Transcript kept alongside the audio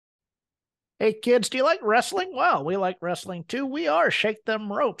Hey kids, do you like wrestling? Well, we like wrestling too. We are Shake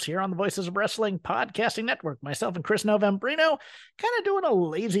Them Ropes here on the Voices of Wrestling Podcasting Network. Myself and Chris Novembrino kind of doing a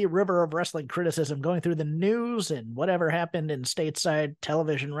lazy river of wrestling criticism, going through the news and whatever happened in stateside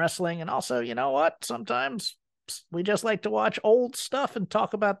television wrestling. And also, you know what? Sometimes we just like to watch old stuff and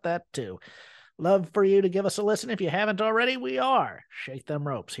talk about that too. Love for you to give us a listen. If you haven't already, we are Shake Them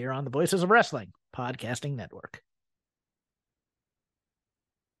Ropes here on the Voices of Wrestling Podcasting Network.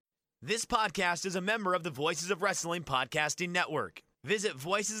 This podcast is a member of the Voices of Wrestling Podcasting Network. Visit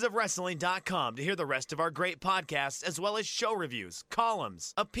voicesofwrestling.com to hear the rest of our great podcasts, as well as show reviews,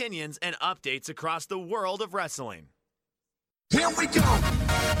 columns, opinions, and updates across the world of wrestling. Here we go!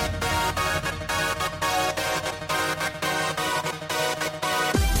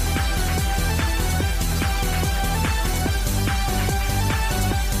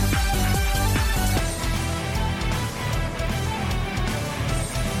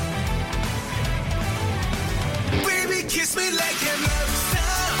 Kiss me like a love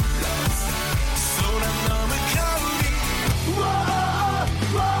song. So I'm coming. Whoa,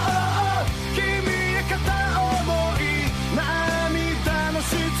 whoa, 君へ片思い涙の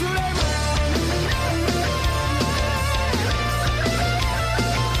失恋も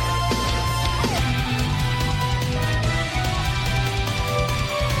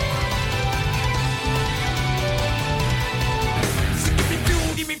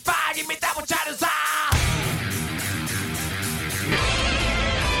Give me fire, give me that what I desire.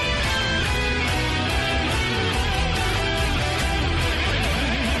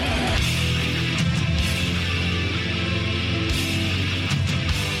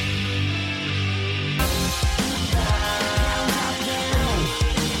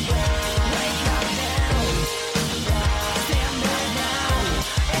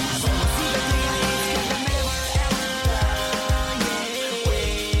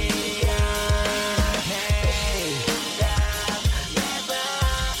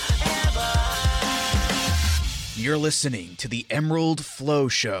 You're listening to the Emerald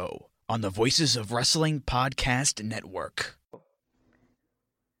FlowShow on the Voices of Wrestling Podcast Network.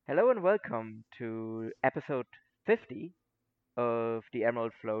 Hello and welcome to episode 50 of the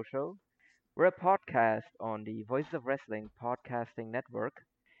Emerald FlowShow. We're a podcast on the Voices of Wrestling Podcasting Network,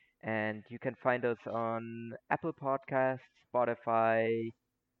 and you can find us on Apple Podcasts, Spotify,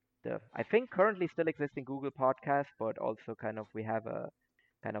 I think currently still existing Google Podcasts, but also we have a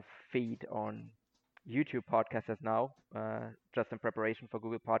kind of feed on YouTube podcasts as now, just in preparation for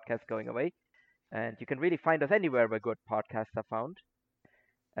Google Podcasts going away. And you can really find us anywhere where good podcasts are found.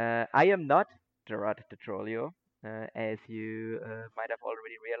 I am not Gerard DeTrolio, as you might have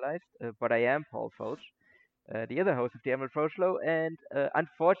already realized, but I am Paul Foch, the other host of the Emerald Pro Show, and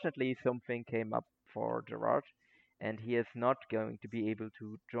unfortunately something came up for Gerard, and he is not going to be able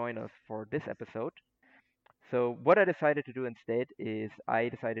to join us for this episode. So what I decided to do instead is I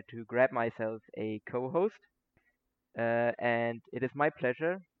decided to grab myself a co-host, and it is my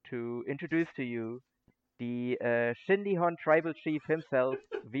pleasure to introduce to you the Shin Nihon tribal chief himself,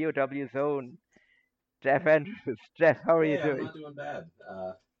 VOW Zone, Jeff Andrews. Jeff, how are you doing? I'm not doing bad.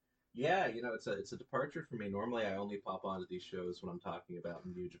 Yeah, it's a departure for me. Normally, I only pop onto these shows when I'm talking about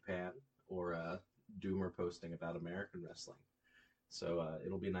New Japan or Doomer posting about American wrestling. So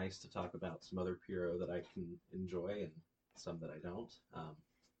it'll be nice to talk about some other Puro that I can enjoy and some that I don't. Yeah,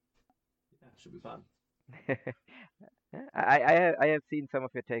 it should be fun. I have seen some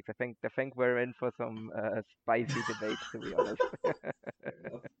of your takes. I think we're in for some spicy debates, to be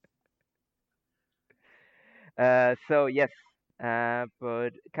honest. So yes,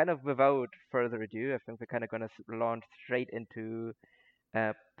 but kind of without further ado, I think we're kind of gonna launch straight into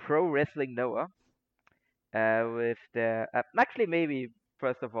Pro Wrestling Noah. With the actually maybe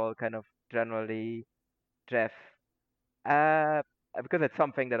first of all kind of generally Jeff, because it's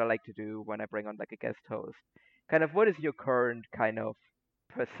something that I like to do when I bring on like a guest host. Kind of what is your current kind of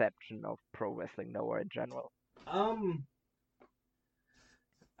perception of Pro Wrestling Noah in general?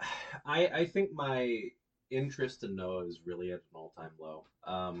 I think my interest in Noah is really at an all-time low.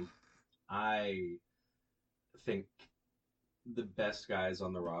 I think the best guys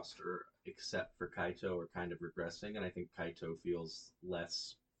on the roster, except for Kaito, are kind of regressing, and I think Kaito feels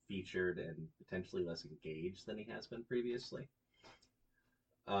less featured and potentially less engaged than he has been previously.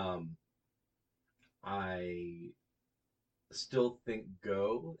 I still think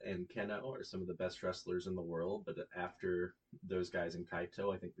Go and Keno are some of the best wrestlers in the world, but after those guys in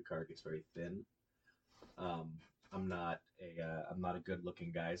Kaito, I think the card gets very thin. I'm not a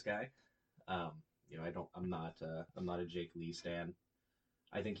good-looking guys guy. I'm not a Jake Lee stan.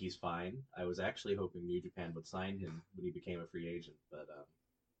 I think he's fine. I was actually hoping New Japan would sign him when he became a free agent, but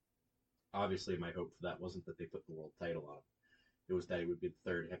obviously my hope for that wasn't that they put the world title on him. It was that he would be the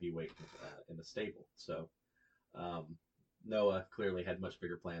third heavyweight in the stable. So um, Noah clearly had much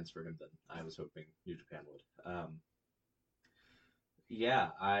bigger plans for him than I was hoping New Japan would. Yeah,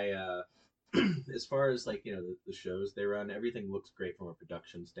 I as far as like the shows they run, everything looks great from a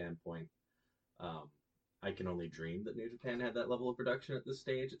production standpoint. Um, I can only dream that New Japan had that level of production at this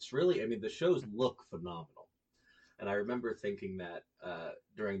stage. It's really, I mean, the shows look phenomenal. And I remember thinking that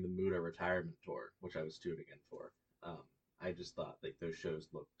during the Muda retirement tour, which I was tuning in for, um, I just thought like those shows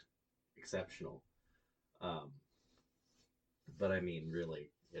looked exceptional. Um, but I mean,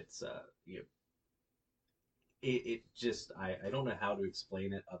 really, it's it just I don't know how to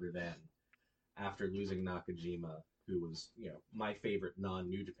explain it other than after losing Nakajima, who was my favorite non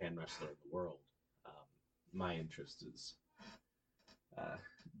New Japan wrestler in the world, um, my interest is uh,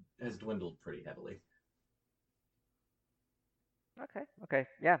 has dwindled pretty heavily. Okay.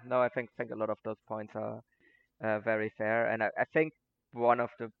 Yeah, no, I think a lot of those points are very fair, and I think one of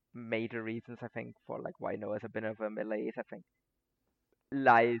the major reasons I think for like why Noah's a bit of a malaise, I think,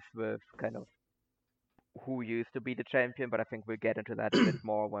 lies with kind of who used to be the champion, but I think we'll get into that a bit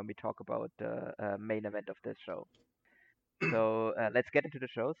more when we talk about the main event of this show. So let's get into the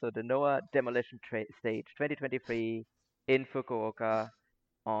show. So the Noah Demolition Stage 2023 in Fukuoka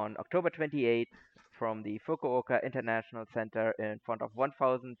on October 28th from the Fukuoka International Center in front of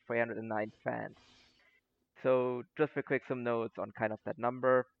 1,309 fans. So just for quick some notes on kind of that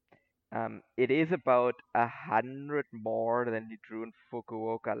number. It is about 100 more than they drew in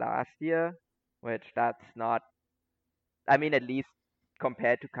Fukuoka last year, which that's not, I mean, at least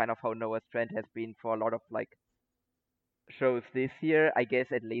compared to kind of how Noah's trend has been for a lot of like shows this year, I guess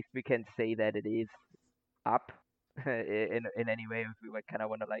at least we can say that it is up in any way if we would kind of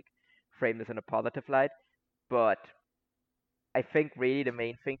want to like frame this in a positive light. But I think really the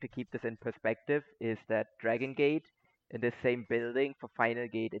main thing to keep this in perspective is that Dragon Gate in the same building for Final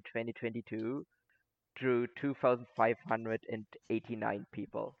Gate in 2022 drew 2,589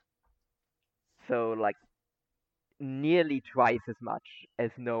 people. So like nearly twice as much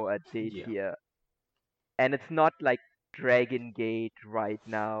as Noah did Yeah, here. And it's not like Dragon Gate right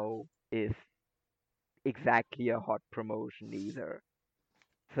now is exactly a hot promotion either.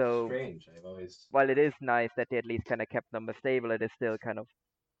 So strange. I've always while it is nice that they at least kind of kept numbers stable, it is still kind of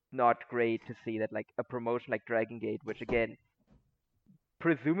not great to see that like a promotion like Dragon Gate, which again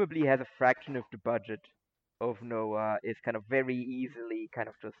presumably has a fraction of the budget of Noah, is kind of very easily kind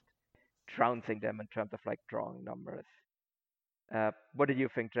of just trouncing them in terms of like drawing numbers. What did you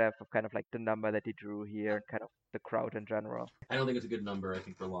think, Jeff, of kind of like the number that he drew here and kind of the crowd in general? I don't think it's a good number. I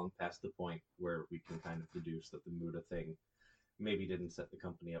think we're long past the point where we can kind of deduce that the Muda thing maybe didn't set the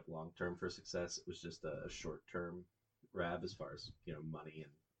company up long term for success. It was just a short term grab as far as money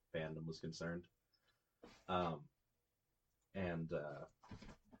and fandom was concerned. Um, and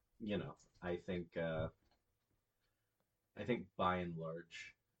you know, I think by and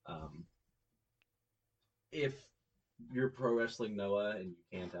large, if you're pro wrestling Noah and you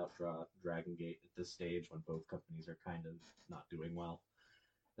can't outdraw Dragon Gate at this stage when both companies are kind of not doing well,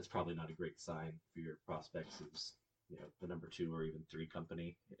 that's probably not a great sign for your prospects as the number 2 or even 3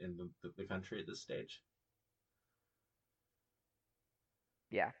 company in the country at this stage.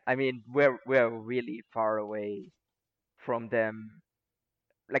 Yeah, I mean we're really far away from them.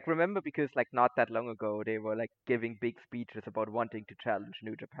 Like remember because like not that long ago they were like giving big speeches about wanting to challenge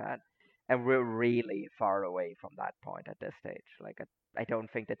New Japan, and we're really far away from that point at this stage. Like I don't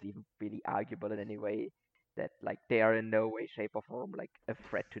think that's even really arguable in any way that like they are in no way, shape, or form like a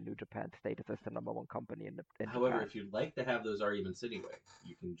threat to New Japan's status as the number one company in However, Japan. if you'd like to have those arguments anyway,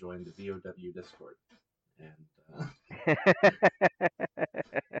 you can join the VOW Discord. And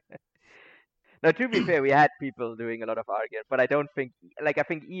Now, to be fair, we had people doing a lot of arguing, but I don't think, like, I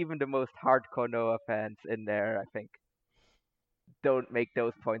think even the most hardcore Noah fans in there, I think, don't make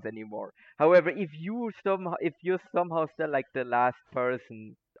those points anymore. However, if you're somehow still like the last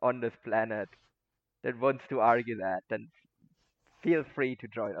person on this planet that wants to argue that, then feel free to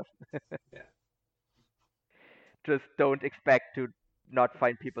join us. yeah, Just don't expect to not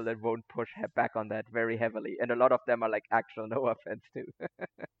find people that won't push back on that very heavily, and a lot of them are like actual Noah fans too.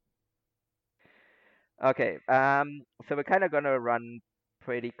 Okay, so we're kind of gonna run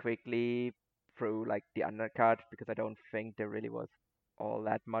pretty quickly through like the undercard because I don't think there really was all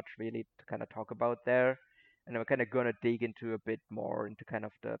that much really to kind of talk about there, and then we're kind of gonna dig into a bit more into kind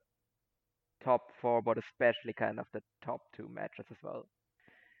of the top four, but especially kind of the top two matches as well.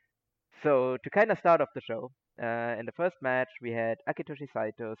 So to kind of start off the show, in the first match we had Akitoshi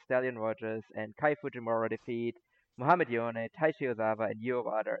Saito, Stallion Rogers, and Kai Fujimura defeat Muhammad Yone, Taishi Ozawa, and Yu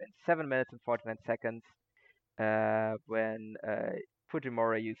Wada in 7 minutes and 49 seconds when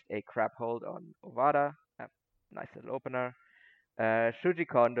Fujimura used a crab hold on Owada. Nice little opener. Shuji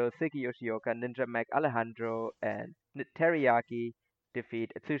Kondo, Seki Yoshioka, Ninja Mac Alejandro, and Teriyaki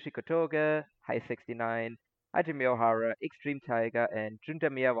defeat Atsushi Kotoge, High 69, Hajime Ohara, Extreme Tiger, and Junta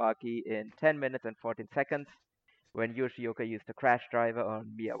Miyawaki in 10 minutes and 14 seconds when Yoshioka used a crash driver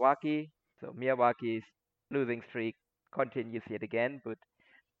on Miyawaki. So Miyawaki's losing streak continues yet again, but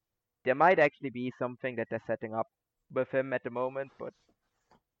there might actually be something that they're setting up with him at the moment, but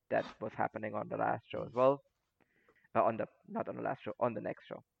that was happening on the last show as well. On the Not on the last show, on the next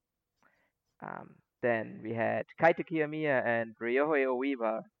show. Um, then we had Kaito Kiyomiya and Ryohei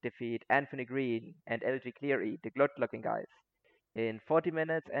Oiwa defeat Anthony Green and LG Cleary, the glut-looking guys, in 40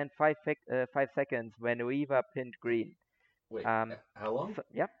 minutes and 5 seconds when Oiwa pinned Green. Wait, how long? So,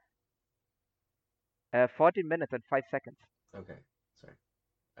 yeah. 14 minutes and 5 seconds. Okay, sorry.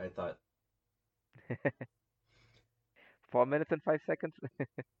 I thought 4 minutes and 5 seconds?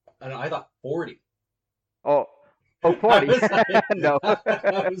 I thought 40. Oh, 40. No.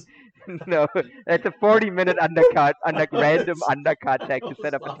 was- No, it's a 40-minute undercut, random undercut tag to almost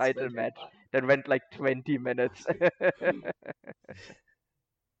set up a lost title my match mind. that went like 20 minutes.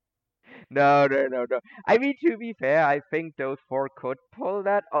 No. I mean, to be fair, I think those four could pull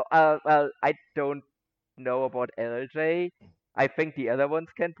that. Oh, well, I don't know about LJ. I think the other ones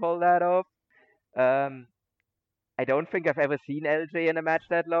can pull that off. Um, I don't think I've ever seen LJ in a match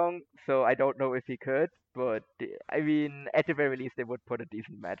that long, so I don't know if he could. But I mean, at the very least, they would put a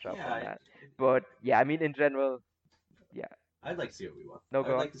decent match up Yeah, on that. But yeah, I mean, in general, yeah. I'd like to see Oiwa. No,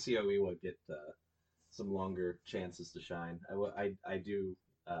 go I'd on. like to see Oiwa get some longer chances to shine. I do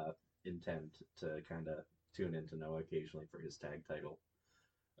intend to kind of tune into Noah occasionally for his tag title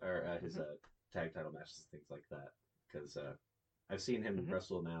or his tag title matches and things like that because I've seen him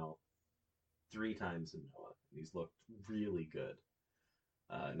wrestle now 3 times in Noah and he's looked really good.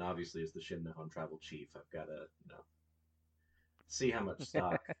 And obviously, as the Shin Nihon Travel Chief, I've got to see how much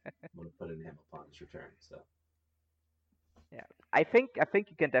stock I'm going to put in him upon his return. So Yeah, I think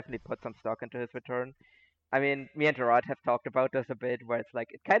you can definitely put some stock into his return. I mean, me and Gerard have talked about this a bit, where it's like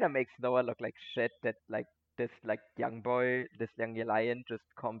it kind of makes Noah look like shit that like this like young boy, this young lion just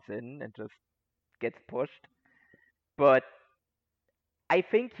comes in and just gets pushed. But I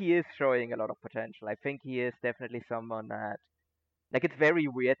think he is showing a lot of potential. I think he is definitely someone that like it's very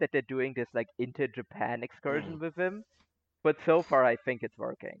weird that they're doing this like inter Japan excursion with him. But so far, I think it's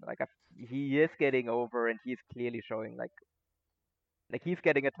working. He is getting over, and he's clearly showing like he's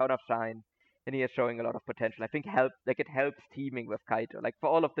getting a ton of shine, and he is showing a lot of potential. I think it helps teaming with Kaito. Like for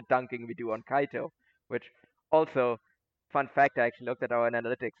all of the dunking we do on Kaito, which also, fun fact, I actually looked at our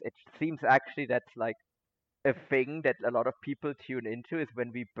analytics. It seems actually that's like a thing that a lot of people tune into is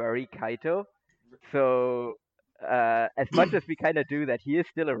when we bury Kaito. So as much as we kind of do that, he is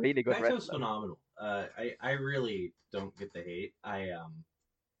still a really good Kaito's wrestler. phenomenal. I really don't get the hate. I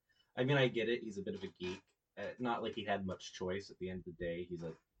mean I get it. He's a bit of a geek. Not like he had much choice at the end of the day. He's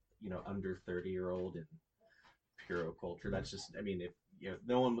a under 30-year-old in puro culture. That's just I mean if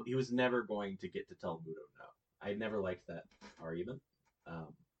no one he was never going to get to tell Muto no. I never liked that argument.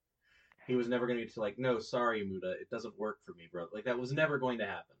 He was never going to get to like no sorry Muta it doesn't work for me bro. Like that was never going to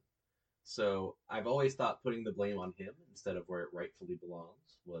happen. So I've always thought putting the blame on him instead of where it rightfully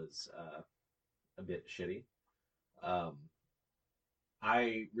belongs was a bit shitty.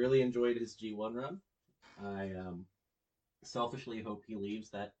 I really enjoyed his G1 run. I selfishly hope he leaves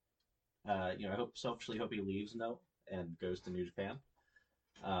that. I selfishly hope he leaves No and goes to New Japan.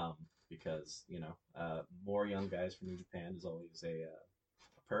 Because more young guys from New Japan is always a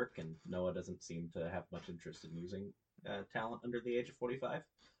perk, and Noah doesn't seem to have much interest in using talent under the age of 45.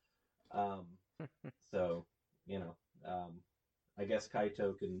 So, I guess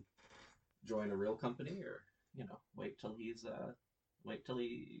Kaito can join a real company, or wait till he's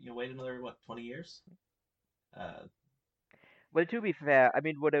wait another 20 years. Well, to be fair, I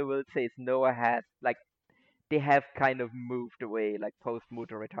mean, what I will say is Noah has like they have kind of moved away like post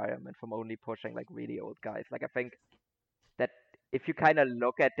Muto retirement from only pushing like really old guys. Like I think that if you kind of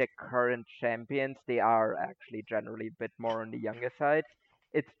look at the current champions, they are actually generally a bit more on the younger side.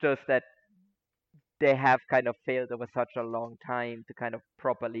 It's just that they have kind of failed over such a long time to kind of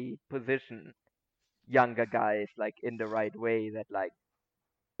properly position younger guys like in the right way that like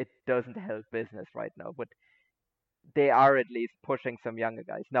it doesn't help business right now. But they are at least pushing some younger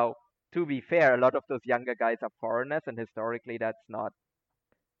guys. Now, to be fair, a lot of those younger guys are foreigners, and historically, that's not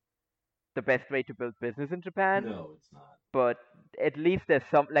the best way to build business in Japan, No, it's not. but at least there's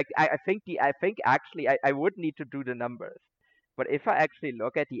some like I think actually I would need to do the numbers, but if I actually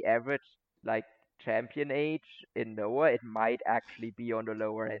look at the average like champion age in Noah, it might actually be on the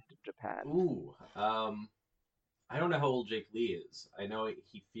lower end in Japan. Ooh, I don't know how old Jake Lee is. I know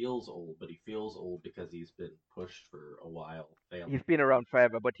he feels old, but he feels old because he's been pushed for a while, failing. He's been around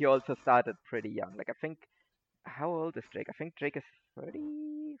forever, but he also started pretty young. Like I think, how old is Jake? I think Jake is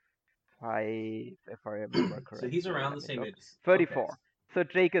 35, if I remember So he's correctly. around Let the me same look. age. Okay, 34. So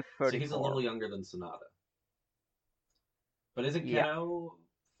Jake is so he's a 34. little younger than Sonata. But isn't Yeah. Keno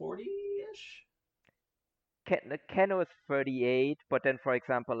 40-ish? Keno is 38, but then, for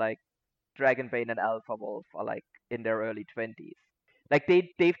example, like Dragonbane and Alpha Wolf are like in their early 20s. Like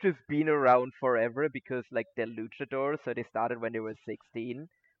they've just been around forever because like they're luchadors, so they started when they were 16.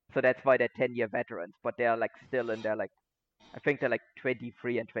 So that's why they're 10-year veterans, but they're like still in their like I think they're like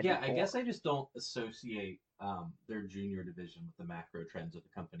 23 and Yeah, I 24. guess I just don't associate their junior division with the macro trends of the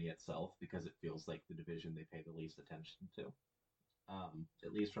company itself because it feels like the division they pay the least attention to,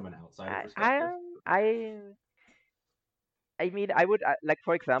 at least from an outsider I perspective. I I I mean, I would like,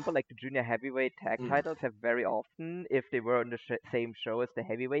 for example, like the junior heavyweight tag Mm, titles have very often, if they were on the same show as the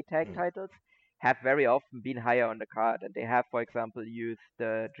heavyweight tag mm. titles, have very often been higher on the card, and they have, for example, used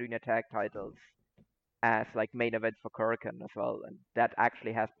the junior tag titles as like main events for Kurikan as well, and that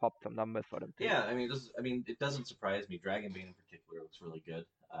actually has popped some numbers for them too. Yeah, it doesn't surprise me. Dragonbane in particular looks really good.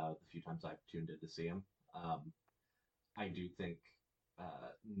 The few times I've tuned in to see him, I do think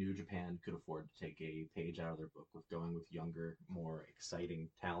New Japan could afford to take a page out of their book with going with younger, more exciting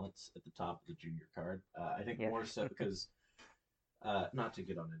talents at the top of the junior card. I think Yes. more so because, not to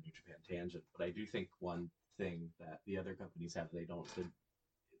get on a New Japan tangent, but I do think one thing that the other companies have they don't.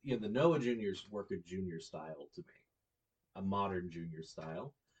 The Noah juniors work a junior style to me, a modern junior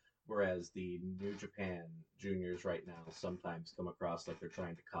style, whereas the New Japan juniors right now sometimes come across like they're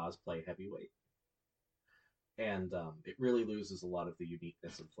trying to cosplay heavyweight, and it really loses a lot of the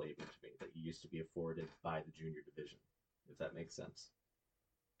uniqueness and flavor to me that you used to be afforded by the junior division, if that makes sense.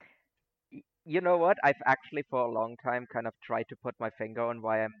 You know what? I've actually for a long time kind of tried to put my finger on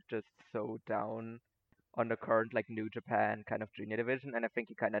why I'm just so down on the current like New Japan kind of junior division, and I think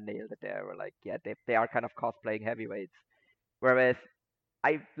you kind of nailed it there. Where like, yeah, they are kind of cosplaying heavyweights, whereas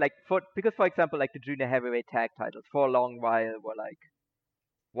I like for because for example like the junior heavyweight tag titles for a long while were like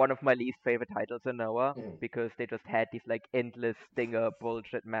one of my least favorite titles in Noah Mm. because they just had these like endless stinger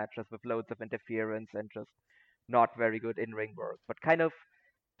bullshit matches with loads of interference and just not very good in ring work. But kind of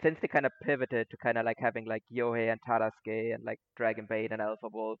since they kind of pivoted to kind of like having like Yohei and Tadasuke and like Dragon Bait and Alpha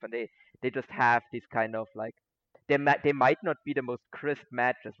Wolf, and they just have these kind of like they might not be the most crisp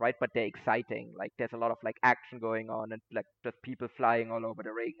matches, right? But they're exciting. Like there's a lot of like action going on and like just people flying all over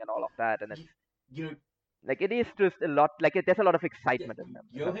the ring and all of that, and it's You, you know, like it is just a lot. Like there's a lot of yeah, excitement in them.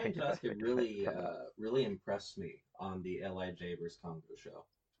 Is I Johan think the best Tasuke way to really, sum it up. really impressed me on the Lij versus Congo show,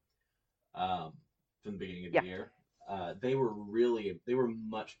 um, from the beginning of the Yeah, year. They were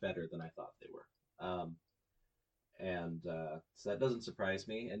much better than I thought they were. And so that doesn't surprise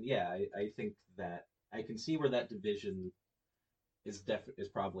me. And yeah, I think that I can see where that division is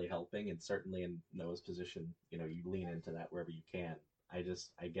probably helping, and certainly in Noah's position, you lean into that wherever you can.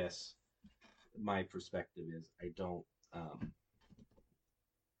 I guess my perspective is I don't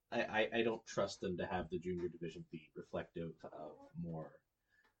trust them to have the junior division be reflective of more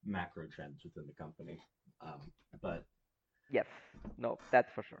macro trends within the company. But yes, no, that's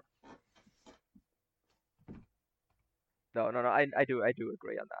for sure. No. I do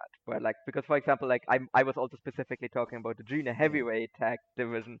agree on that. Where like because for example, like I was also specifically talking about the junior mm, heavyweight tag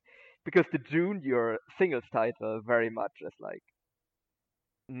division because the junior singles title very much is like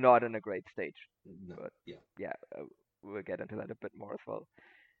not in a great stage. no, But yeah. yeah, we'll get into that a bit more as well.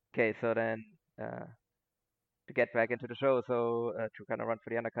 Okay, so then to get back into the show, so to kind of run for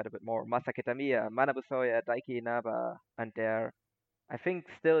the undercard a bit more, Masaki Tamiya, Manabu Soya, Daiki Inaba, and their I think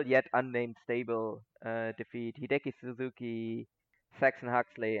still yet unnamed stable defeat Hideki Suzuki, Saxon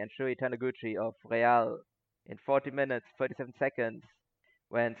Huxley, and Shui Taniguchi of Real in 40 minutes 37 seconds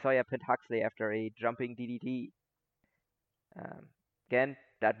when Sawyer pinned Huxley after a jumping DDT. Um, Again,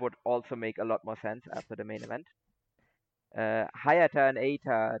 that would also make a lot more sense after the main event. Hayata and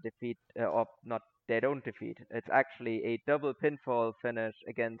Eita defeat, or not, they don't defeat. It's actually a double pinfall finish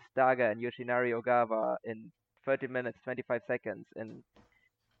against Daga and Yoshinari Ogawa in 30 minutes 25 seconds in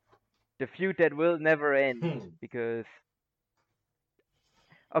the feud that will never end Hmm. because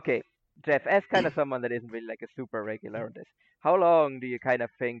okay, Jeff, as kind of someone that isn't really like a super regular on this, how long do you kind of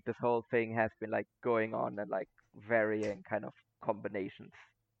think this whole thing has been like going on and like varying kind of combinations?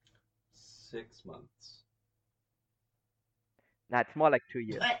 6 months. Nah, it's more like 2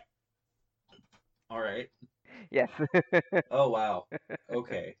 years. All right. Yes. Oh wow.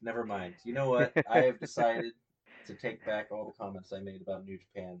 Okay, never mind. You know what? I have decided to take back all the comments I made about New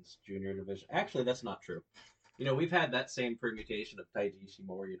Japan's junior division. Actually, that's not true. You know, we've had that same permutation of Taiji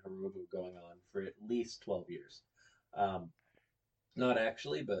Ishimori and Hiromu going on for at least 12 years. Um, Not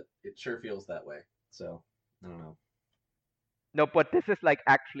actually, but it sure feels that way. So, I don't know. No, but this is like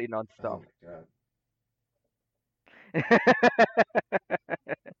actually Oh non-stop. my god.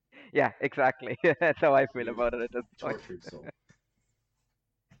 Yeah, exactly. That's how I feel You about it at this point. tortured soul.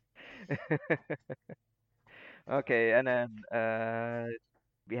 Okay, and then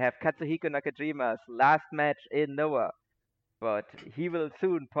we have Katsuhiko Nakajima's last match in Noah, but he will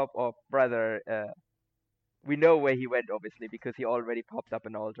soon pop up. Rather, we know where he went, obviously, because he already popped up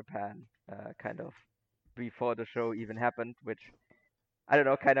in All Japan, kind of before the show even happened, which I don't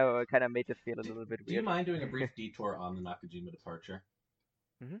know, kind of made us feel a little bit Do you weird. mind doing a brief detour on the Nakajima departure?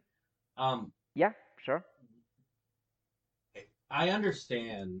 Hmm. Um, Yeah, sure. I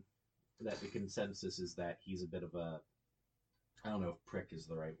understand that the consensus is that he's a bit of a, I don't know if prick is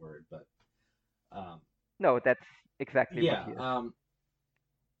the right word, but um, No, that's exactly what yeah. he is.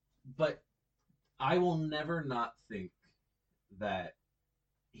 But I will never not think that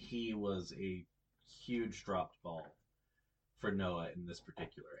he was a huge dropped ball for Noah in this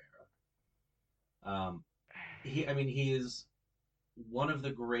particular era. I mean, he is one of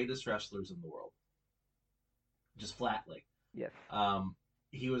the greatest wrestlers in the world, just flatly. Yes. Um,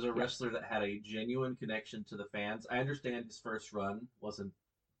 he was a Yeah. wrestler that had a genuine connection to the fans. I understand his first run wasn't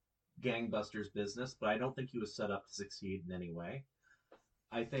gangbusters business, but I don't think he was set up to succeed in any way.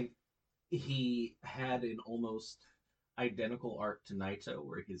 I think he had an almost identical arc to Naito,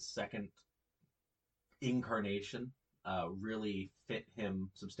 where his second incarnation really fit him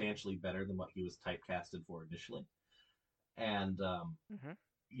substantially better than what he was typecasted for initially. And Hmm.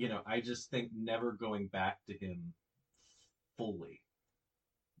 you know, I just think never going back to him fully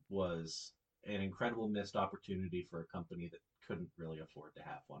was an incredible missed opportunity for a company that couldn't really afford to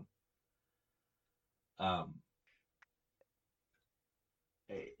have one. Um,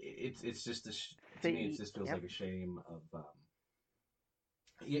 it's just to me it See, just feels yeah. like a shame of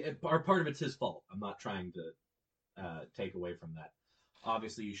yeah, part of it's his fault. I'm not trying to take away from that.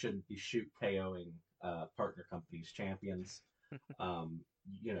 Obviously, you shouldn't be shoot KOing partner companies champions. Um,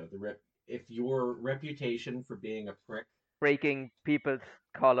 you know if your reputation for being a prick. Breaking people's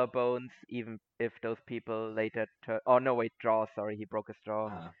collarbones, even if those people later turn. Oh no, wait, jaw. Sorry, he broke his jaw.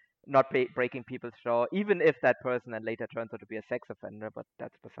 Uh, Not breaking people's jaw, even if that person then later turns out to be a sex offender. But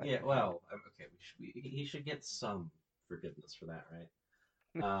that's beside yeah, the point. well, okay, he should get some forgiveness for that, right?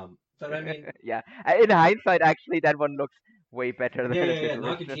 But I mean, Yeah, in hindsight, actually, that one looks way better yeah, than yeah, it did yeah.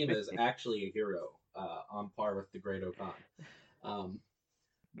 Nakajima originally. is actually a hero, on par with the Great Okan. Um,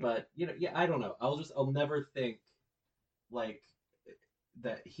 but you know, yeah, I don't know. I'll never think like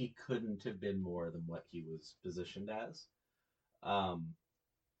that he couldn't have been more than what he was positioned as. Um,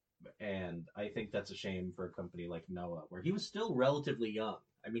 and I think that's a shame for a company like Noah, where he was still relatively young.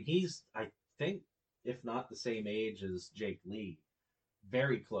 I mean, I think, if not the same age as Jake Lee,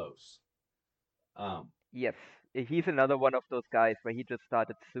 very close. Um, Yes, he's another one of those guys where he just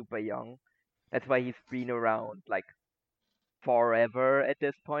started super young. That's why he's been around like forever at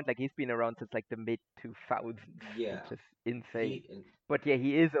this point. Like he's been around since like the mid 2000s, yeah, which is insane. he, and, But yeah,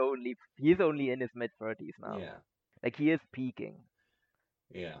 he's only in his mid 30s now. yeah, Like he is peaking.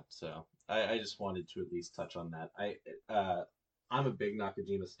 yeah. So I just wanted to at least touch on that. I'm a big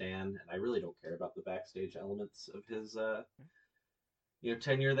Nakajima stan, and I really don't care about the backstage elements of his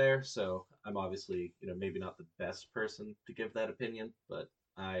tenure there. So I'm obviously maybe not the best person to give that opinion, but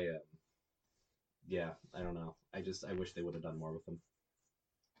yeah, I don't know. I wish they would have done more with him.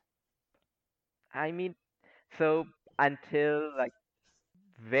 I mean, so until like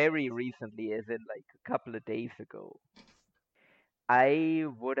very recently, as in like a couple of days ago, I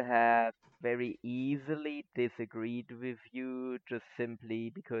would have very easily disagreed with you just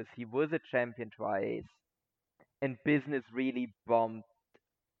simply because he was a champion twice and business really bombed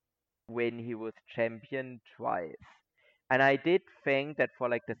when he was champion twice. And I did think that for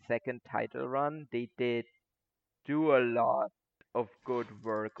like the second title run, they did do a lot of good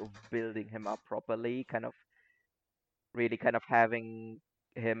work of building him up properly, kind of really kind of having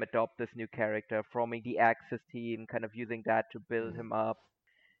him adopt this new character, forming the Axis team, kind of using that to build Mm, him up,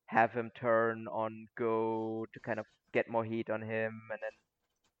 have him turn on Go to kind of get more heat on him, and then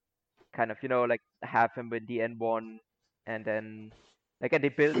kind of like have him win the N1, and then Like, and they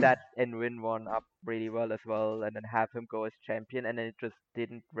built that and win one up really well as well, and then have him go as champion, and then it just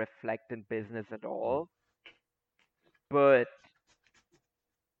didn't reflect in business at all. But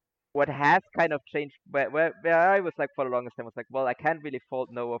what has kind of changed, where I was like for the longest time was like, well, I can't really fault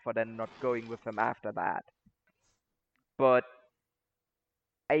Noah for then not going with him after that. But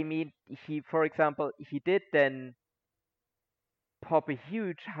I mean, for example, he did then pop a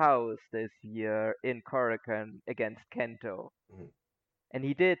huge house this year in Korakuen against Kento. Mhm. And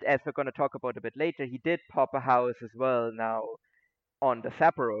he did, as we're going to talk about a bit later, he did pop a house as well now on the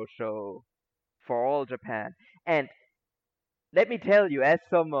Sapporo show for all Japan. And let me tell you, as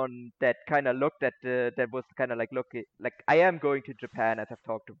someone that kind of looked at that was kind of like looking, like I am going to Japan, as I've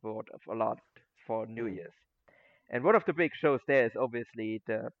talked about a lot for New Mhm. Year's. And one of the big shows there is obviously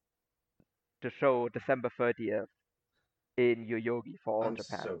the show December 30th in Yoyogi for all I'm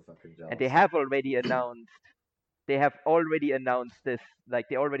Japan. so fucking And they jealous. have already announced this, like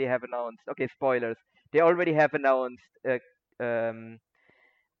they already have announced, okay, spoilers, they already have announced um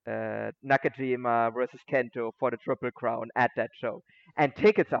Nakajima versus Kento for the Triple Crown at that show, and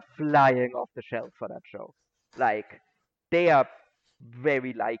tickets are flying off the shelves for that show. Like, they are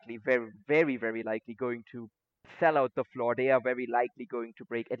very likely, very likely going to sell out the floor. They are very likely going to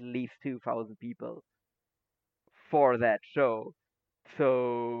break at least 2,000 people for that show.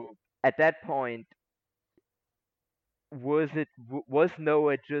 So at that point, was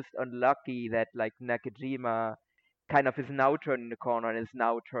Noah just unlucky that like Nakajima kind of is now turning the corner and is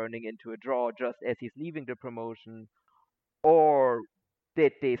now turning into a draw just as he's leaving the promotion, or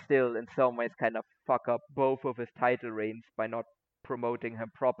did they still in some ways kind of fuck up both of his title reigns by not promoting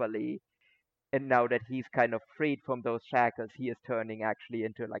him properly? And now that he's kind of freed from those shackles, he is turning actually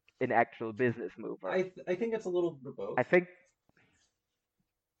into like an actual business mover. I think it's a little bit of both. I think,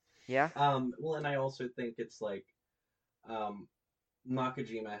 yeah, Well, and I also think it's like um,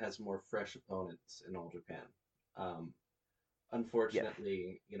 Nakajima has more fresh opponents in All Japan. Um, yes,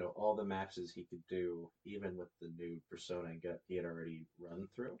 Unfortunately, all the matches he could do, even with the new persona he had already run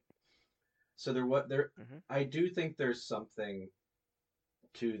through. So hmm I do think there's something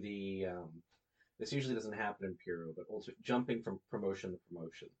to the this usually doesn't happen in Puro, but also jumping from promotion to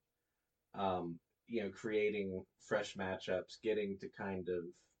promotion. Creating fresh matchups, getting to kind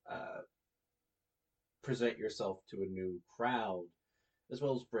of present yourself to a new crowd, as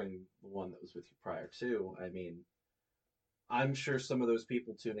well as bring the one that was with you prior to. I mean, I'm sure some of those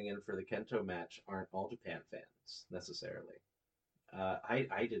people tuning in for the Kento match aren't All Japan fans necessarily.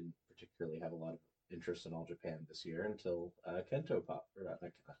 I didn't particularly have a lot of interest in All Japan this year until Kento popped, or not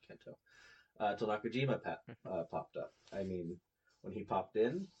Kento, until popped up. I mean, when he popped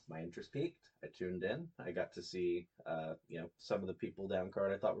in, my interest peaked. I tuned in. I got to see, some of the people down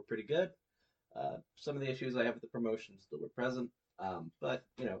card I thought were pretty good. Some of the issues I have with the promotion still were present, but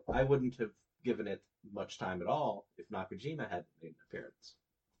I wouldn't have given it much time at all if Nakajima hadn't made an appearance.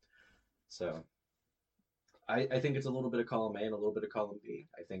 So I think it's a little bit of column A and a little bit of column B.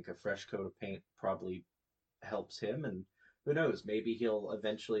 I think a fresh coat of paint probably helps him, and who knows, maybe he'll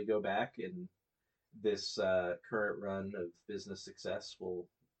eventually go back, and this current run of business success will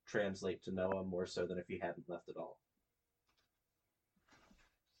translate to Noah more so than if he hadn't left at all.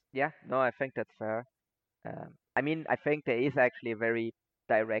 yeah, no, I think that's fair. I mean, I think there is actually a very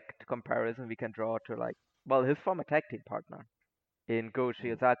direct comparison we can draw to like, well, his former tag team partner in Go Mm.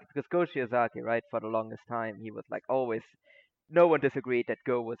 Shiozaki, because Go Shiozaki, right, for the longest time, he was like always. No one disagreed that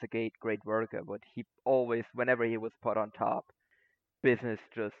Go was a great worker, but he always, whenever he was put on top, business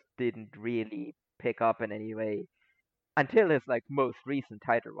just didn't really pick up in any way until his like most recent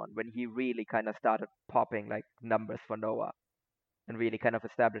title run, when he really kind of started popping like numbers for Noah and really kind of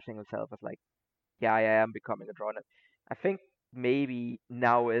establishing himself as like, yeah, I am becoming a draw. And I think maybe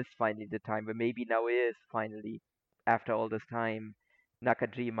now is finally the time, but maybe now is finally, after all this time,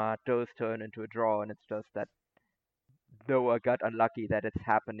 Nakajima does turn into a draw, and it's just that Noah got unlucky that it's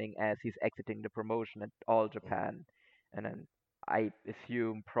happening as he's exiting the promotion at All Mhm. Japan, and then I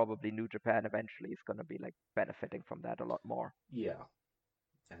assume probably New Japan eventually is gonna be like benefiting from that a lot more. Yeah,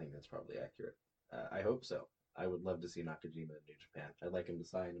 I think that's probably accurate. I hope so. I would love to see Nakajima in New Japan. I'd like him to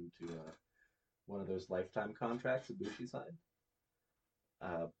sign him to one of those lifetime contracts that Bushi signed.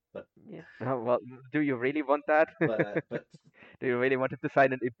 But Yeah. Well, do you really want that? but Do you really want him to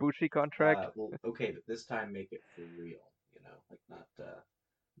sign an Ibushi contract? well, okay, but this time make it for real. Like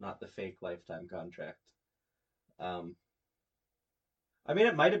not the fake lifetime contract. Um, I mean,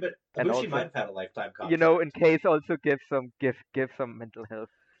 it might have been And Ibushi also, might have had a lifetime in contract. case, also give some mental health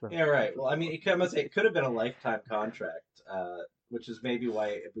Yeah, right. Well, I support. mean, it could have been a lifetime contract, which is maybe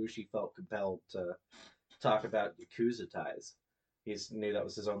why Ibushi felt compelled to talk about Yakuza ties. He knew that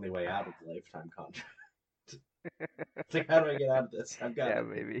was his only way out of the lifetime contract. It's like, how do I get out of this? I've got Yeah, it.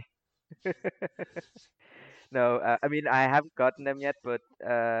 maybe. No, I mean I haven't gotten them yet, but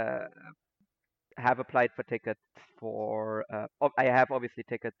have applied for tickets for. I have obviously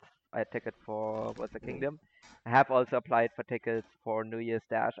tickets. I had tickets for What's the Mhm. Kingdom. I have also applied for tickets for New Year's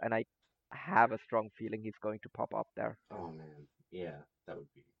Dash, and I have a strong feeling he's going to pop up there. Oh man, yeah, that would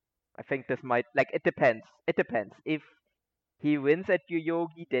be. I think this might like it depends. It depends. If he wins at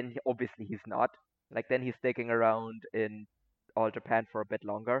Yoyogi, then obviously he's not. Like then he's sticking around in All Japan for a bit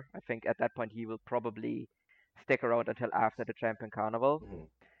longer. I think at that point he will probably stick around until after the Champion Carnival. Mhm.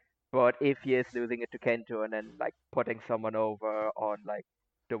 But if he is losing it to Kento and then like putting someone over on like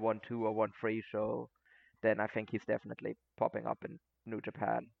the 1-2 or 1-3 show, then I think he's definitely popping up in New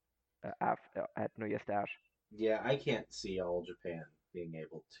Japan at New Year's Dash. Yeah, I can't see all Japan being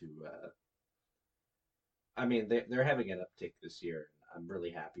able to. I mean, they're having an uptick this year. I'm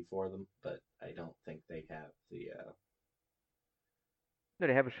really happy for them, but I don't think they have the. No,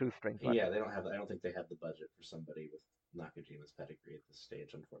 they have a shoestring Yeah, budget. they don't have. I don't think they have the budget for somebody with Nakajima's pedigree at this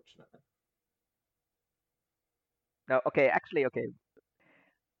stage, unfortunately. No, okay, actually, okay,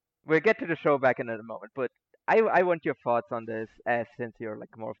 we'll get to the show back in a moment, but I want your thoughts on this as since you're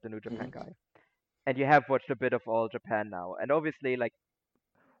like more of the New Japan Hmm. guy. And you have watched a bit of All Japan now. And obviously like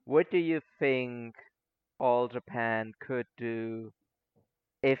what do you think All Japan could do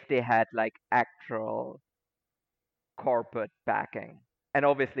if they had like actual corporate backing? And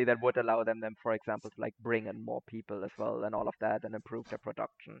obviously that would allow them for example to like bring in more people as well and all of that and improve their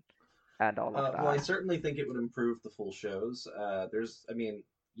production and all of Well, I that. certainly think it would improve the full shows. I mean,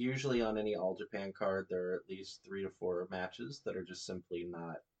 usually on any All Japan card, there are at least 3 to 4 matches that are just simply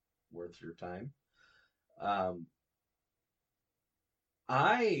not worth your time. Um,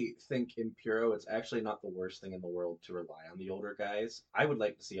 I think in Puro, it's actually not the worst thing in the world to rely on the older guys. I would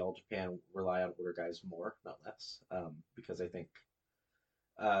like to see All Japan rely on older guys more, not less, because I think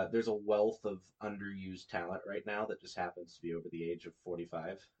there's a wealth of underused talent right now that just happens to be over the age of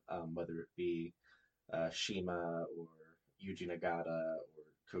 45, whether it be Shima or Yuji Nagata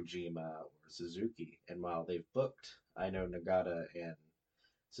or Kojima or Suzuki. And while they've booked, I know Nagata and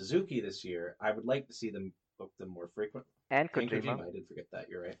Suzuki this year, I would like to see them book them more frequently. And And Kojima. Kojima, I did forget that.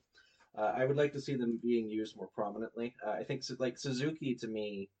 You're right. I would like to see them being used more prominently. I think like Suzuki to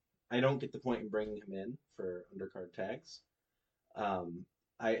me, I don't get the point in bringing him in for undercard tags. Um,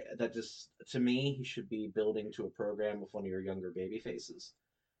 I that just to me he should be building to a program with one of your younger baby faces,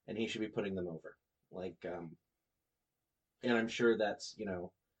 and he should be putting them over. Like, and I'm sure that's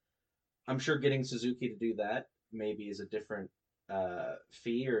I'm sure getting Suzuki to do that maybe is a different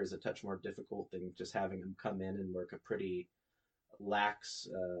fee or is a touch more difficult than just having him come in and work a pretty lax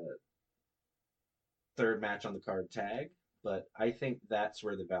third match on the card tag. But I think that's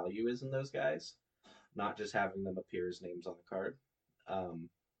where the value is in those guys, not just having them appear as names on the card. Um,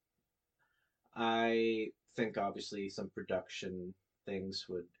 I think obviously some production things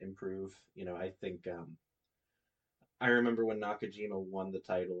would improve. I think I remember when Nakajima won the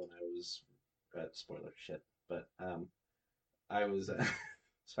title, and I was spoiler shit, but I was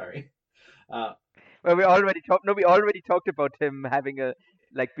sorry. Uh, Well, we already talked. No, we already talked about him having a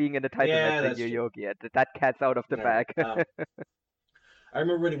like being in a title match yeah, at that's true. Yoyogi. That cat's out of the All right. bag. I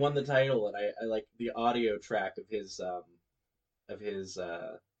remember when he won the title, and I like the audio track of his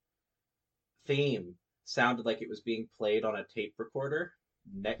theme sounded like it was being played on a tape recorder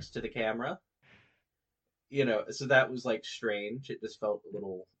next to the camera. So that was like strange. It just felt a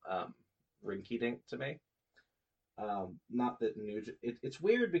little rinky dink to me. Not that it's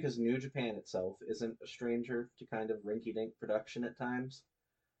weird because New Japan itself isn't a stranger to kind of rinky dink production at times.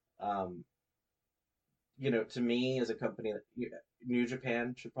 Um, to me, as a company that New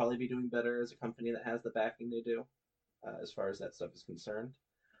Japan should probably be doing better as a company that has the backing they do, as far as that stuff is concerned.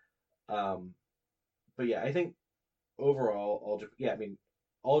 Um, but yeah, I think overall, I mean,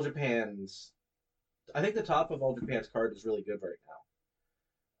 All Japan's. I think the top of All Japan's card is really good right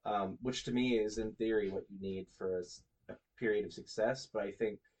now, which to me is in theory what you need for a period of success. But I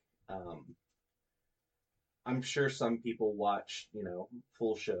think um, I'm sure some people watch,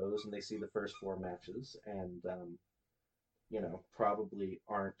 full shows and they see the first 4 matches and, probably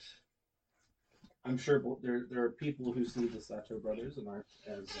aren't. I'm sure there are people who see the Sato brothers and aren't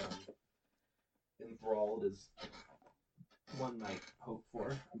as enthralled as one might hope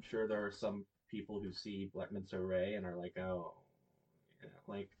for. I'm sure there are some people who see Black Menso Ray and are like, oh,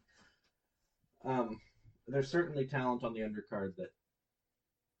 like, um, there's certainly talent on the undercard that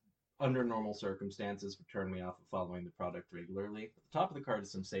under normal circumstances would turn me off of following the product regularly. But the top of the card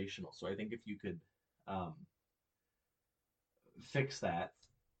is sensational, so I think if you could um, fix that,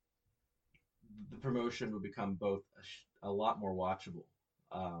 the promotion would become both a lot more watchable,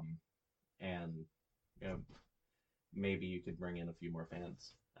 and you know maybe you could bring in a few more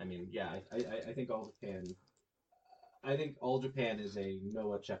fans. I mean, yeah, I think All Japan. I think All Japan is a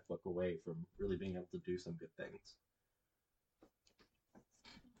Noah checkbook away from really being able to do some good things.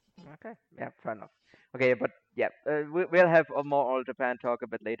 Okay, yeah, fair enough. Okay, but yeah, we'll have a more All Japan talk a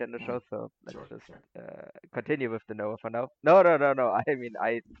bit later in the show, so let's Sure, just sure. continue with the Noah for now. No, no, no, no. I mean,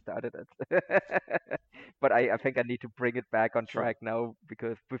 I started it, but I think I need to bring it back on Sure. track now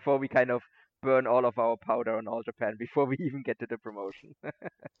because before we kind of burn all of our powder on All Japan before we even get to the promotion.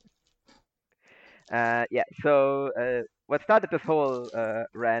 Yeah, so what started this whole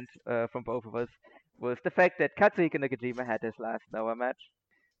rant from both of us was the fact that Katsuhiko Nakajima had his last Noah match,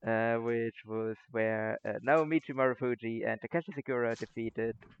 which was where Naomichi Marufuji and Takeshi Segura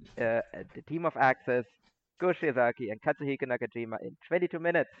defeated the team of Axis, Go Shiozaki, and Katsuhiko Nakajima in 22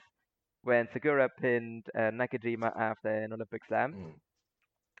 minutes when Segura pinned Nakajima after an Olympic Slam. Mm.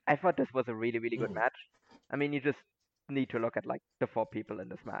 I thought this was a really, really good Mm. match. I mean, you just need to look at like the four people in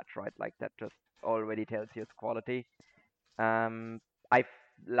this match, right? Like that just already tells you its quality. I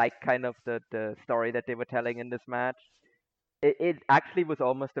like kind of the story that they were telling in this match. It actually was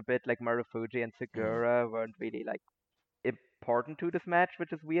almost a bit like Marufuji and Mm. Segura weren't really like important to this match,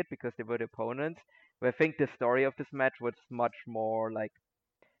 which is weird because they were the opponents. But I think the story of this match was much more like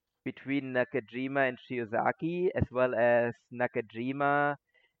between Nakajima and Shiozaki, as well as Nakajima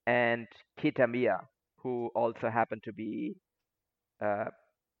and Kitamiya, who also happened to be uh,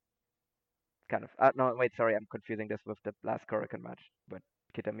 kind of. No, wait, sorry, I'm confusing this with the last Korakuen match, but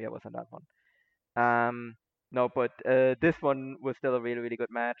Kitamiya was on that one. No, but this one was still a really, really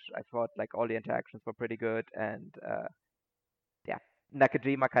good match. I thought like all the interactions were pretty good, and yeah,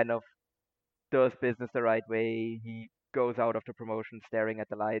 Nakajima kind of does business the right way. He goes out of the promotion staring at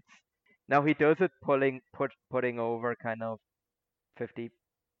the lights. Now he does it putting over kind of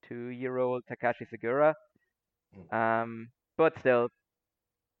 52-year-old Takashi Segura. Mm. But still,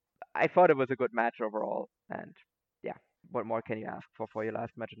 I thought it was a good match overall. And yeah, what more can you ask for your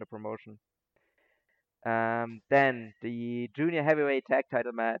last match in the promotion? Then the junior heavyweight tag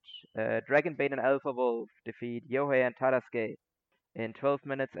title match. Dragon Bane and Alpha Wolf defeat Yohei and Tadasuke in 12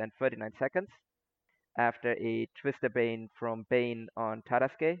 minutes and 39 seconds after a Twister Bane from Bane on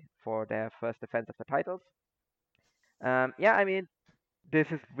Tadasuke for their first defense of the titles. Yeah, I mean, this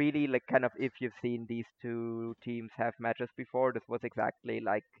is really like kind of if you've seen these two teams have matches before, this was exactly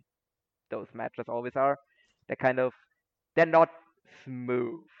like those matches always are. They're kind of they're not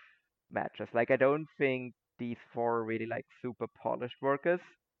smooth matches. Like I don't think these four are really like super polished workers,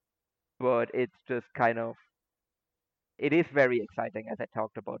 but it's just kind of it is very exciting as I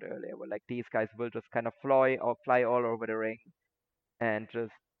talked about earlier, where like these guys will just kind of fly all over the ring and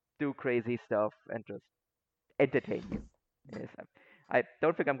just do crazy stuff and just entertain you. Yes, I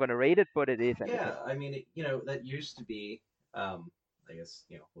don't think I'm gonna rate it, but it is Yeah, entertaining. I mean, that used to be. I guess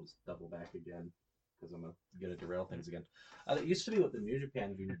we'll just double back again because I'm gonna derail things again. It used to be what the New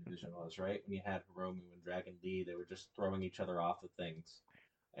Japan Junior Division was, right? When you had Hiromu and Dragon Lee, they were just throwing each other off of things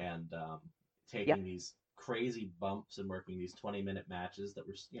and Yeah, taking these crazy bumps and working these 20-minute matches that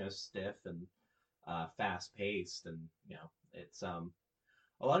were stiff and fast paced, and it's a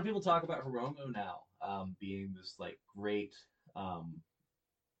lot of people talk about Hiromu now being this like great um,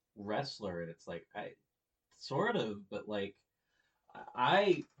 wrestler, and it's like I sort of, but like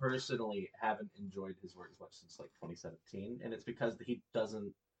I personally haven't enjoyed his work as much since like 2017, and it's because he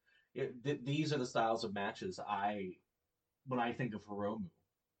doesn't. These are the styles of matches when I think of Hiromu,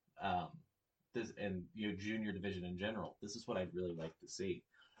 um, this and junior division in general. This is what I'd really like to see.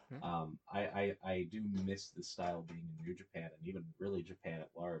 hmm, I do miss this style being in New Japan and even really Japan at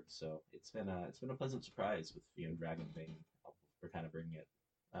large. So it's been a pleasant surprise with Dragon Bane for kind of bringing it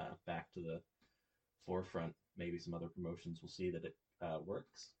back to the forefront. Maybe some other promotions will see that it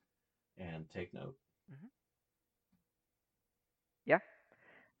works and take note. hmm, yeah.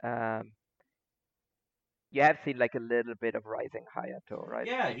 Um, you have seen like a little bit of Rising Hayato, right?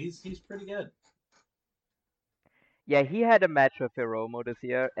 Yeah, he's pretty good. Yeah, he had a match with Hiromu this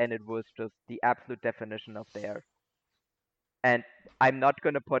year, and it was just the absolute definition of there. And I'm not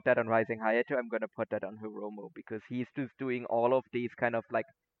gonna put that on Rising Hayato. I'm gonna put that on Hiromu because he's just doing all of these kind of like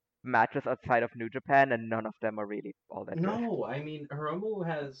matches outside of New Japan, and none of them are really all that good. No, I mean Hiromu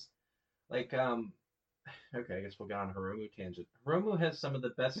has like okay, I guess we'll get on a Hiromu tangent. Hiromu has some of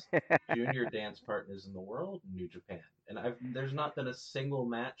the best junior dance partners in the world in New Japan, and there's not been a single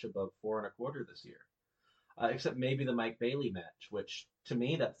match above 4.25 this year, except maybe the Mike Bailey match, which to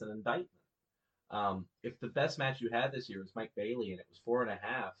me that's an indictment. If the best match you had this year was Mike Bailey and it was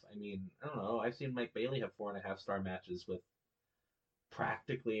 4.5, I mean, I don't know. I've seen Mike Bailey have 4.5 star matches with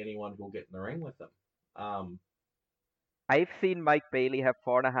practically anyone who'll get in the ring with them. Um, I've seen Mike Bailey have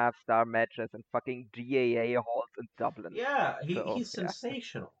 4.5 star matches in fucking GAA halls in Dublin. yeah, So he's yeah.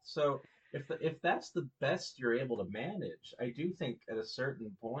 sensational. So if that's the best you're able to manage, I do think at a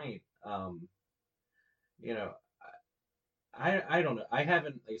certain point, you know, I don't know. I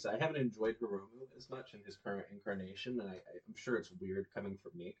haven't, like I said, I haven't enjoyed Hiromu as much in his current incarnation, and I'm sure it's weird coming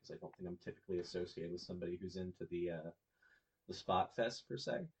from me because I don't think I'm typically associated with somebody who's into the spot fest per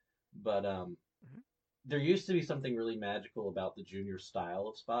se. But Mhm. there used to be something really magical about the junior style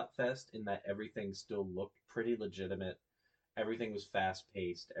of spot fest in that everything still looked pretty legitimate. Everything was fast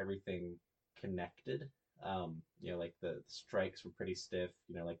paced. Everything connected. Like the strikes were pretty stiff.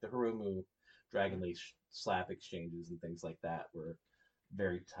 Like the Hiromu Dragon Mhm. Leash slap exchanges and things like that were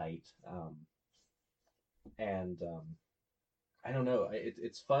very tight. And I don't know.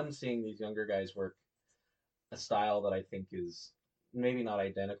 It's fun seeing these younger guys work a style that I think is maybe not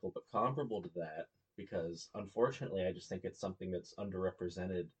identical but comparable to that because unfortunately I just think it's something that's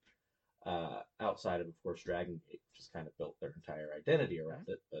underrepresented outside of course Dragon Gate, which has kind of built their entire identity around Mhm.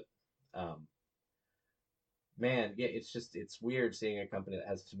 it. But man, yeah, it's weird seeing a company that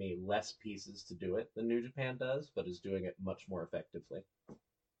has to me less pieces to do it than New Japan does, but is doing it much more effectively.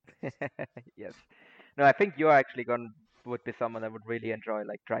 Yes. No, I think you're actually going would be someone that would really enjoy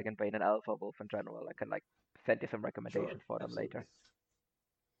like Dragon Bane and Alpha Wolf in general. I can like send you some Sure, recommendations for them later. absolutely.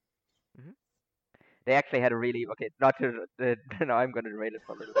 Hmm. They actually had a really okay. Not to no, I'm going to derail it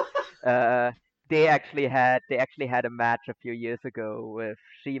for a little bit. Uh, they actually had a match a few years ago with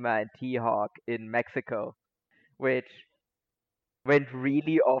Shima and T-Hawk in Mexico, which went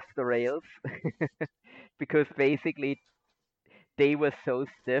really off the rails because basically they were so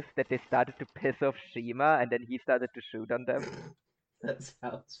stiff that they started to piss off Shima and then he started to shoot on them. That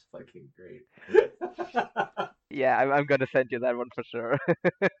sounds fucking great. Yeah, I'm gonna send you that one for sure.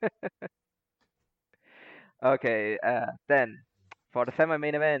 Okay, then for the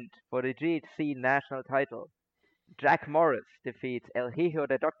semi-main event for the GHC national title, Jack Morris defeats El Hijo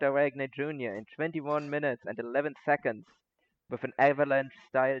de Dr. Wagner Jr. in 21 minutes and 11 seconds with an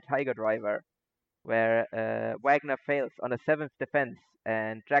avalanche-style Tiger Driver, where Wagner fails on a seventh defense,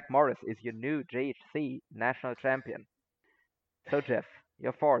 and Jack Morris is your new GHC national champion. So, Jeff,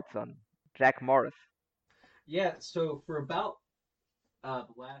 your thoughts on Jack Morris? Yeah, so for about the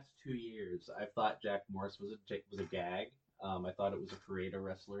last 2 years, I thought Jack Morris was a gag. I thought it was a creator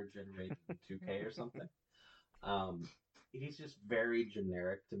wrestler generated in 2K or something. Um, he's just very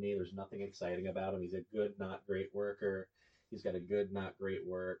generic to me. There's nothing exciting about him. He's a good, not great worker. He's got a good, not great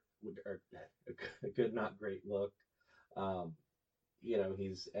work, or a good, not great look. Um,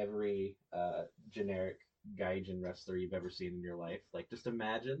 he's every generic gaijin wrestler you've ever seen in your life. Like, just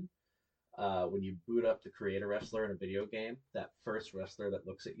imagine when you boot up to create a wrestler in a video game, that first wrestler that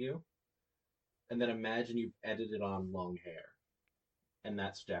looks at you, and then imagine you've edited on long hair, and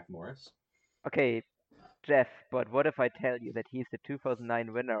that's Jack Morris. Okay, Jeff, but what if I tell you that he's the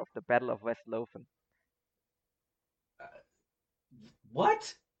 2009 winner of the Battle of West Lothian? Uh,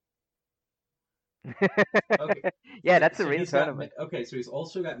 what? Okay, Yeah, so that's a so real he's got tournament. okay, so he's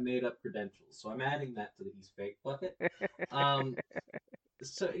also got made up credentials. So I'm adding that to the he's fake bucket. Um,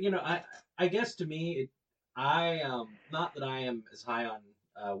 so I guess to me, I not that I am as high on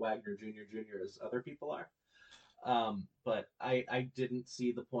Wagner Jr. as other people are. But I didn't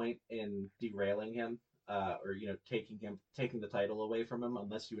see the point in derailing him, or taking the title away from him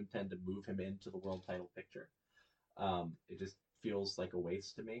unless you intend to move him into the world title picture. It just feels like a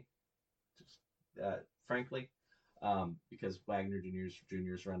waste to me, just frankly, because Wagner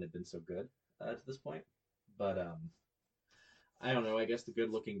Jr.'s run had been so good to this point. But I don't know. I guess the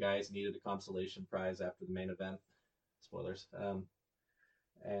good-looking guys needed a consolation prize after the main event. Spoilers.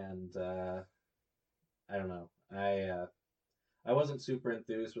 And I don't know. I wasn't super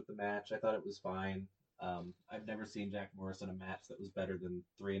enthused with the match. I thought it was fine. I've never seen Jack Morris in a match that was better than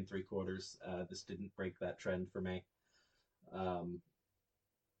 3 3/4. This didn't break that trend for me. Um,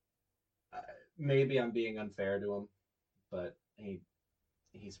 Maybe I'm being unfair to him, but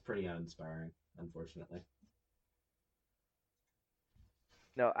he's pretty uninspiring, unfortunately.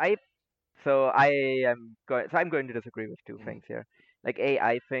 No, I'm going to disagree with two Mm, things here. Like A,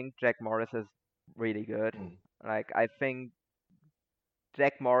 I think Jack Morris is really good. mm, Like I think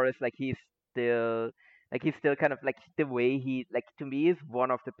Jack Morris, he's still kind of like the way he like to me is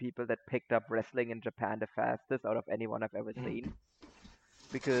one of the people that picked up wrestling in Japan the fastest out of anyone I've ever seen. mm.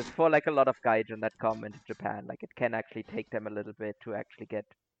 Because for like a lot of gaijin that come into Japan, like it can actually take them a little bit to actually get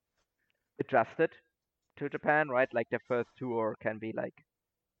adjusted to Japan, right? Like their first tour can be like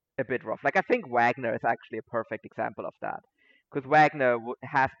a bit rough. Like I think Wagner is actually a perfect example of that, because Wagner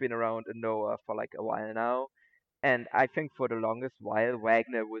has been around in Noah for like a while now, and I think for the longest while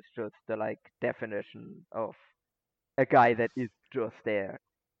Wagner was just the like definition of a guy that is just there.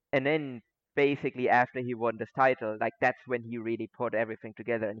 And then basically after he won this title, like that's when he really put everything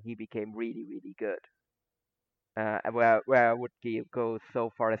together and he became really really good. Where I would go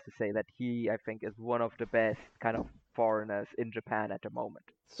so far as to say that he, I think, is one of the best kind of foreigners in Japan at the moment.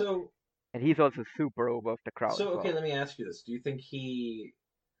 So, And he's also super over with the crowd as okay, well. let me ask you this: do you think he?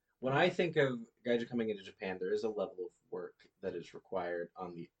 When I think of Gaijin coming into Japan, there is a level of work that is required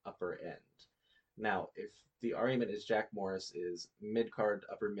on the upper end. Now, if the argument is Jack Morris is mid card,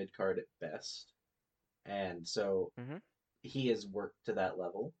 upper mid card at best, and so Hmm. he has worked to that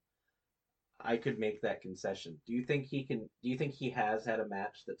level, I could make that concession. Do you think he can? Do you think he has had a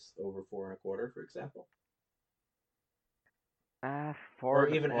match that's over 4 and a quarter, for example, Four or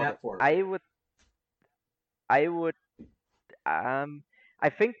and a even quarter. at four and a I quarter? would, I would, um, I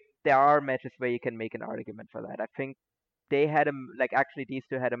think there are matches where you can make an argument for that. I think they had like actually these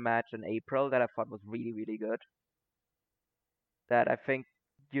two had a match in April that I thought was really really good. That I think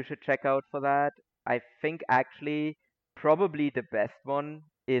you should check out for that. I think actually probably the best one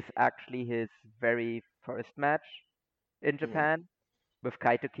is actually his very first match in Mm-hmm. Japan with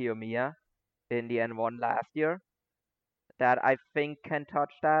Kaito Kiyomiya in the N1 last year. That I think can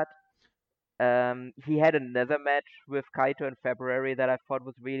touch that. He had another match with Kaito in February that I thought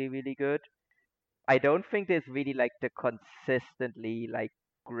was really really good. I don't think there's really like the consistently like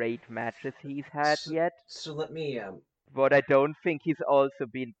great matches he's had So, yet, so let me but I don't think he's also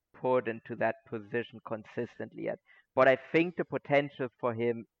been put into that position consistently yet. But I think the potential for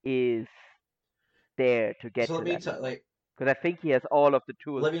him is there to get so let to me that level like because I think he has all of the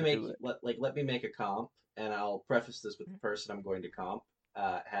tools let me to make do it. let me make a comp, and I'll preface this with the Mm-hmm. person I'm going to comp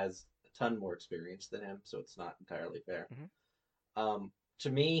has a ton more experience than him, so it's not entirely fair. Mm-hmm. To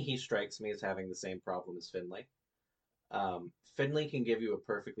me, he strikes me as having the same problem as Finley. Finley can give you a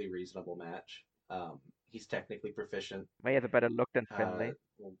perfectly reasonable match. He's technically proficient. He has a better look than Uh, Finley.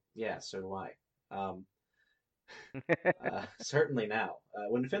 well, yeah, so do I. Certainly now.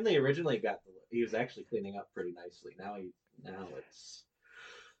 When Finley originally got the, he was actually cleaning up pretty nicely. Now it's,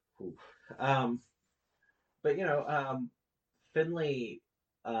 whew. Um, but Finley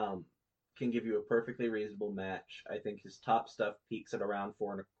um, can give you a perfectly reasonable match. I think his top stuff peaks at around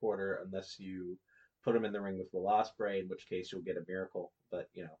 4 and a quarter, unless you put him in the ring with Will Ospreay, in which case you'll get a miracle. But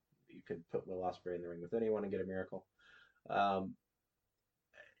you could put Will Ospreay in the ring with anyone and get a miracle. Um,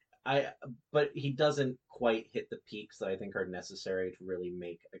 I but he doesn't quite hit the peaks that I think are necessary to really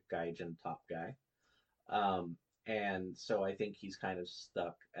make a Gaijin top guy. And so I think he's kind of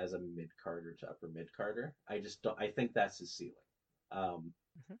stuck as a mid carder to upper mid carder. I just don't. I think that's his ceiling. Um,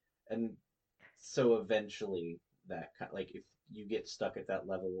 Mhm. and so eventually, like if you get stuck at that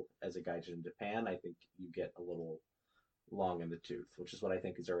level as a Gaijin in Japan, I think you get a little long in the tooth, which is what I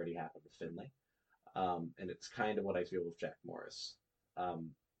think has already happened with Finley. And it's kind of what I feel with Jack Morris.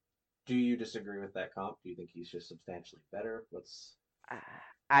 Um, do you disagree with that comp? Do you think he's just substantially better? What's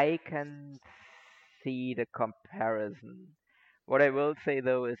I can see the comparison. What I will say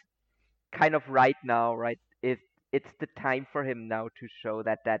though is kind of right now, right? It's the time for him now to show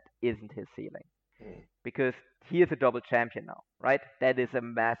that that isn't his ceiling mm, because he is a double champion now, right? That is a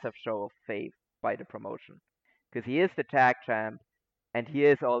massive show of faith by the promotion because he is the tag champ and he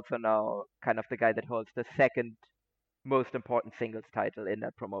is also now kind of the guy that holds the second most important singles title in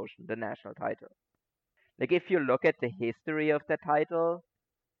that promotion, the national title. Like if you look at the history of the title,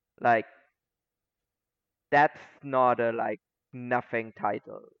 like that's not a like nothing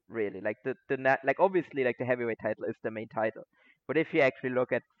title really. Like like obviously like the heavyweight title is the main title, but if you actually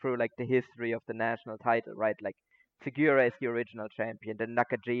look at through like the history of the national title, right? Like Segura is the original champion, then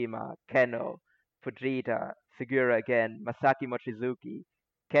Nakajima, Keno, Fujita, Segura again, Masaki Mochizuki,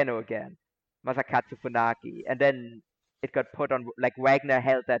 Keno again, Masakatsu Funaki, and then it got put on like Wagner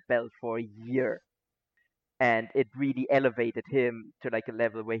held that belt for a year, and it really elevated him to like a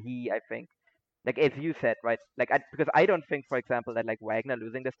level where he, I think, like as you said, right? Because I don't think, for example, that like Wagner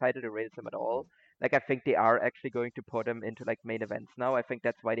losing this title derails him at mm. all. Like I think they are actually going to put him into like main events now. I think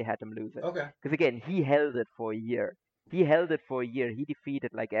that's why they had him lose it. Okay. Because again, he held it for a year. He held it for a year. He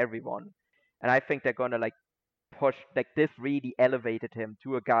defeated like everyone, and I think they're gonna like push like this really elevated him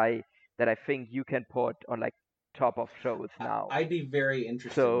to a guy that I think you can put on like top of shows now. I'd be very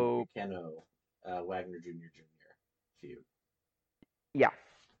interested in like So a Keno Wagner Jr. feud.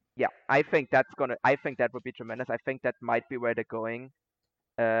 yeah, I think that's gonna. I think that would be tremendous. I think that might be where they're going.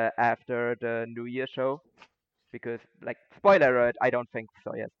 after the New Year show because, like, spoiler alert, I don't think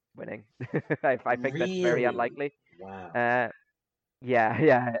Soya's winning. I think that's very Really? unlikely. Wow. Uh, yeah,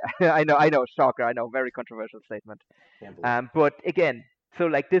 yeah, I know, shocker, I know, very controversial statement. Can't believe it. But again, so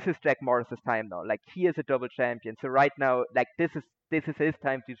like this is Jack Morris's time now. Like he is a double champion. So right now, like this is his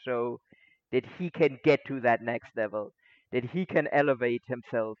time to show that he can get to that next level, that he can elevate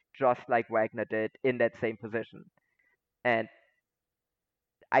himself just like Wagner did in that same position. And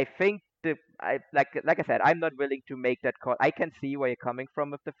I think I like I said, I'm not willing to make that call. I can see where you're coming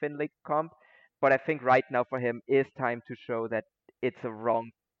from with the Finlay comp, but I think right now for him is time to show that it's a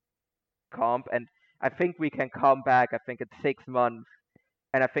wrong comp, and I think we can come back. I think it's 6 months,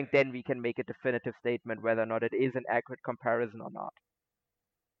 and I think then we can make a definitive statement whether or not it is an accurate comparison or not.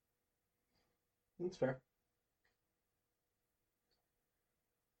 That's fair.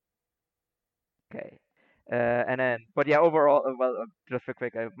 Okay. And then, but yeah, overall, well, just real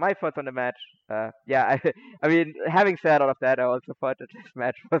quick, my thoughts on the match. Yeah, I mean, having said all of that, I also thought that this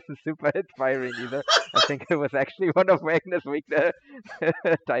match wasn't super inspiring either. I think it was actually one of Wagner's weaker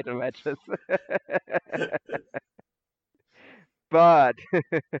title matches. But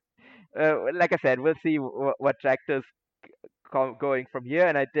like I said, we'll see what Jack does going from here.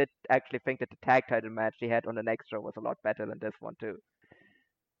 And I did actually think that the tag title match he had on the next show was a lot better than this one too.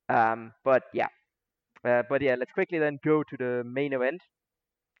 But yeah, let's quickly then go to the main event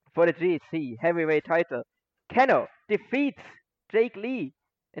for the GHC heavyweight title. Keno defeats Jake Lee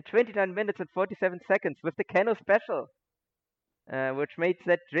in 29 minutes and 47 seconds with the Keno special, which means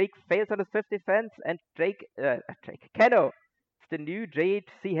that Jake fails on his fifth defense, and Keno is the new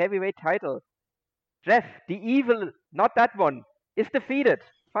GHC heavyweight title. Jeff, the evil, not that one, is defeated.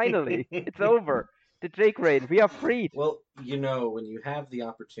 Finally, it's over. The Jake reign, we are freed. Well, when you have the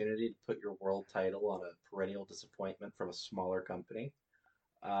opportunity to put your world title on a perennial disappointment from a smaller company,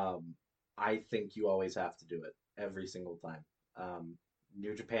 I think you always have to do it every single time.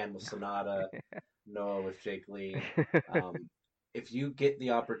 New Japan with Sonata, Noah with Jake Lee. If you get the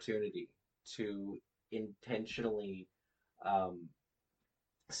opportunity to intentionally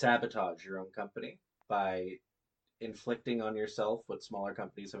sabotage your own company by inflicting on yourself what smaller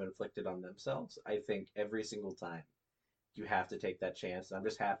companies have inflicted on themselves, I think every single time you have to take that chance. And I'm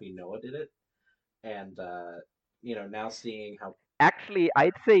just happy Noah did it. And, now seeing how. Actually,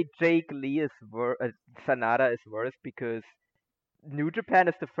 I'd say Jake Lee is Sanada is worse because New Japan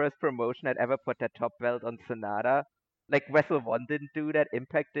is the first promotion that ever put their top belt on Sanada. Like Wrestle One didn't do that,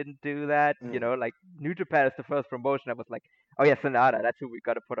 Impact didn't do that. Like New Japan is the first promotion that was like, oh yeah, Sanada, that's who we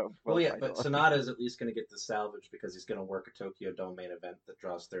got to put on. Well, yeah, but Sonata is at least going to get the salvage because he's going to work a Tokyo Dome main event that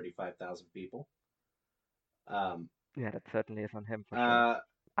draws 35,000 people. Yeah, that certainly is on him for sure.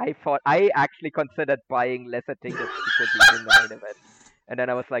 I actually considered buying lesser tickets because he's in the main event, and then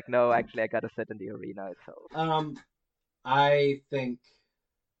I was like, no, actually, I got to sit in the arena itself. I think.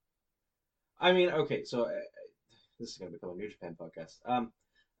 I mean, okay, so this is going to become a New Japan podcast.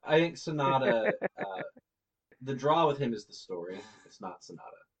 I think Sonata. The draw with him is the story. It's not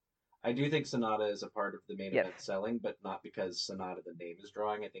Sonata. I do think Sonata is a part of the main event selling, but not because Sonata the name is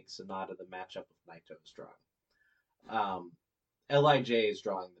drawing. I think Sonata the matchup with Naito is drawing. Lij is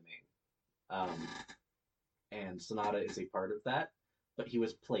drawing the main, and Sonata is a part of that, but he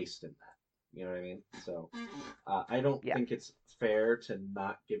was placed in that. You know what I mean? So I don't think it's fair to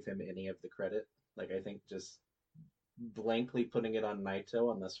not give him any of the credit. Like, I think just blankly putting it on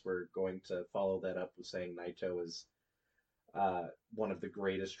Naito, unless we're going to follow that up with saying Naito is one of the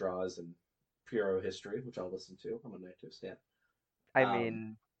greatest draws in Puro history, which I'll listen to. I'm a Naito stan. I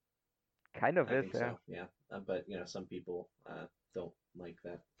mean, kind of I is, think so, yeah. But some people don't like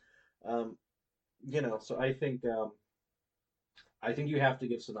that. So I think you have to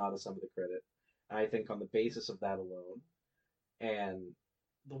give Sonata some of the credit. I think on the basis of that alone, and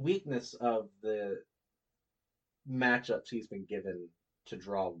the weakness of the matchups he's been given to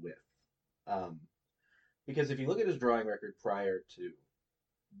draw with. Because if you look at his drawing record prior to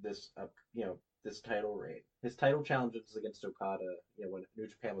this, this title reign, his title challenges against Okada, when New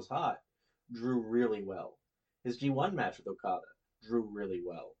Japan was hot, drew really well. His G1 match with Okada drew really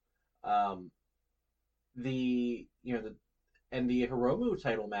well. The Hiromu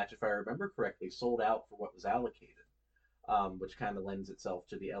title match, if I remember correctly, sold out for what was allocated, which kind of lends itself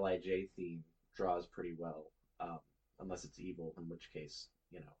to the Lij theme, draws pretty well. Unless it's Evil, in which case,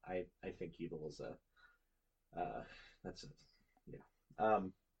 I think Evil is that's it. Yeah.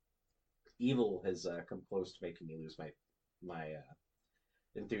 Evil has come close to making me lose my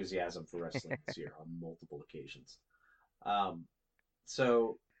enthusiasm for wrestling this year on multiple occasions.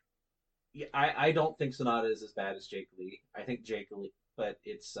 So yeah, I don't think Sonata is as bad as Jake Lee. I think Jake Lee, but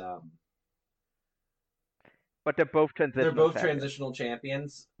it's But they're both they're transitional both champions, transitional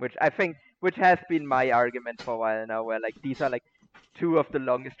champions. which has been my argument for a while now, where like these are like two of the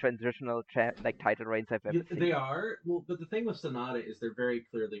longest transitional like title reigns I've ever They seen. are. Well, but the thing with Sonata is there very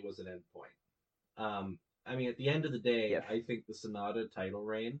clearly was an end point. I mean, at the end of the day, Yes. I think the Sonata title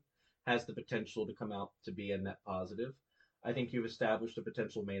reign has the potential to come out to be a net positive. I think you've established a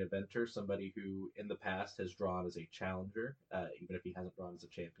potential main eventer, somebody who in the past has drawn as a challenger, even if he hasn't drawn as a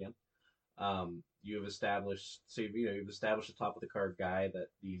champion. You've established, so you've established a top of the card guy that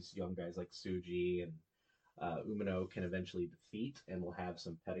these young guys like Suji and Umino can eventually defeat and will have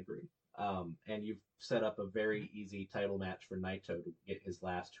some pedigree. And you've set up a very easy title match for Naito to get his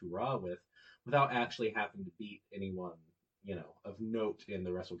last hurrah with, without actually having to beat anyone, of note in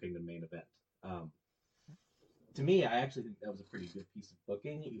the Wrestle Kingdom main event. To me, I actually think that was a pretty good piece of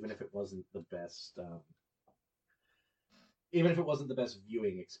booking, even if it wasn't the best. Even if it wasn't the best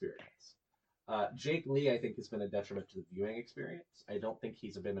viewing experience. Jake Lee, I think, has been a detriment to the viewing experience. I don't think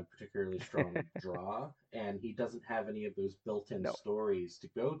he's been a particularly strong draw, and he doesn't have any of those built-in stories to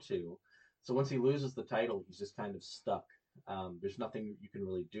go to. So once he loses the title, he's just kind of stuck. There's nothing you can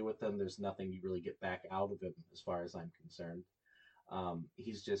really do with him. There's nothing you really get back out of him, as far as I'm concerned.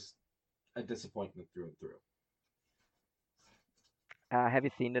 He's just a disappointment through and through. Have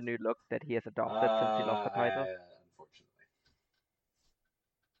you seen the new look that he has adopted since he lost the title?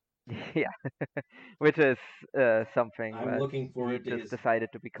 Unfortunately. Yeah, which is something I'm that looking he forward to just his.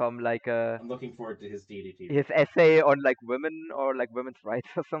 decided to become like I'm looking forward to his DDT. his essay on like women or like women's rights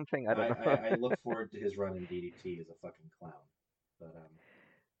or something. I don't know. I look forward to his run in DDT as a fucking clown. But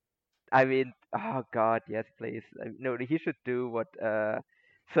I mean, oh God, yes, please. No, he should do what.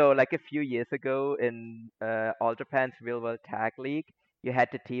 So like a few years ago in All Japan's Real World Tag League, you had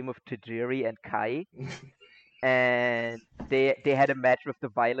the team of Tajiri and Kai, and they had a match with the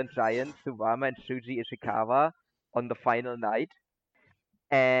Violent Giants, Suwama and Shuji Ishikawa, on the final night,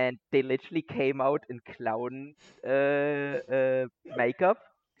 and they literally came out in clown makeup.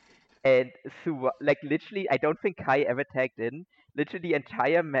 And like literally, I don't think Kai ever tagged in. Literally, the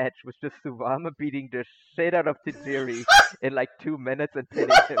entire match was just Suwama beating the shit out of Tajiri in like 2 minutes and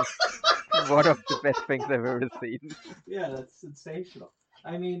pinning him. One of the best things I've ever seen. yeah, that's sensational.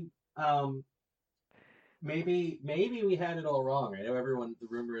 I mean, maybe we had it all wrong. I know the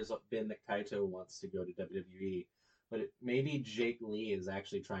rumor has been that Kaito wants to go to WWE, but maybe Jake Lee is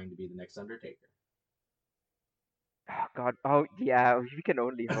actually trying to be the next Undertaker. Oh God! Oh yeah, we can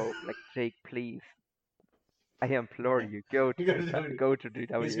only hope. Like Jake, please, I implore you, go to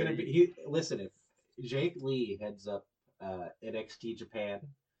WWE. He's gonna be. Listen, if Jake Lee heads up NXT Japan,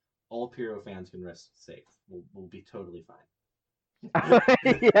 all Pyro fans can rest safe. We'll be totally fine.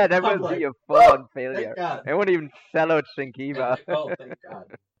 Yeah, that I'm must be like, a full-on failure. Thank God. I won't even sell out Shinkiba. Oh, thank God.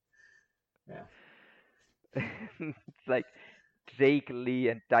 Yeah. It's like Jake Lee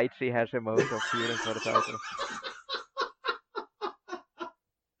and Daichi Hashimoto feuding for the title.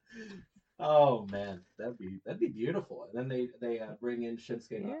 Oh man, that'd be beautiful. And then they bring in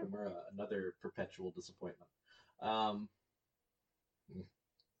Shinsuke Nakamura, another perpetual disappointment.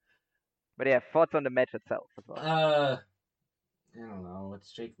 But yeah, thoughts on the match itself as well. I don't know.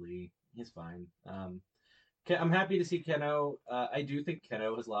 It's Jake Lee. He's fine. I'm happy to see Keno. I do think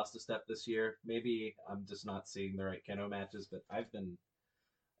Keno has lost a step this year. Maybe I'm just not seeing the right Keno matches, but I've been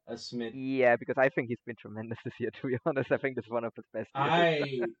a smidge. Yeah, because I think he's been tremendous this year, to be honest. I think this is one of his best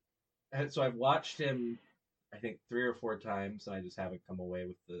years. So I've watched him, I think 3 or 4 times, and I just haven't come away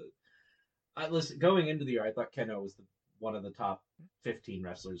with the. Listen, going into the year, I thought Keno was one of the top 15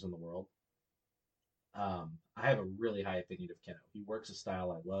 wrestlers in the world. I have a really high opinion of Keno. He works a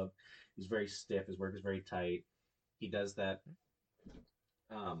style I love. He's very stiff. His work is very tight. He does that.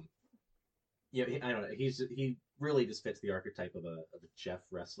 I don't know. He really just fits the archetype of a Jeff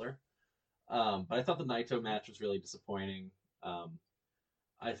wrestler. But I thought the Naito match was really disappointing.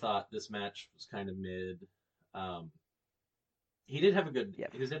 I thought this match was kind of mid. He did have a good. Yes.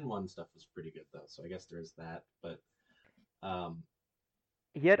 His N1 stuff was pretty good though, so I guess there is that. But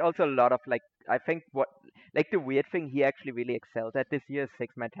he had also a lot of I think the weird thing he actually really excelled at this year is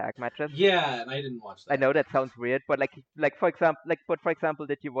 6-man tag matches. Yeah, and I didn't watch that. I know that sounds weird, but for example,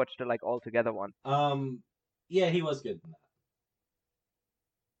 did you watch the All Together one? Yeah, he was good in that.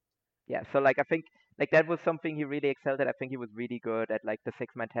 Yeah, so I think that was something he really excelled at. I think he was really good at the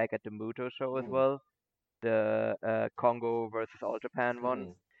 6-man tag at the Muto show as well, the Congo versus All Japan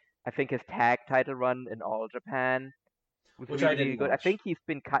one. I think his tag title run in All Japan was really good. Watch. I think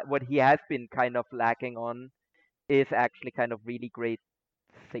what he has been kind of lacking on is actually kind of really great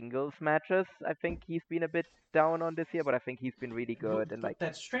singles matches, I think he's been a bit down on this year, but I think he's been really good in But like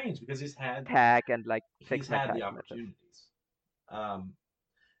that's strange because tag and like he's six man had the tag matches. opportunities. Um,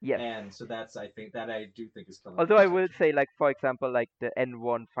 Yes. and so that's I do think is killing my Although I will perception. say, like for example, like the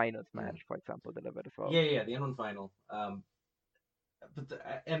N1 finals match, Mm. for example, delivered as well. Yeah, the N1 final.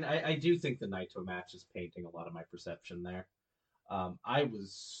 And I do think the Naito match is painting a lot of my perception there. I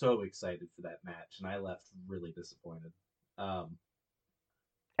was so excited for that match, and I left really disappointed. Um,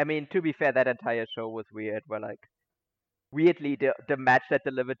 I mean, to be fair, that entire show was weird. Where like weirdly, the match that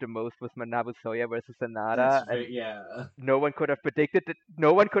delivered the most was Manabu Soya versus Sanada, and yeah, no one could have predicted that.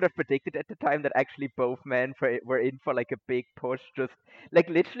 No one could have predicted at the time that actually both men were in for like a big push. Just like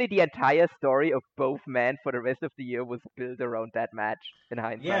literally the entire story of both men for the rest of the year was built around that match. In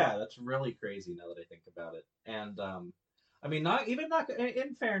hindsight, yeah, that's really crazy now that I think about it. And I mean, not even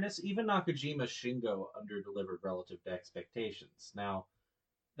in fairness, even Nakajima Shingo underdelivered relative to expectations. Now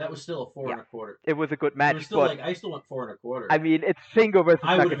that was still a four yeah, and a quarter. it was a good It match, was still but like I still went four and a quarter. I mean, it's Shingo versus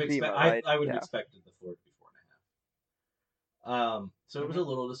I would have Nakajima, right? I would have Yeah. expected the four to be four and a half. So it was hmm a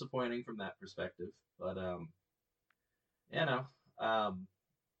little disappointing from that perspective, but you know, um,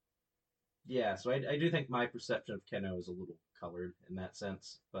 yeah. So I do think my perception of Keno is a little colored in that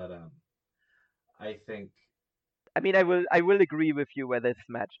sense, but I think I mean, I will agree with you where this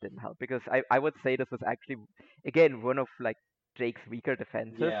match didn't help because I would say this was actually again one of like Jake's weaker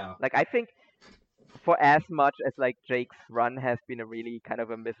defenses. yeah, Like I think for as much as like Jake's run has been a really kind of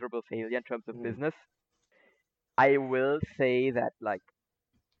a miserable failure in terms of mm. business, I will say that like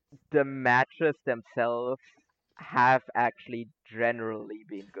the matches themselves have actually generally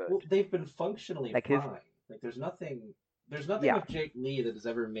been good. Well, they've been functionally Like his fine. Like there's nothing yeah, with Jake Lee that has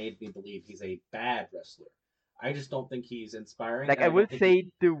ever made me believe he's a bad wrestler. I just don't think he's inspiring, like and I I will don't think say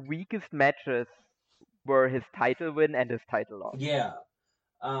he. the weakest matches were his title win and his title loss. Yeah,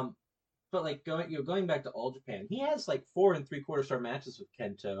 um, but like going back to All Japan, he has like 4 and 3/4 star matches with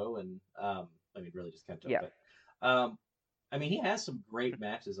Kento, and I mean really just Kento, Yeah. but I mean he has some great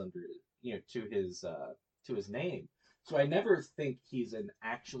matches under to his name. So I never think he's an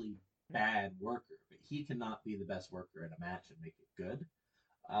actually bad worker, but he cannot be the best worker in a match and make it good.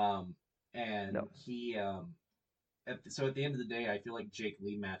 Um, and No. so at the end of the day, I feel like Jake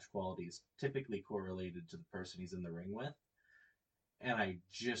Lee match quality is typically correlated to the person he's in the ring with, and I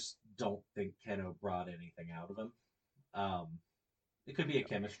just don't think Keno brought anything out of him. Um, it could be a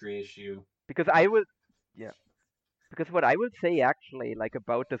chemistry issue. Because I will yeah. Because what I will say actually, like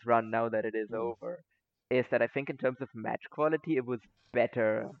about this run now that it is Mm. over, is that I think in terms of match quality, it was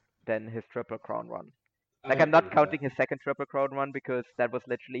better than his Triple Crown run. I Like I'm agree not with that. counting his second Triple Crown run because that was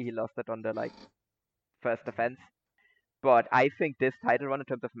literally he lost it on the like first defense. But I think this title run in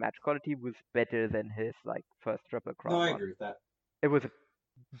terms of match quality was better than his like first Triple No, Crown I run. agree with that. It was a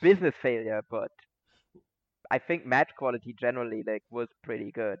business failure, but I think match quality generally like was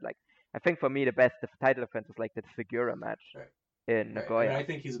pretty good. Like I think for me the best title defense was like the Segura match Right, in right. I mean, Nagoya. I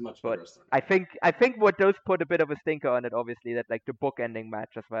think he's a much better But wrestler I now. think what does put a bit of a stinker on it, obviously, that like the book ending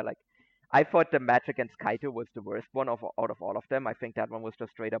match as well. Like I thought the match against Kaito was the worst one out of all of them. I think that one was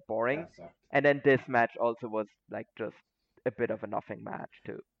just straight up boring. That sucked. And then this match also was like just a bit of a nothing match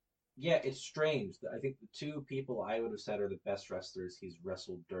too. Yeah, it's strange. I think the two people I would have said are the best wrestlers he's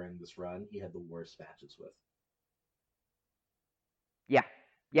wrestled during this run, he had the worst matches with. Yeah.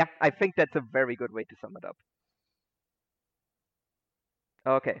 Yeah, I think that's a very good way to sum it up.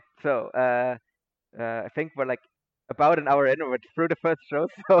 Okay, so I think we're like about an hour in, or we're through the first show,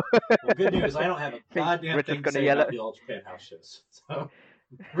 so Well, good news, I don't have a I think goddamn Rich is thing to gonna say yell about at the All Japan house shows. So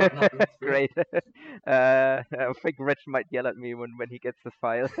run on through. Great. I think Rich might yell at me when he gets this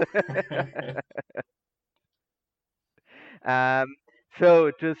file. um,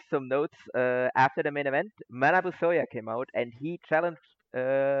 so just some notes. After the main event, Manabu Soya came out and he challenged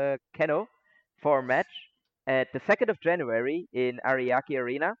Keno for a match at the 2nd of January in Ariake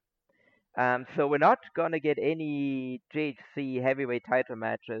Arena. So we're not gonna get any JHC heavyweight title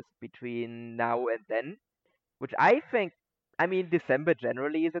matches between now and then, which I think, I mean, December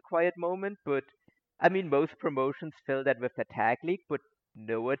generally is a quiet moment, but I mean, most promotions fill that with the tag league, but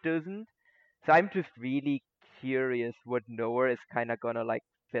Noah doesn't. So I'm just really curious what Noah is kind of gonna like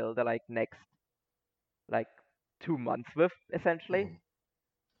fill the like next like 2 months with essentially, Mhm.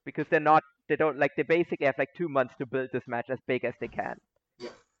 because they don't like they basically have like 2 months to build this match as big as they can.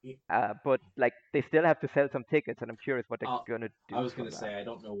 Yeah. But like they still have to sell some tickets, and I'm curious what they're gonna I do was from gonna that. say I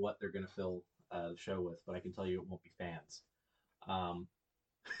don't know what they're gonna fill the show with, but I can tell you it won't be fans. Um,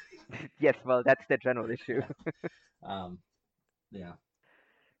 Yes, well, that's the general issue. yeah, um, yeah.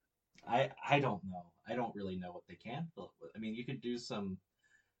 I don't know. I don't really know what they can fill it with. I mean, you could do some.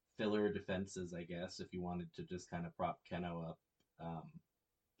 filler defenses, I guess, if you wanted to just kind of prop Keno up.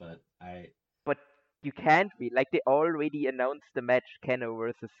 But But you can't be like they already announced the match Keno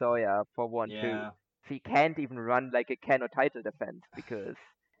versus Soya for 1-2. yeah. So you can't even run like a Keno title defense because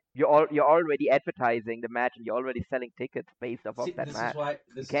you're already advertising the match and you're already selling tickets based off of See, that match.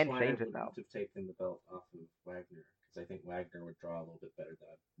 You this is can't why I change it wouldn't now. have taken the belt off of Wagner, because I think Wagner would draw a little bit better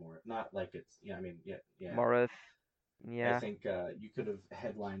than more. Not like it's yeah. I mean yeah. Morris, I yeah, think you could have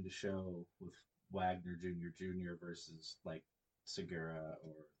headlined a show with Wagner Jr. versus like Segura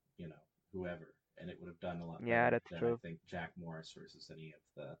or whoever, and it would have done a lot yeah, better that's than I true. think Jack Morris versus any of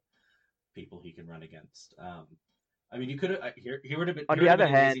the people he can run against. I mean, you could have here would have been On here the would have other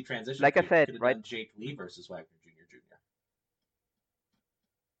been an easy hand, transition like I feud. You said, could have right? done Jake Lee versus Wagner Jr.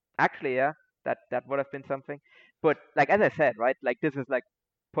 Actually, yeah, that would have been something. But like as I said, right? Like this is like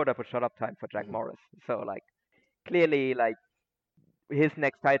put up or shut up time for Jack Mm-hmm. Morris. So like clearly like his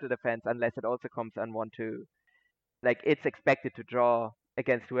next title defense, unless it also comes on 1-2, like it's expected to draw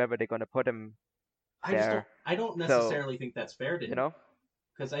against whoever they're gonna put him there. I don't So necessarily think that's fair to you him know, though,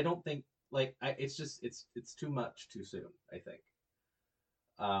 because I don't think it's just it's too much too soon. I think.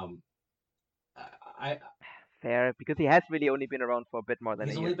 Um, I fair because he has really only been around for a bit more than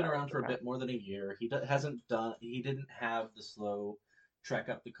a He's year only been now in around for a Japan. bit more than a year. He didn't have the slow trek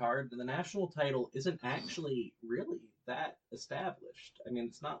up the card. And the national title isn't actually really that established. I mean,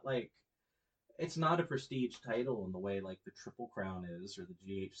 it's not a prestige title in the way like the Triple Crown is, or the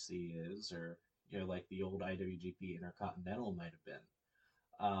GHC is, or like the old IWGP Intercontinental might have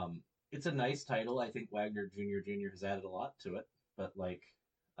been. It's a nice title. I think Wagner Jr. has added a lot to it, but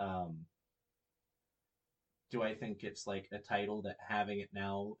um, do I think it's like a title that having it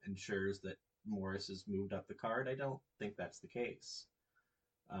now ensures that Morris has moved up the card? I don't think that's the case.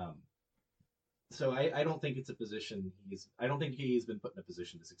 Um, so I don't think it's a position I don't think he's been put in a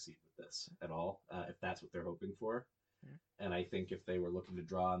position to succeed with this at all, if that's what they're hoping for. And I think if they were looking to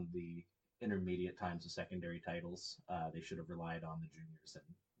draw on the intermediate times of secondary titles, they should have relied on the juniors and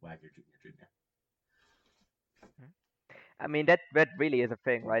Wagner Jr. I mean that really is a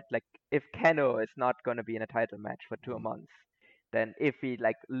thing, right? Like if Keno is not gonna be in a title match for 2 months, then if we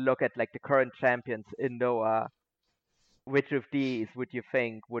like look at like the current champions in Noah, which of these would you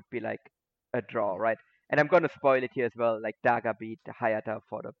think would be like a draw, right? And I'm gonna spoil it here as well. Like Daga beat Hayata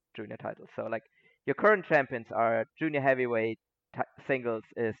for the junior title, so like your current champions are junior heavyweight singles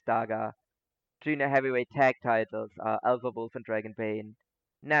is Daga, junior heavyweight tag titles are Alpha Wolf and Dragon Bane,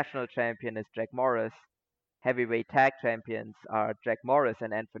 national champion is Jack Morris, heavyweight tag champions are Jack Morris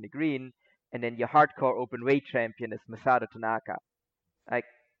and Anthony Green, and then your hardcore open weight champion is Masato Tanaka. Like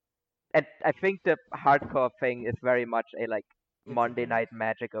and I think the hardcore thing is very much a like It's a Monday gimmick. Night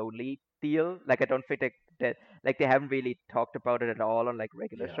Magic only deal. Like I don't think that like they haven't really talked about it at all on like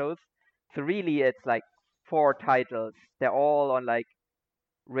regular Yeah. shows. So really, it's like 4 titles. They're all on like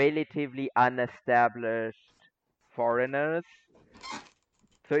relatively unestablished foreigners.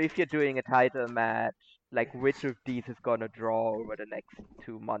 So if you're doing a title match, like which of these is gonna draw over the next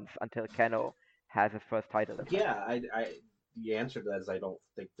 2 months until Keno has his first title defense? Yeah, the answer to that is I don't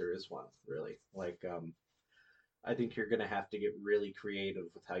think there is one really. I think you're gonna have to get really creative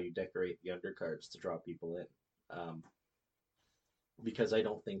with how you decorate the undercards to draw people in, because I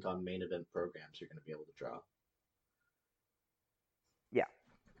don't think on main event programs you're gonna be able to draw. Yeah.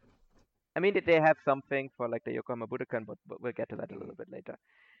 I mean, they have something for like the Yokohama Budokan, but we'll get to that a Mhm. little bit later.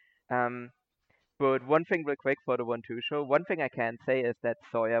 Um, but one thing real quick for the 1-2 show, one thing I can say is that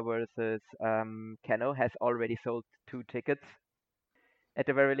Soya versus Keno has already sold 2 tickets at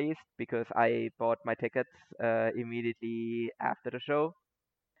the very least because I bought my tickets immediately after the show.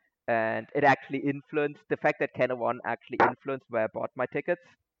 And it actually influenced the fact that Keno won actually influenced where I bought my tickets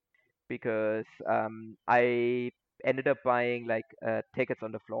because I ended up buying like tickets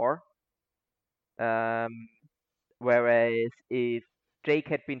on the floor. Um, Whereas if Jake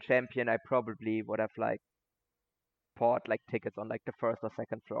had been champion, I probably would have like bought like tickets on like the first or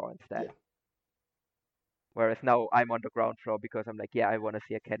second floor instead. Yeah. Whereas now I'm on the ground floor because I'm like, yeah, I want to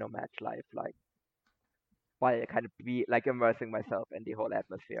see a Keno match live, like while I kind of be like immersing myself in the whole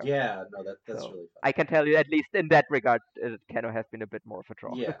atmosphere. Yeah, no, that's So really fun. I can tell you at least in that regard, Keno has been a bit more of a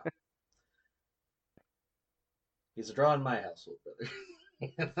draw. Yeah. He's a draw in my household,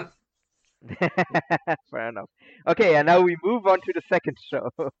 brother. Fair enough. Okay, and now we move on to the second show.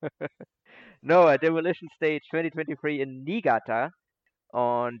 Noah Demolition Stage 2023 in Niigata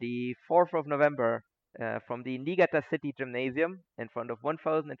on the 4th of November from the Niigata City Gymnasium in front of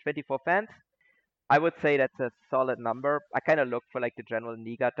 1,024 fans. I would say that's a solid number. I kind of look for like the general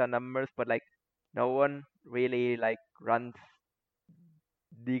Niigata numbers, but like no one really like runs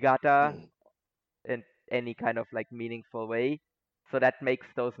Niigata in any kind of like meaningful way. So that makes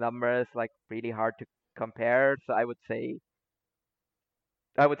those numbers like really hard to compare. So I would say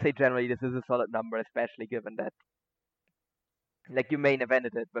generally this is a solid number, especially given that like you main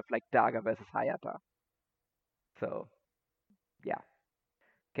evented it with like Daga versus Hayata. So yeah.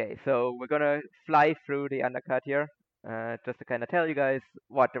 Okay, so we're gonna fly through the undercard here, just to kind of tell you guys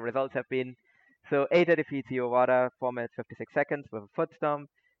what the results have been. So Eita defeats Iowata 4 minutes 56 seconds with a foot stomp.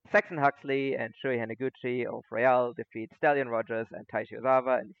 Saxon Huxley and Shui Hanaguchi of Real defeat Stallion Rogers and Taishi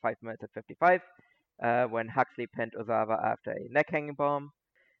Ozawa in 5 minutes and 55, when Huxley pinned Ozawa after a neck hanging bomb.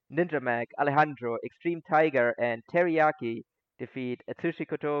 Ninja Mac, Alejandro, Extreme Tiger, and Teriyaki defeat Atsushi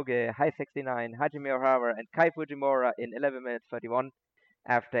Kotoge, High 69, Hajime Ohara, and Kai Fujimura in 11 minutes 31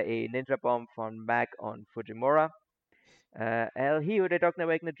 after a ninja bomb from Mac on Fujimura. El Hijo de Dr.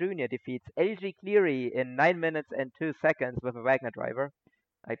 Wagner Jr. defeats LG Cleary in 9 minutes and 2 seconds with a Wagner driver.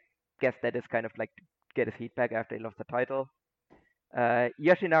 I guess that is kind of like to get his heat back after he lost the title.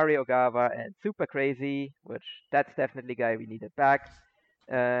 Yoshinari Ogawa and Super Crazy, which that's definitely a guy we needed back,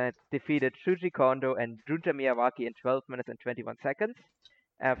 defeated Shuji Kondo and Junta Miyawaki in 12 minutes and 21 seconds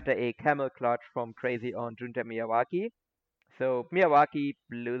after a camel clutch from Crazy on Junta Miyawaki. So Miyawaki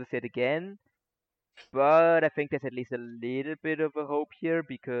loses it again, but I think there's at least a little bit of a hope here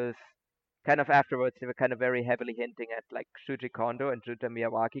because kind of afterwards they were kind of very heavily hinting at like Shuji Kondo and Junta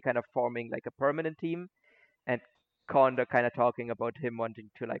Miyawaki kind of forming like a permanent team, and Kondo kind of talking about him wanting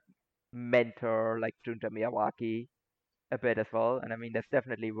to like mentor like Junta Miyawaki a bit as well. And I mean, there's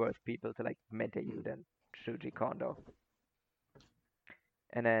definitely worse people to like mentor you than Shuji Kondo.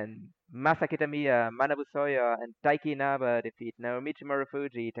 And then Masaki Tamiya, Manabu Soya, and Daiki Inaba defeat Naomichi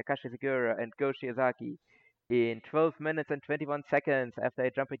Marufuji, Takashi Segura, and Go Shiozaki in 12 minutes and 21 seconds after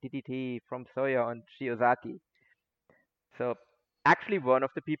a jumping DDT from Soya on Shiozaki. So actually one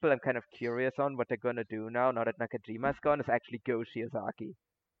of the people I'm kind of curious on what they're gonna do now that Nakajima's gone, is actually Go Shiozaki.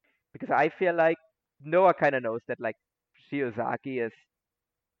 Because I feel like Noah kind of knows that like Shiozaki is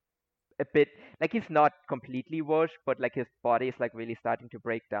a bit like he's not completely washed, but like his body is like really starting to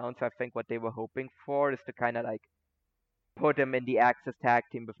break down. So I think what they were hoping for is to kind of like put him in the Axis tag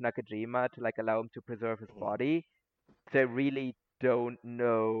team with Nakajima to like allow him to preserve his body. So I really don't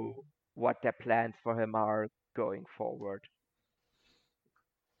know what their plans for him are going forward.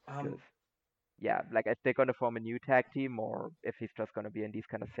 Yeah, like if they're gonna form a new tag team or if he's just gonna be in these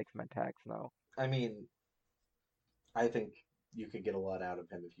kind of 6-man tags now. I mean, I think you could get a lot out of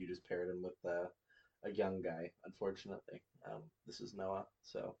him if you just paired him with a young guy. Unfortunately, this is Noah,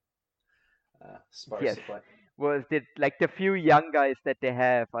 so sparse Yes. supply. Was it like the few young guys that they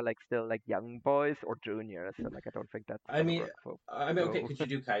have are like still like young boys or juniors? So like I don't think that's I gonna mean, work for okay. Go. Could you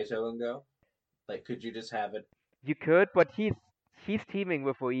do Kaito and go? Like, could you just have it? You could, but he's teaming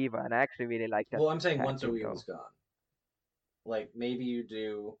with Oiva, and I actually really like that Well, I'm saying tag once team Oiwa's though. gone, like maybe you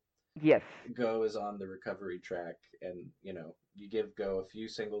do Yes. Go is on the recovery track, and you give Go a few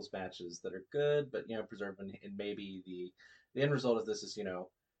singles matches that are good, but preserving, and maybe the end result of this is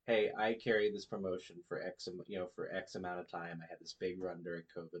hey, I carried this promotion for X amount of time. I had this big run during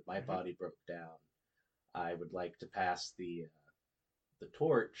COVID. My body broke down. I would like to pass the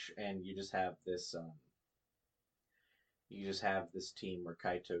torch, and you just have this team where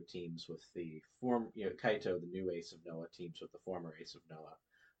Kaito teams with the Kaito, the new ace of Noah, teams with the former ace of Noah.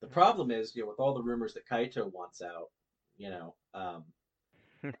 The problem is, with all the rumors that Kaito wants out,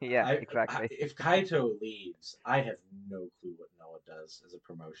 Yeah, exactly. if Kaito leaves, I have no clue what Noah does as a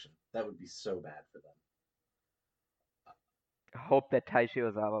promotion. That would be so bad for them. Hope that Taishi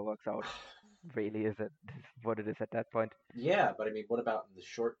Ozawa works out. Really, is it what it is at that point? Yeah, but I mean, what about in the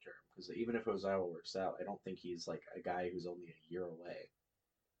short term? Because even if Ozawa works out, I don't think he's like a guy who's only a year away.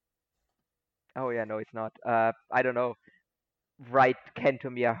 Oh yeah, no, it's not. I don't know. Write Kento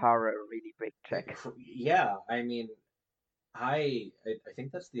Miyahara a really big check. Yeah, I mean, I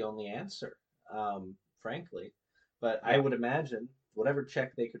think that's the only answer, frankly. But I would imagine whatever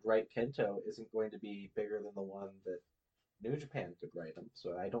check they could write Kento isn't going to be bigger than the one that New Japan could write him.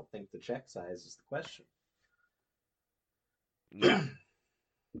 So I don't think the check size is the question. Yeah.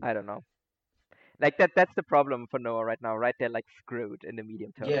 I don't know. Like that's the problem for Noah right now, right? They're like screwed in the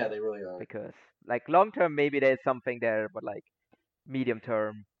medium term. Yeah, they really are. Because like long term maybe there's something there, but like medium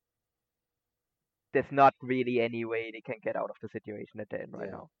term there's not really any way they can get out of the situation that they're in right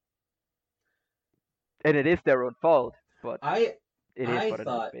now. And it is their own fault, but I it is what it is,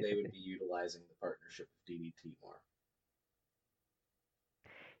 thought basically. they would be utilizing the partnership with DDT more.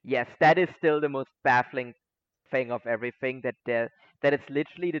 Yes, that is still the most baffling thing of everything, that it's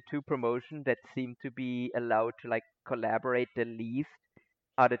literally the two promotions that seem to be allowed to like collaborate the least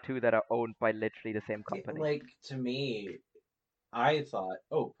are the two that are owned by literally the same Yeah, company. like to me, I thought,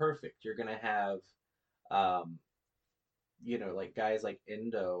 oh, perfect. You're gonna have, um, like guys like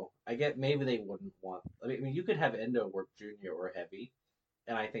Endo. I get maybe they wouldn't want. I mean, you could have Endo work junior or heavy,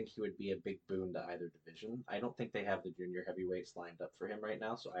 and I think he would be a big boon to either division. I don't think they have the junior heavyweights lined up for him right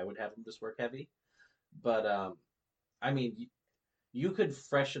now, so I would have him just work heavy. But I mean, you could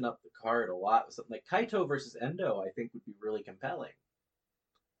freshen up the card a lot with something like Kaito versus Endo. I think would be really compelling.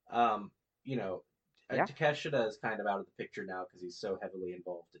 Um, you know, Yeah, Takeshita is kind of out of the picture now because he's so heavily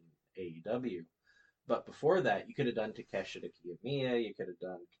involved in AEW. But before that, you could have done Takeshita Kiyomiya. You could have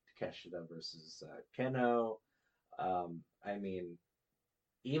done Takeshita versus Keno. I mean,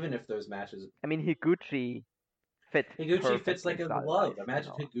 even if those matches, I mean Higuchi fits Higuchi fits perfectly like a style-wise, glove.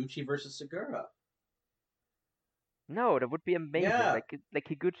 Imagine Higuchi versus Segura. No, that would be amazing. Yeah. Like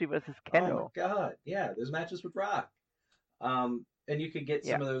Higuchi versus Oh my Keno. God. Yeah, those matches would rock. And you could get Yeah,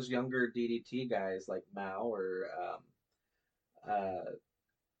 some of those younger DDT guys like Mao or uh,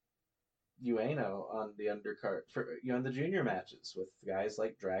 Ueno on the undercard for in the junior matches with guys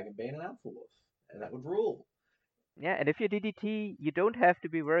like Dragon Bane and Alpha Wolf, and that would rule. yeah. And if you're DDT, you don't have to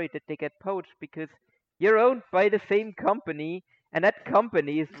be worried that they get poached because you're owned by the same company, and that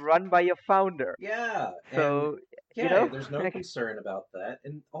company is run by your founder. Yeah, and So, yeah, there's no like, concern about that.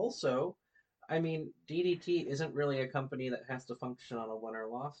 And also, I mean, DDT isn't really a company that has to function on a win or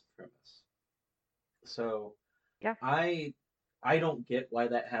loss premise. So yeah, I I don't get why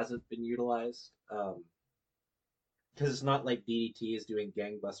that hasn't been utilized. Because it's not like DDT is doing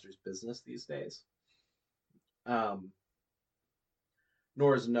gangbusters business these days. Um,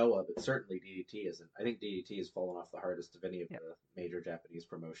 Nor is Noah, but certainly DDT isn't. I think DDT has fallen off the hardest of any of yeah. the major Japanese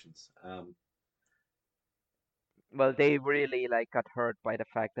promotions. Well, they really like got hurt by the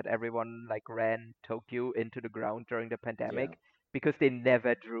fact that everyone like ran Tokyo into the ground during the Yeah, pandemic because they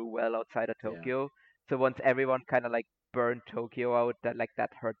never drew well outside of yeah, Tokyo. So once everyone kind of like burned Tokyo out, that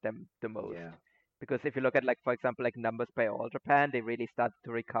hurt them the most. yeah, Because if you look at like for example like numbers by All Japan, they really started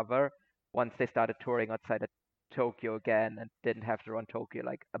to recover once they started touring outside of Tokyo again and didn't have to run Tokyo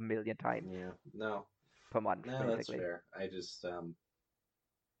like a million times yeah. No, per month no, that's basically. fair. I just,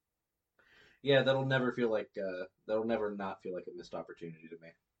 yeah, that'll never not feel like a missed opportunity to me.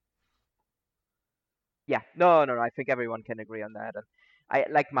 Yeah, no. I think everyone can agree on that. And I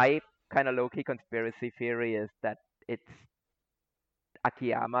like my kind of low key conspiracy theory is that it's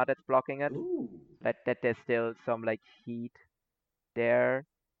Akiyama that's blocking it. Ooh, That there's still some like heat there,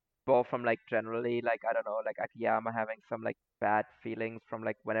 both from like generally like I don't know like Akiyama having some like bad feelings from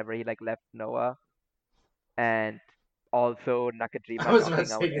like whenever he like left Noah, and also I Nakajima was about to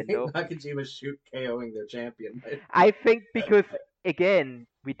knocking say, out you think Endo. Nakajima shoot KOing their champion? I think because again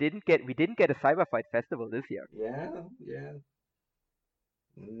we didn't get a Cyber Fight festival this year. Yeah, yeah.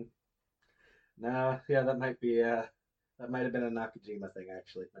 Mm. Nah, yeah, that might have been a Nakajima thing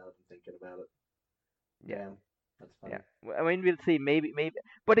actually. Now that I'm thinking about it, Yeah. yeah, that's Yeah, funny. I mean we'll see. Maybe.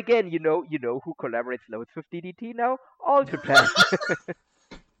 But again, you know who collaborates loads with DDT now? All Japan.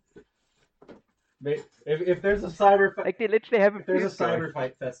 If there's a cyber Like they literally have a if there's a feud going. cyber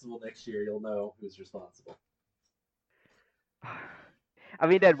fight festival next year, you'll know who's responsible. I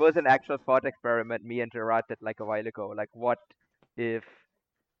mean that was an actual thought experiment me and Gerard did like a while ago. Like if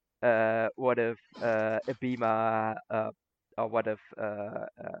what if Ibima or what if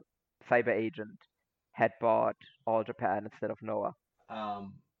Cyber Agent had bought All Japan instead of Noah?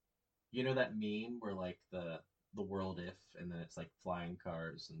 Um, you know that meme where like the world if, and then it's like flying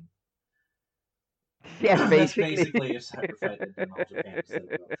cars, Yes, and that's basically. basically if Cyber Fight had done all Japan instead of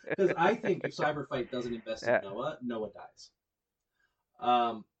Noah. Because I think if Cyber Fight doesn't invest in Yeah. Noah, Noah dies.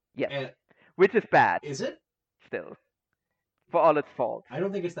 Um, Yes, and which is bad is it? still for all its faults. I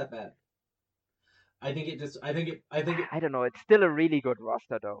don't think it's that bad. I think it just. I think it. I don't know. It's still a really good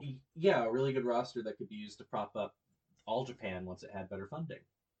roster though. Yeah, a really good roster that could be used to prop up All Japan once it had better funding.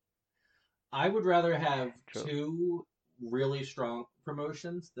 I would rather have True. two really strong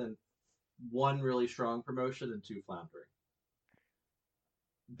promotions than one really strong promotion and two floundering.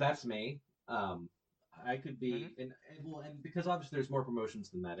 That's me. I could Hmm. be, and because obviously there's more promotions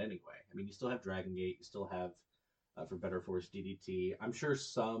than that anyway. I mean, you still have Dragon Gate, you still have for Better Force DDT. I'm sure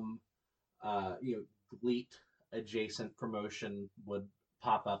some GLEAT adjacent promotion would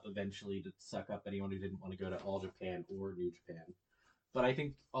pop up eventually to suck up anyone who didn't want to go to All Japan or New Japan. But I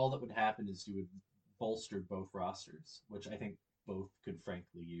think all that would happen is you would bolster both rosters, which I think both could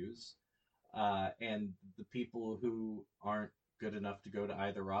frankly use. And the people who aren't good enough to go to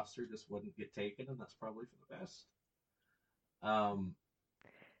either roster just wouldn't get taken, and that's probably for the best. Um,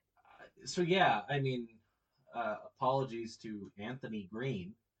 so yeah, I mean, apologies to Anthony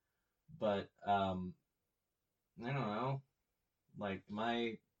Green, but I don't know. Like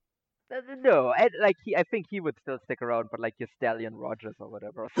my No, I think he would still stick around, but like your Stallion Rogers or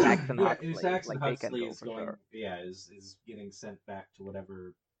whatever, or Saxon yeah, Huxley, Saxon like they can Huxley go is for going. sure. Yeah, is getting sent back to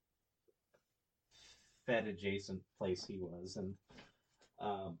whatever Fed adjacent place he was, and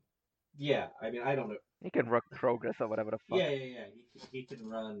um, yeah. I mean, I don't know. He can work progress or whatever the fuck. Yeah. He can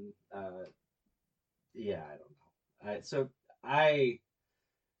run. Yeah, I don't know. So I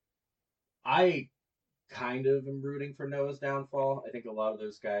I kind of am rooting for Noah's downfall. I think a lot of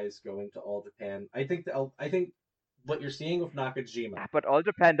those guys going to All Japan. I think what you're seeing with Nakajima. But All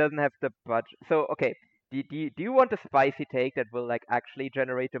Japan doesn't have the budget. So okay, do you want a spicy take that will like actually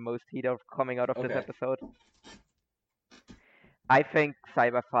generate the most heat of coming out of this Okay. episode? I think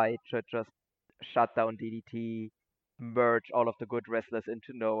Cyberfight should just shut down DDT, merge all of the good wrestlers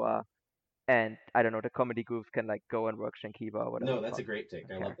into Noah, and I don't know, the comedy goofs can like go and work Shankiba or whatever No, the that's a fuck. great take.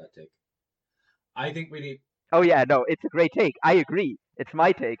 I I don't love care. that take. I think we need. Oh yeah, no, it's a great take. I agree. It's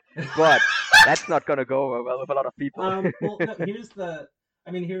my take, but that's not gonna go over well with a lot of people. Well, no. Here's the.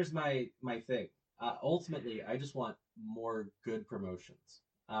 I mean, here's my thing. Ultimately, I just want more good promotions.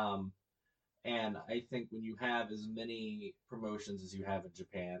 And I think when you have as many promotions as you have in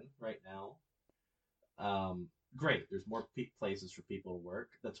Japan right now, great. There's more places for people to work.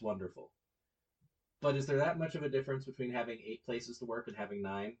 That's wonderful. But is there that much of a difference between having 8 places to work and having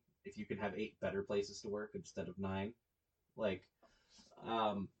 9? If you can have 8 better places to work instead of 9, like,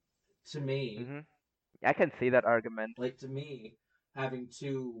 um, to me, hmm I can see that argument. to me, having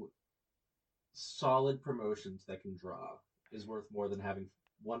 2 solid promotions that can draw is worth more than having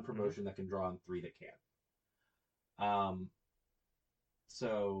one hmm promotion that can draw and 3 that can't. Um,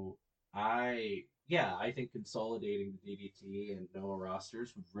 so I think consolidating the DDT and Noah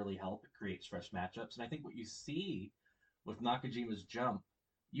rosters would really help. It creates fresh matchups, and I think what you see with Nakajima's jump,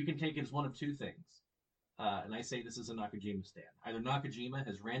 you can take it as one of 2 things. And I say this is a Nakajima stand. Either Nakajima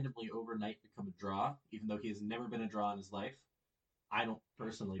has randomly overnight become a draw, even though he has never been a draw in his life. I don't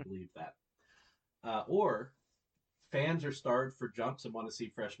personally believe that. Or fans are starved for jumps and want to see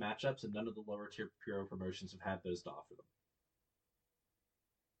fresh matchups, and none of the lower tier Puro promotions have had those to offer them.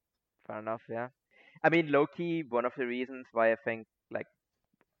 Fair enough, yeah. I mean, low key, one of the reasons why I think like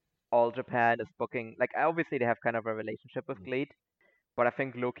All Japan is booking, like obviously they have kind of a relationship with Mm. GLEAT, but I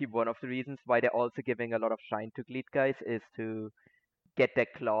think low key one of the reasons why they're also giving a lot of shine to GLEAT guys is to get their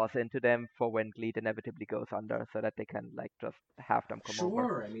claws into them for when GLEAT inevitably goes under, so that they can like just have them come over.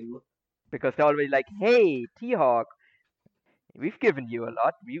 Sure, I mean, Because they're already like, hey, T-Hawk, we've given you a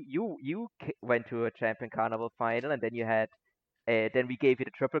lot. Went to a Champion Carnival final, and then you had then we gave you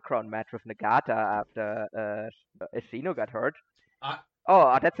the Triple Crown match with Nagata after Ishino got hurt. I,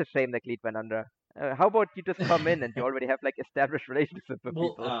 That's a shame that GLEAT went under. How about you just come in and you already have like established relationships with well,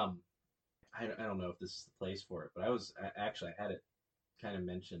 people? I don't know if this is the place for it, but I had it kind of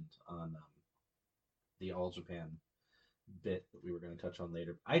mentioned on the All Japan bit that we were going to touch on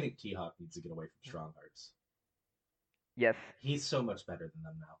later. I think T Hawk needs to get away from Strong Hearts. Yes. He's so much better than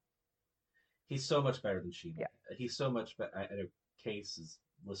them now. He's so much better than Shima. Yeah. He's so much better. I know Case is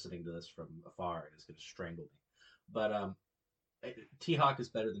listening to this from afar and is going to strangle me. But T Hawk is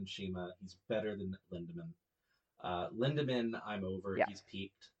better than Shima. He's better than Lindemann. Lindemann, I'm over. Yeah. He's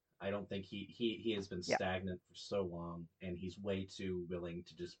peaked. I don't think he has been Yeah. stagnant for so long, and he's way too willing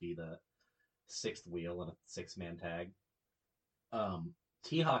to just be the 6th wheel in a 6-man tag.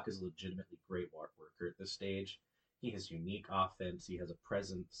 T Hawk is a legitimately great worker at this stage. He has unique offense. He has a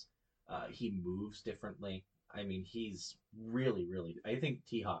presence. He moves differently. I mean, he's really, really. I think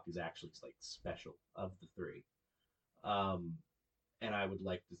T Hawk is actually like special of the 3. And I would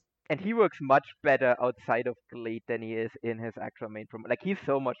like to. And he works much better outside of GLEAT than he is in his actual main promo. Like he's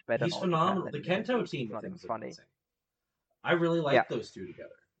so much better in He's All Japan phenomenal. than The he is in Kento GLEAT. team It's with not him even is funny. amazing. I really like Yeah. those 2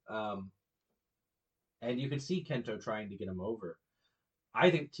 together. And you can see Kento trying to get him over. I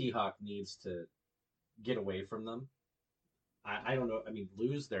think T Hawk needs to get away from them. I don't know. I mean,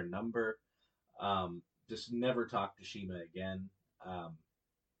 lose their number. Just never talk to Shima again.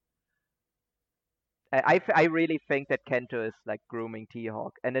 I really think that Kento is like grooming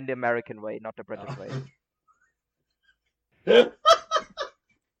T-Hawk, and in the American way, not the British way.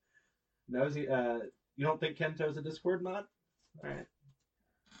 No, is he, you don't think Kento's a Discord mod? All right.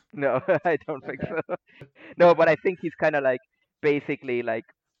 No, I don't think Okay. so. No, but I think he's kind of like basically like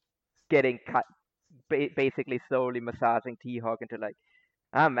getting cut, basically slowly massaging T-Hawk into like,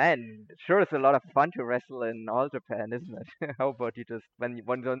 ah man, sure it's a lot of fun to wrestle in All Japan, isn't it? How about you just once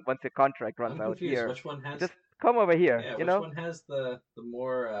your contract runs I'm out confused. here, Which one has? just come over here, Yeah, you which know? one has the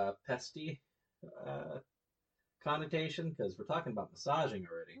more pesty connotation because we're talking about massaging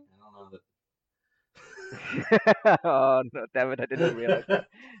already. I don't know that. Oh no, damn it! I didn't realize that.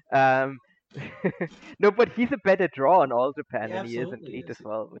 Um, no, but he's a better draw in All Japan He than he is in absolutely Elite as is.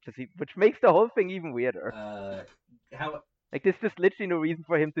 well, which makes the whole thing even weirder. How, Like there's just literally no reason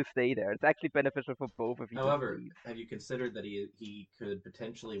for him to stay there. It's actually beneficial for both if he just however, leaves. have you considered that he could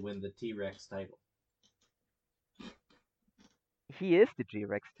potentially win the T-Rex title? He is the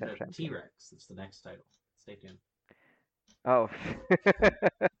G-Rex No, champion. T-Rex. It's the next title. Stay tuned. Oh,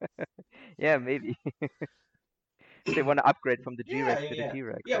 yeah, maybe. They want to upgrade from the G-Rex to the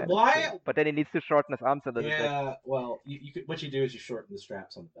T-Rex. Yeah. That's Why? true. But then he needs to shorten his arms a little bit. Yeah. Well, you could, what you do is you shorten the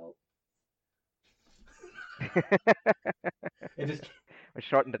straps on the belt. It just Or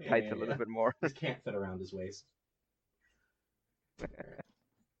shorten the tights a little bit more. just can't fit around his waist.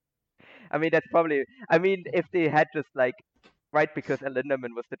 I mean, that's probably. I mean, if they had just like, right, because El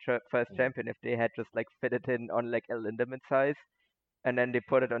Lindaman was the first champion. If they had just like fit it in on like El Lindaman size, and then they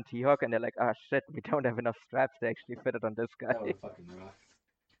put it on T-Hawk, and they're like, ah, shit, we don't have enough straps to actually fit it on this guy. That would fucking rock.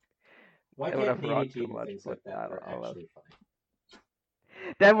 Why That would can't have rocked DDT too do much, things but like that that are actually funny?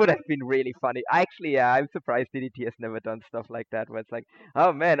 that would have been really funny. Actually, yeah, I'm surprised DDT has never done stuff like that, where it's like,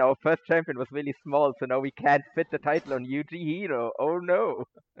 oh man, our first champion was really small, so now we can't fit the title on UG Hero. Oh no.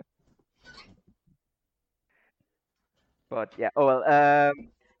 But yeah, oh well.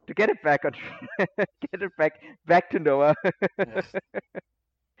 To get it back on, get it back to Noah. Ugh.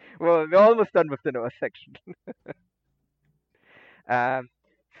 Well, we're almost done with the Noah section. Um,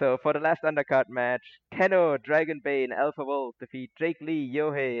 so for the last undercard match, Keno, Dragonbane, Alpha Wolf defeat Jake Lee,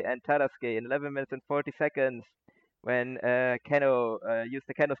 Yohei, and Tadasuke in 11 minutes and 40 seconds when Keno used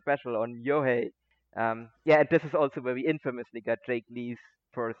the Keno special on Yohei. Yeah, and this is also where we infamously got Jake Lee's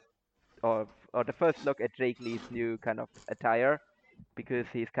first, or the first look at Jake Lee's new kind of attire, because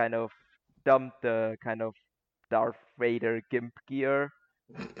he's kind of dumped the kind of Darth Vader gimp gear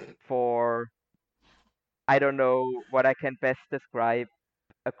for, I don't know what I can best describe,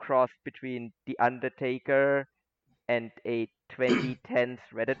 a cross between The Undertaker and a 2010s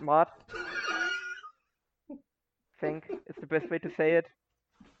Reddit mod. Think is the best way to say it.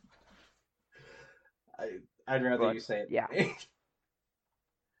 I'd rather But you say it.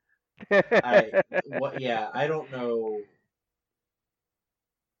 yeah. I don't know.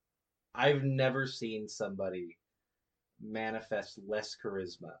 I've never seen somebody manifest less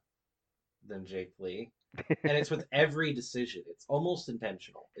charisma than Jake Lee. And it's with every decision. It's almost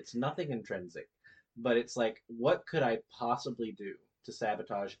intentional. It's nothing intrinsic. But it's like, what could I possibly do to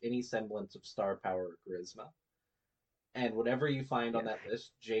sabotage any semblance of star power or charisma? And whatever you find on that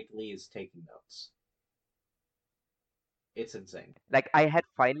list, Jake Lee is taking notes. It's insane. Like, I had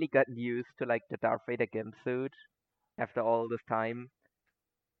finally gotten used to like the Darth Vader gimp suit after all this time.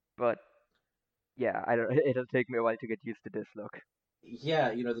 But yeah, I don't it'll take me a while to get used to this look.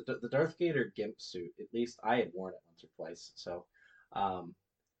 Yeah, you know, the Darth Vader gimp suit, at least I had worn it once or twice. So,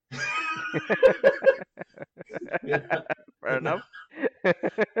 yeah. Fair enough.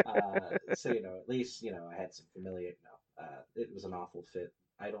 So, you know, at least, you know, I had some familiar, it was an awful fit.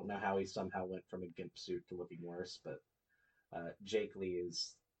 I don't know how he somehow went from a gimp suit to looking worse, but Jake Lee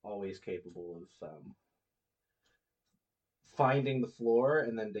is always capable of finding the floor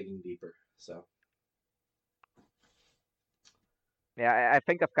and then digging deeper. So, Yeah, I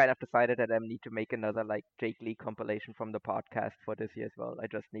think I've kind of decided that I need to make another like Jake Lee compilation from the podcast for this year as well. I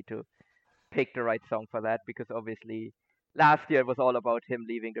just need to pick the right song for that, because obviously last year it was all about him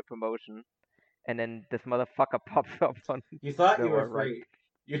leaving the promotion, and then this motherfucker pops up on you thought you Noah were free.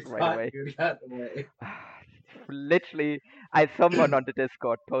 You right thought away. you'd gotten away. Literally, someone on the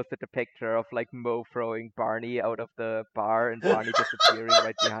Discord posted a picture of like Mo throwing Barney out of the bar and Barney disappearing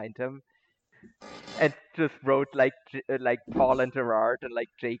right behind him, and just wrote like like Paul and Gerard and like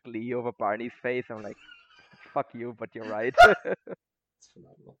Jake Lee over Barney's face. I'm like, fuck you, but you're right. It's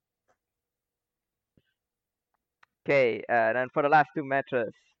phenomenal. Okay, and then for the last two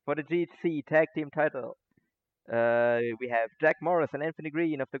matches for the GHC Tag Team title, we have Jack Morris and Anthony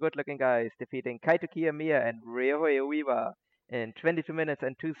Green of the Good Looking Guys defeating Kaito Kiyomiya and Ryohei Oiwa in 22 minutes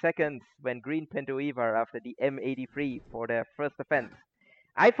and 2 seconds when Green pinned Oiwa after the M83 for their first defense.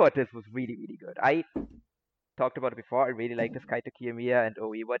 I thought this was really, really good. I talked about it before. I really like this Kaito Kiyomiya and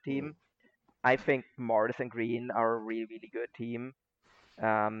Oiwa team. I think Morris and Green are a really, really good team.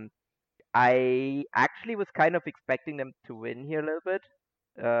 I actually was kind of expecting them to win here a little bit.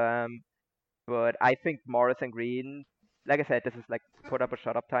 But I think Morris and Green, like I said, this is like put up a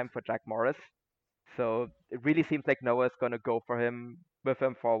shut up time for Jack Morris. So it really seems like Noah's gonna go for him with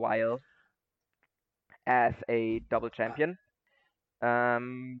him for a while as a double champion.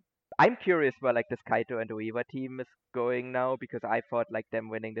 I'm curious where like this Kaito and Oiwa team is going now, because I thought like them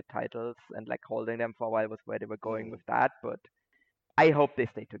winning the titles and like holding them for a while was where they were going Mm. with that, but I hope they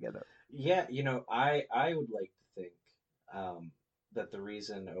stay together. Yeah, I would like to think um, that the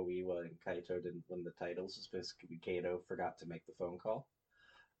reason Oiwa and Kaito didn't win the titles is because Kaito forgot to make the phone call.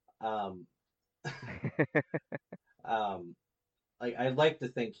 Um, um, like I'd like to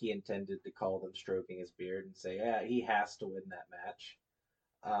think he intended to call them stroking his beard and say, yeah, he has to win that match.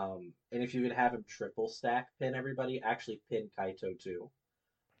 And if you could have him triple stack pin everybody, actually pin Kaito too.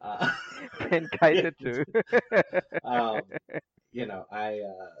 Uh, And Kaito too. um,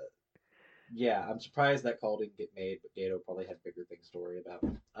 yeah, I'm surprised that call didn't get made, but Gato probably had bigger things to worry about.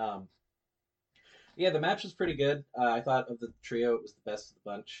 Yeah, the match was pretty good. I thought of the trio, it was the best of the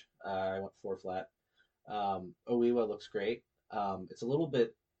bunch. I went four flat. Oiwa looks great. It's a little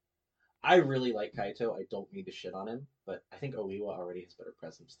bit. I really like Kaito. I don't mean to shit on him, but I think Oiwa already has better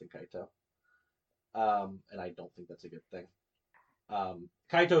presence than Kaito. And I don't think that's a good thing.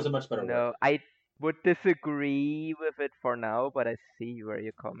 Kaito is a much better No, worker. I would disagree with it for now, but I see where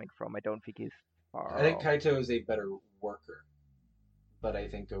you're coming from. I don't think he's I far think off. Kaito is a better worker, but I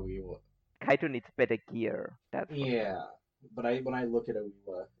think Oiwa. Kaito needs better gear, that's for sure. Yeah, but when I look at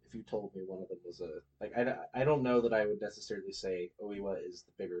Oiwa, if you told me one of them was a like I don't know that I would necessarily say Oiwa is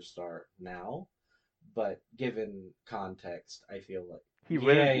the bigger star now, but given context, I feel like He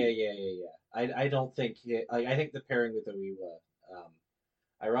will be. yeah. I don't think I think the pairing with Oiwa, um,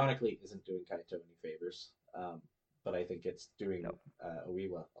 ironically, isn't doing Kaito any favors. But I think it's doing No.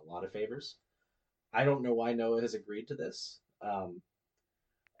 Oiwa a lot of favors. I don't know why Noah has agreed to this.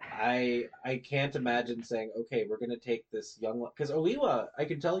 I can't imagine saying, okay, we're going to take this young because Oiwa, I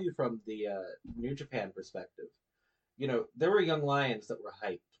can tell you from the New Japan perspective, there were young lions that were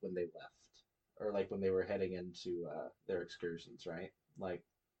hyped when they left, or like when they were heading into their excursions, right? Like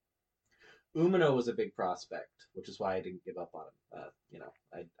Umino was a big prospect, which is why I didn't give up on him.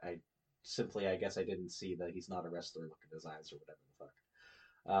 I simply, I guess, I didn't see that he's not a wrestler. Look at his eyes or whatever the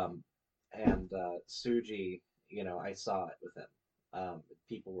fuck. And Suji, I saw it with him.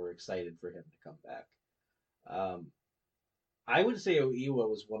 People were excited for him to come back. Um, I would say Oiwa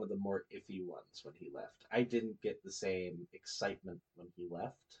was one of the more iffy ones when he left. I didn't get the same excitement when he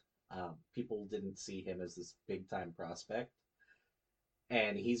left. People didn't see him as this big time prospect.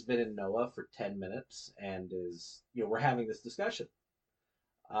 And he's been in Noah for 10 minutes and we're having this discussion.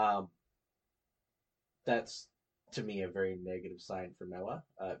 Um, that's, to me, a very negative sign for Noah.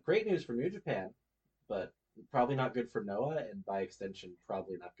 Great news for New Japan, but probably not good for Noah, and by extension,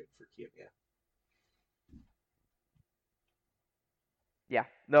 probably not good for Kiyomiya. Yeah,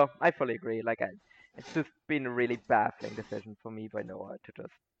 no, I fully agree. It's just been a really baffling decision for me by Noah to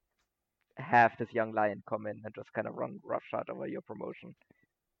just have this young lion come in and just kind of run roughshod over your promotion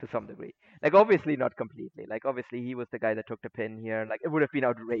to some degree. Like, obviously not completely. Like, obviously he was the guy that took the pin here. Like, it would have been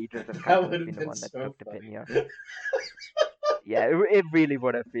outrageous if That Kaito would had have been the been one that so took the pin funny. here. Yeah, it really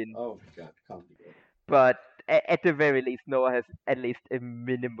would have been. Oh my god, calm together. But at the very least, Noah has at least a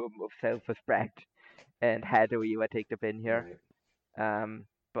minimum of self-respect and had Oiwa take the pin here. Right.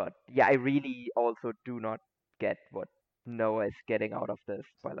 But yeah, I really also do not get what Noah is getting out of this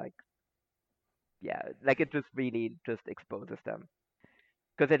by it just really just exposes them.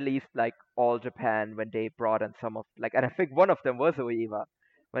 Because at least like All Japan, when they brought in some of and I think one of them was Oiwa,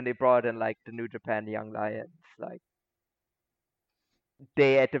 when they brought in like the New Japan Young Lions, like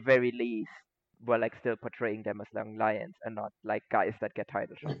they at the very least were like still portraying them as young lions and not like guys that get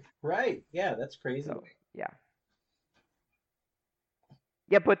title shots. Right. Yeah, that's crazy to So me. yeah.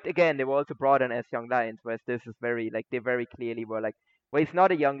 Yeah, but again, they were also brought in as young lions, whereas this is very they very clearly were like, well, he's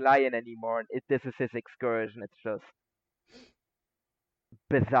not a young lion anymore. This is his excursion. It's just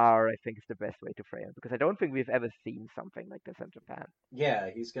bizarre. I think is the best way to frame it, because I don't think we've ever seen something like this in Japan. Yeah,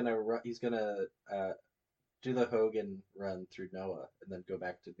 he's gonna do the Hogan run through Noah and then go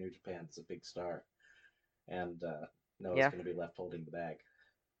back to New Japan as a big star, and Noah's Yeah. gonna be left holding the bag.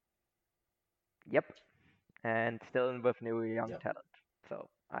 Yep. And still with new young Yep. talent. So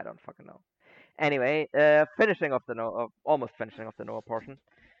I don't fucking know. Anyway, finishing off the almost finishing off the Noah portion.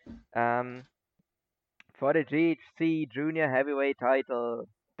 For the GHC Junior Heavyweight title,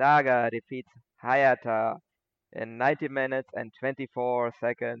 Daga defeats Hayata in 90 minutes and 24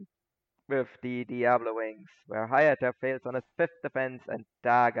 seconds with the Diablo Wings, where Hayata fails on his fifth defense and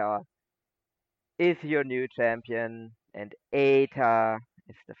Daga is your new champion, and Eita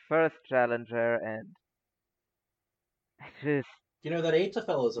is the first challenger, and I just That Eita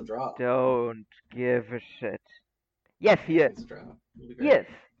fellow's a draw. don't give a shit. Yes, he Yeah, is. he's a draw. He'll be great. Yes.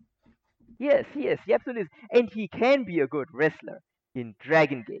 Yes, he is. He absolutely is. And he can be a good wrestler in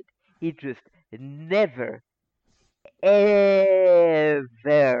Dragon Gate. he just never,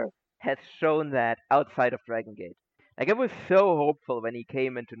 ever has shown that outside of Dragon Gate. Like I was so hopeful when he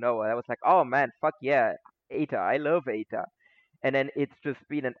came into Noah. I was like, oh man, fuck yeah, Eita, I love Eita. And then it's just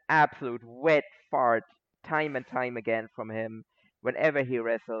been an absolute wet fart time and time again from him whenever he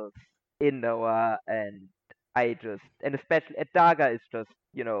wrestles in Noah. And and especially Daga is just,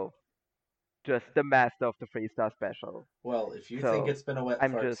 just the master of the freestyle special. Well, if you think So it's been a wet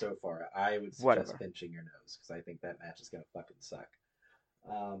I'm fart just so far, I would suggest whatever. pinching your nose because I think that match is gonna fucking suck.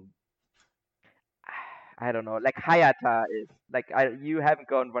 Um, I don't know. Like Hayata is like you haven't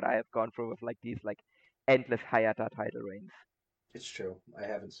gone what I have gone through with like these like endless Hayata title reigns. it's true. I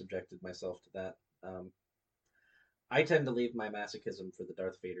haven't subjected myself to that. I tend to leave my masochism for the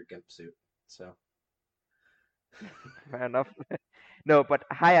Darth Vader gimp suit. So Fair enough. No, but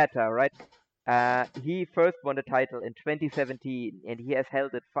Hayata, right? He first won the title in 2017, and he has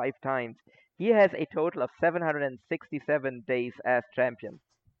held it 5 times. He has a total of 767 days as champion,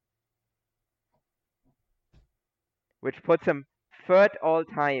 which puts him third all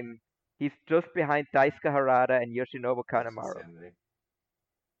time. He's just behind Daisuke Harada and Yoshinobu that's Kanemaru. insanity.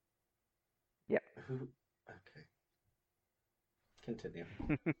 Yeah. Who? Okay. Continue.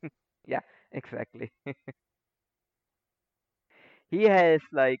 Yeah, exactly. He has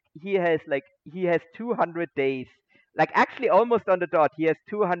 200 days. Like actually almost on the dot. He has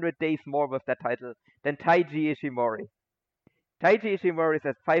 200 days more with that title than Taiji Ishimori. Taiji Ishimori is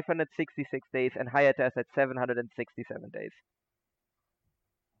at 566 days and Hayata is at 767 days.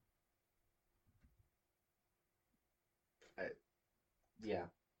 Yeah.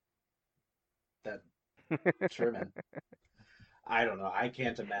 That sure, man. I don't know. I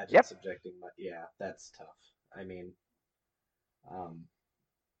can't imagine Yep. subjecting my. Yeah, that's tough. I mean, um,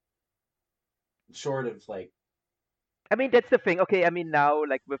 short of like, I mean that's the thing. Okay, I mean now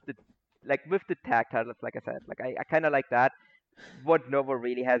like with the tag titles, like I said, like I kind of like that. What Nova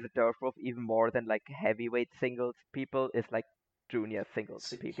really has a turf of even more than like heavyweight singles people is like junior singles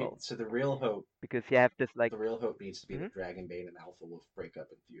so, people so the real hope, because you have this like the real hope needs to be mhm. that Dragon Bane and Alpha Wolf break up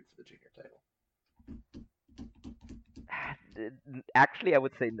and feud for the junior title. Actually, I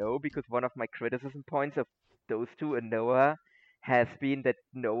would say no because one of my criticism points of those two and Noah has been that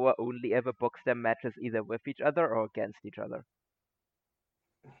Noah only ever books their matches either with each other or against each other.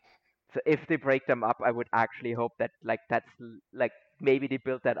 So if they break them up, I would actually hope that like maybe they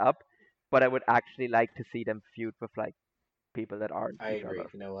build that up, but I would actually like to see them feud with like people that aren't I each agree. other.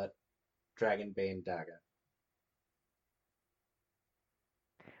 You know what? Dragon Bane Daga.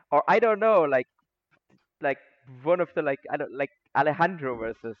 Or I don't know, like one of the like I don't like Alejandro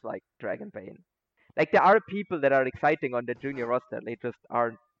versus like Dragon Bane. Like there are people that are exciting on the junior roster, they just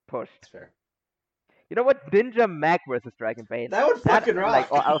aren't pushed. It's fair. You know what? Ninja Mac versus Dragon Bane. That would That fucking like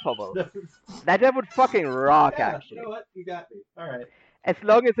rock. or Alpha Wolf. That would fucking rock Yeah, you know actually. what? You got me. All right. As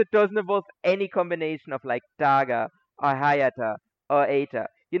long as it doesn't involve any combination of like Daga or Hayata or Eita.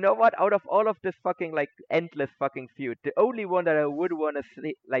 You know what? Out of all of this fucking like endless fucking feud, the only one that I would want to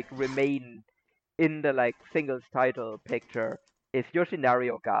see like remain in the like singles title picture is Yoshinari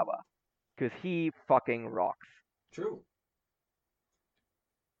Ogawa, because he fucking rocks. True.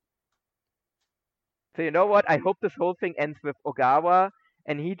 So you know what? I hope this whole thing ends with Ogawa,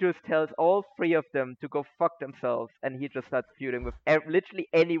 and he just tells all three of them to go fuck themselves, and he just starts feuding with literally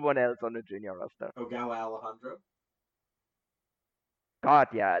anyone else on the junior roster. Ogawa Alejandro. God,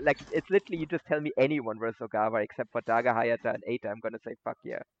 yeah, like it's literally you just tell me anyone versus Ogawa except for Daga, Hayata, and Eita. I'm gonna say fuck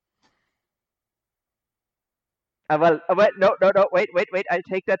yeah. Well, no, no, no, wait, wait, wait. I'll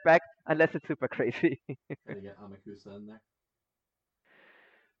take that back unless it's super crazy. Gotta get Amakusa in there.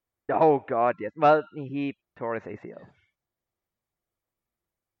 Oh God, yes. Well, he tore his ACL,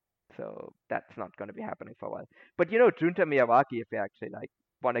 so that's not going to be happening for a while. But Junta Miyawaki, if you actually like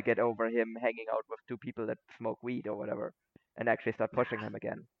want to get over him hanging out with two people that smoke weed or whatever, and actually start pushing him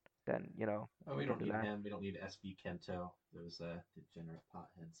again, then Oh, we can don't do need that. him. We don't need SB Kento. Those degenerate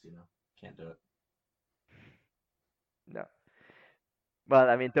potheads. Can't do it. No. Well,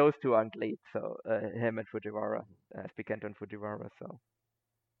 I mean, those two aren't late, so him and Fujiwara, Spikento and Fujiwara, so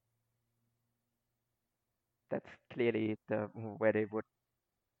that's clearly where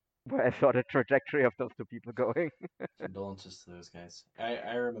I saw the trajectory of those two people going. Condolences to those guys.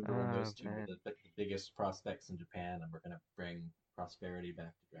 I remember when those two were Man. the biggest prospects in Japan, and we're gonna bring prosperity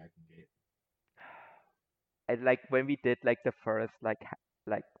back to Dragon Gate. And like when we did like the first like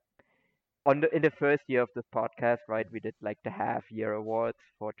in the first year of this podcast, right? We did like the half year awards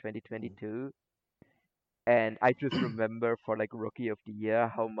for 2022, and I just remember for like rookie of the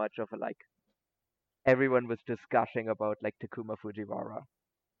year how much of a like everyone was just gushing about like Takuma Fujiwara,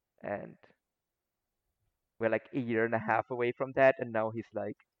 and we're like a year and a half away from that, and now he's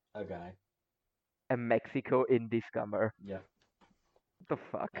like A guy. a Mexico indie scummer. Yeah. The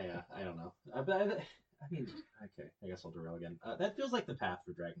fuck? I don't know. I mean, okay, I guess I'll derail again. That feels like the path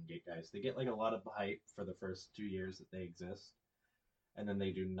for Dragon Gate guys. They get like a lot of hype for the first 2 years that they exist, and then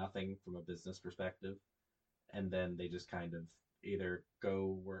they do nothing from a business perspective, and then they just kind of either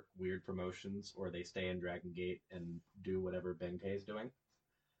go work weird promotions or they stay in Dragon Gate and do whatever Benkei is doing.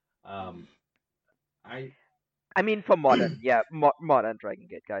 Um, I I mean, for modern, yeah, modern Dragon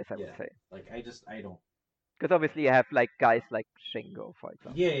Gate guys, I would yeah, say, like I don't. because obviously you have like guys like Shingo, for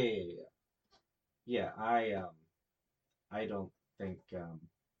example. Yeah. I don't think I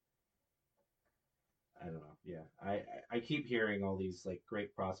don't know. Yeah, I keep hearing all these like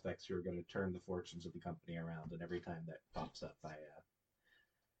great prospects who are going to turn the fortunes of the company around, and every time that pops up, I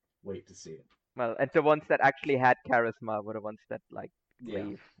wait to see it. Well, and the ones that actually had charisma were the ones that like Yeah.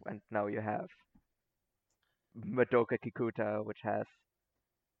 leave, and now you have Madoka Kikuta, which has.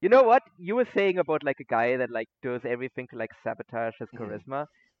 You know what you were saying about like a guy that like does everything to like sabotage his Mhm. charisma,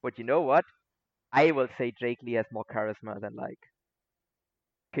 but you know what? I will say Jake Lee has more charisma than like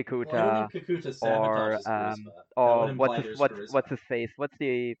Well, I don't Kikuta think Kakuta or sabotages charisma. That would or imply there's what's charisma. his face? What's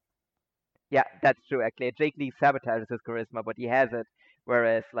the Yeah, that's true actually. Jake Lee sabotages his charisma, but he has it,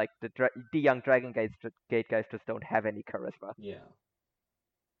 whereas like the young Gate guys just don't have any charisma. Yeah.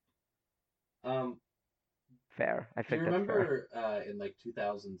 Um, Fair, I do you think that's fair. remember in like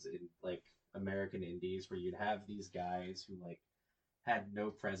 2000s in like American indies where you'd have these guys who like had no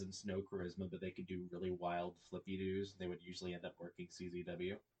presence, no charisma, but they could do really wild flippy doos. They would usually end up working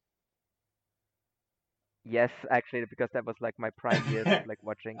CZW. Yes, actually, because that was like my prime years of like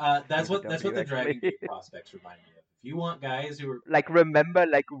watching That's what CZW the actually. Dragon Gate prospects remind me of. If you want guys who are Like remember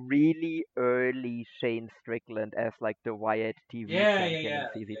like really early Shane Strickland as like the Wyatt TV champion in yeah.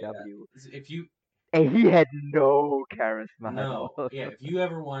 CZW, If you and he had no charisma at all. no, yeah, if you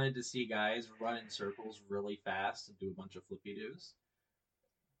ever wanted to see guys run in circles really fast and do a bunch of flippy doos,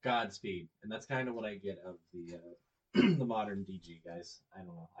 Godspeed. And that's kind of what I get of the the modern DG guys. I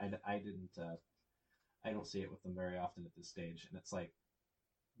don't know. I didn't I don't see it with them very often at this stage, and it's like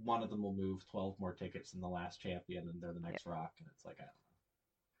one of them will move 12 more tickets than the last champion, and they're the Yeah. next Rock, and it's like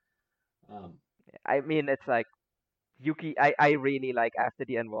I don't know. I mean, it's like I really like after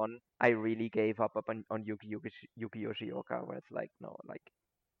the N1, I really gave up on Yuki Yoshioka, where it's like, no, like,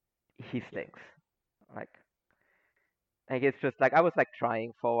 he Yeah, stinks. Like, it's just like, I was like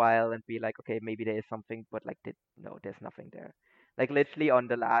trying for a while and be like, okay, maybe there is something, but like, no, there's nothing there. Like, literally on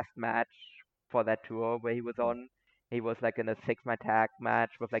the last match for that tour where he was on, he was like in a 6-man tag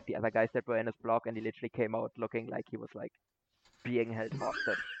match with like the other guys that were in his block, and he literally came out looking like he was like being held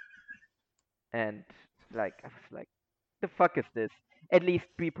hostage. And like, I was like, the fuck is this? At least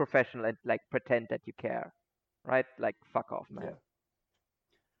be professional and like pretend that you care, right? Like, fuck off, man. yeah.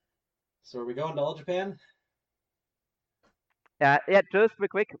 So are we going to All Japan? Yeah, just real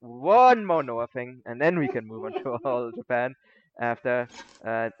quick, one more Noah thing, and then we can move on to all Japan after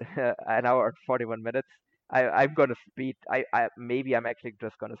an hour and 41 minutes. I'm gonna speed. Maybe I'm actually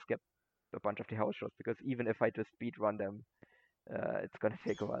just gonna skip a bunch of the house shows, because even if I just speed run them, it's gonna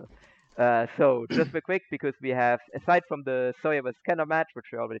take a while. So just real quick, because we have, aside from the Soya vs Kenner match, which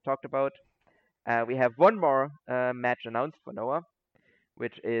we already talked about, we have one more match announced for Noah,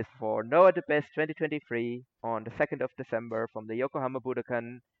 which is for Noah the Best 2023 on the 2nd of December from the Yokohama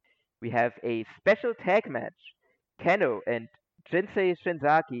Budokan. We have a special tag match, Keno and Jinsei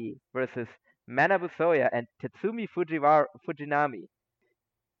Shinzaki versus Manabu Soya and Tatsumi Fujinami.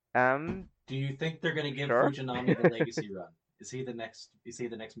 Do you think they're going to give Sure. Fujinami the legacy run? Is he the next? Is he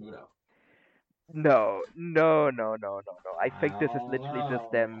the next Muto? No, no, no, no, no, no. I I think this is don't literally just know.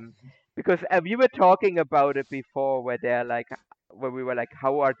 them, because we were talking about it before, where they're like, where we were like,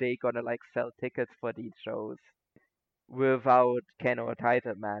 how are they gonna like sell tickets for these shows without Keno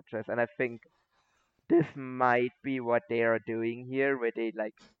title matches? And I think this might be what they are doing here, where they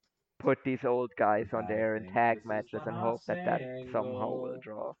like put these old guys on I there in think tag this is matches the and hope that that Hase somehow will angle.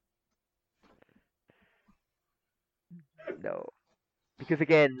 draw. No, because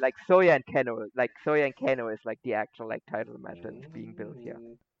again, like Soya and Keno is like the actual like title match that is being built here.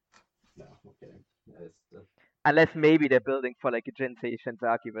 No, I'm kidding. That is the... Unless maybe they're building for like a Jinsei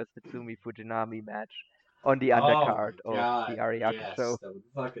Shinzaki versus Tatsumi Fujinami match on the Oh my undercard of god! the Ariake Yes, show. that would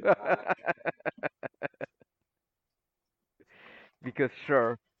fucking rock. Because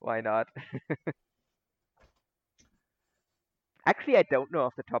sure, why not? Actually, I don't know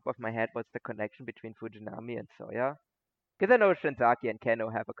off the top of my head what's the connection between Fujinami and Soya. Because I know Shinzaki and Keno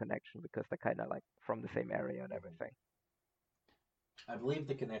have a connection because they're kind of like from the same area and everything. I believe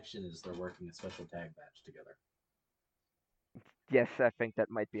the connection is they're working a special tag match together. Yes, I think that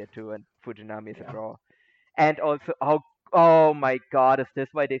might be a two, and Fujinami is a Yeah. draw. And also, oh my God, is this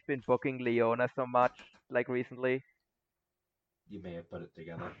why they've been booking Leona so much, like recently? You may have put it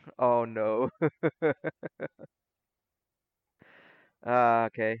together. Oh no.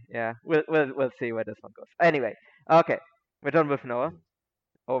 Okay, yeah, we'll see where this one goes. Anyway, okay, we're done with Noah.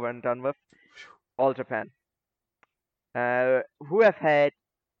 Over and done with. All Japan. Who have had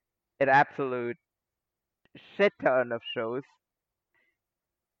an absolute shit ton of shows,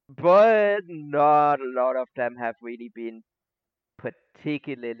 but not a lot of them have really been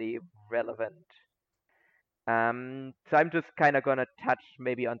particularly relevant. So I'm just kind of gonna touch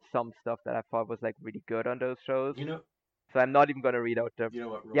maybe on some stuff that I thought was like really good on those shows. You know, So I'm not even gonna read out the. you know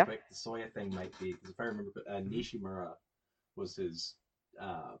what? Real Yeah. quick, the Soya thing might be because if I remember, Nishimura was his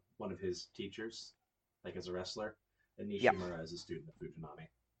one of his teachers, like as a wrestler, and Yeah. Nishimura is a student of Fujinami.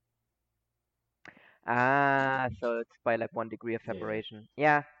 Ah, so it's by like 1 degree of Yeah. separation.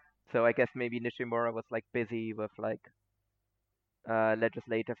 Yeah. So I guess maybe Nishimura was like busy with like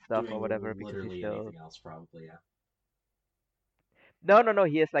legislative stuff or Doing whatever because he's literally still. anything else, probably. Yeah. No, no, no.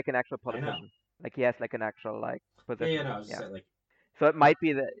 He is like an actual I know. politician. Like he has like an actual like Yeah, position. no, I was just Yeah. saying, like, So it might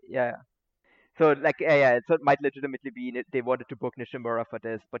be that. Yeah. So like yeah, so it might legitimately be they wanted to book Nishimura for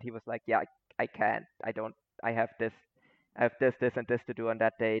this, but he was like, yeah, I can't. I don't. I have this. I have this, and this to do on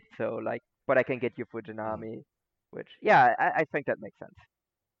that date. So like, but I can get you Fujinami, which yeah, I think that makes sense.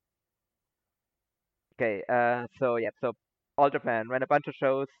 Okay. So yeah. So All Japan ran a bunch of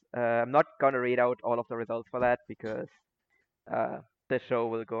shows. I'm not gonna read out all of the results for that because uh this show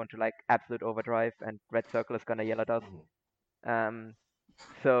will go into like absolute overdrive, and Red Circle is gonna yell at us. Um,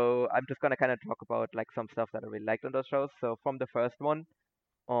 so I'm just gonna kind of talk about like some stuff that I really liked on those shows. So from the first one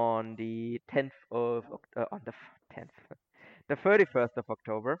on the 10th of on the 10th, the 31st of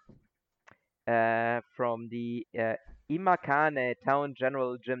October, from the Imakane Town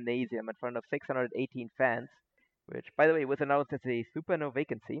General Gymnasium in front of 618 fans, which by the way was announced as a super no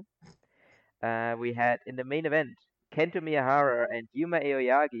vacancy. We had in the main event Kento Miyahara and Yuma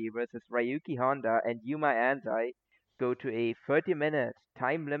Aoyagi versus Ryuki Honda and Yuma Anzai go to a 30-minute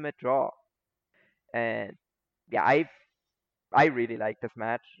time limit draw. And yeah, I really like this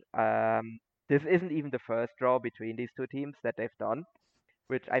match. This isn't even the first draw between these two teams that they've done,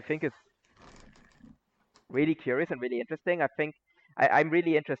 which I think is really curious and really interesting. I'm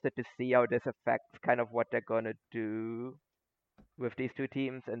really interested to see how this affects kind of what they're gonna do with these two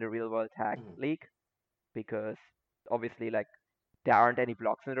teams in the real world tag league, because obviously like there aren't any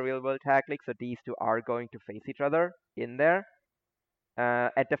blocks in the real world tag league, so these two are going to face each other in there.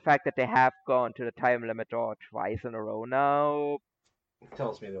 And the fact that they have gone to the time limit draw twice in a row now,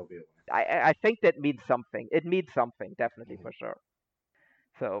 Tells me there'll be a winner. I think that means something. It means something, definitely for sure.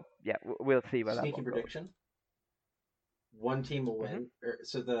 So yeah, we'll see where that Sneaky one goes. prediction. One team will win.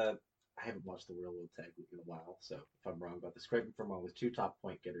 I haven't watched the Real World Tag League in a while, so if I'm wrong about this, correct me if I'm wrong. With two top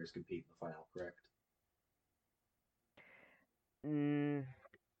point getters compete in the final, correct? Mm,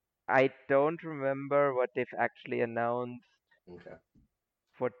 I don't remember what they've actually announced Okay.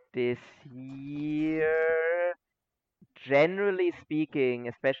 for this year. Generally speaking,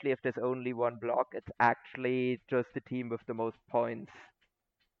 especially if there's only one block, it's actually just the team with the most points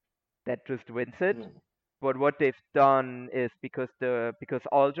that just wins it. But what they've done is because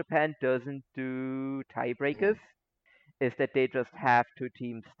All Japan doesn't do tiebreakers, is that they just have two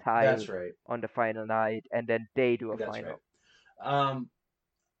teams tie That's right. on the final night, and then they do a That's final. right.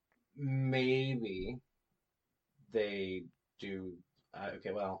 Maybe they do.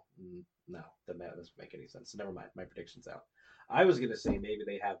 Okay, well, no, that doesn't make any sense. So never mind. My prediction's out. I was gonna say maybe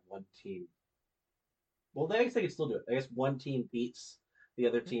they have one team. Well, I guess they could still do it. I guess one team beats the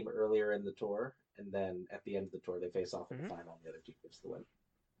other team earlier in the tour, and then at the end of the tour they face off in the final, and the other team gets the win.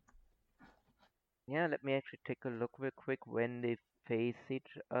 Yeah, let me actually take a look real quick when they face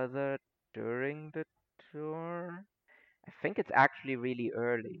each other during the tour. I think it's actually really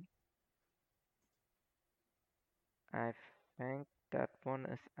early. I think that one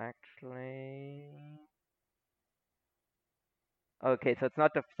is actually okay. So it's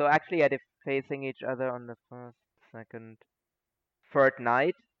not the so actually yeah, they're facing each other on the first, second, third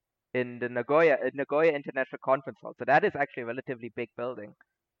night in the Nagoya International Conference Hall. So that is actually a relatively big building.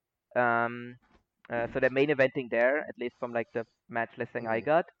 So they're main eventing there, at least from like the match listing I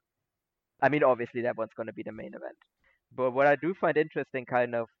got. I mean, obviously that one's gonna be the main event. But what I do find interesting,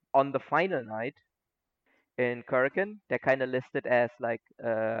 kind of on the final night in Kurikan, they're kind of listed as like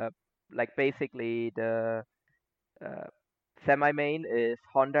basically the uh, semi-main is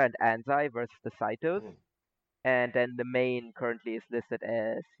Honda and Anzai versus the Saitos. And then the main currently is listed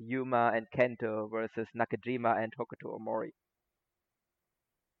as Yuma and Kento versus Nakajima and Hokuto Omori.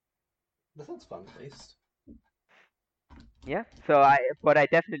 That sounds fun, at least. Yeah. So but I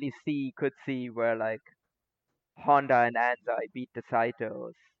definitely could see where like Honda and Anzai beat the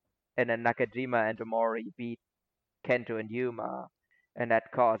Saitos, and then Nakajima and Omori beat Kento and Yuma, and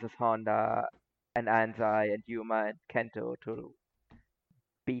that causes Honda and Anzai and Yuma and Kento to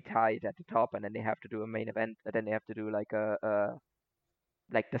be tied at the top, and then they have to do a main event, and then they have to do like a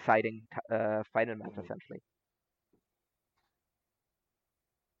like deciding final match Mhm. essentially.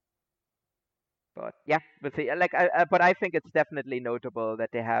 But yeah, we'll see. But I think it's definitely notable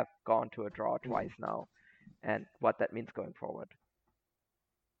that they have gone to a draw twice now, and what that means going forward.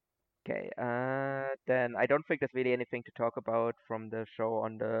 Okay, then I don't think there's really anything to talk about from the show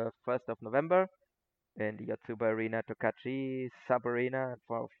on the 1st of November in the Yotsuba Arena Tokachi Sub Arena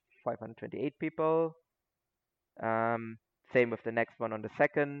for 528 people. Um, Same with the next one on the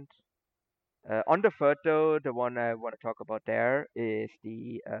 2nd. On the 3rd, though, the one I want to talk about there is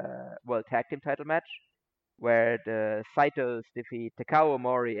the World Tag Team title match, where the Saitos defeat Takao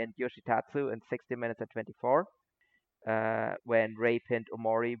Omori and Yoshitatsu in 60 minutes and 24, when Ray pinned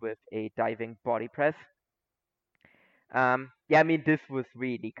Omori with a diving body press. Yeah, I mean, this was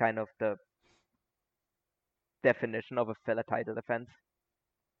really kind of the definition of a filler title defense.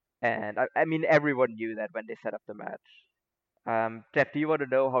 And I mean, everyone knew that when they set up the match. Jeff, do you want to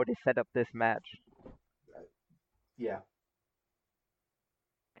know how they set up this match? Yeah.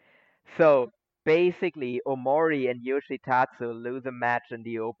 So basically, Omori and Yoshitatsu lose a match in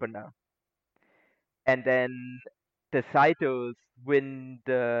the opener, and then the Saitos win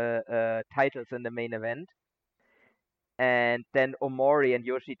the titles in the main event, and then Omori and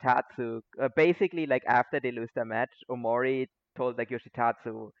Yoshitatsu basically like after they lose their match, Omori told like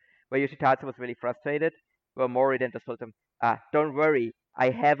Yoshitatsu, where Yoshitatsu was really frustrated, where Omori then just told him, don't worry, I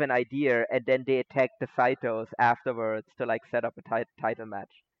have an idea, and then they attacked the Saitos afterwards to like set up a title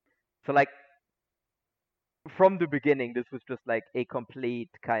match. So like from the beginning, this was just like a complete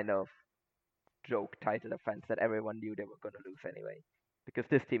kind of joke title offense that everyone knew they were going to lose anyway, because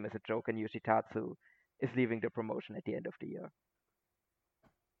this team is a joke and Yoshitatsu is leaving the promotion at the end of the year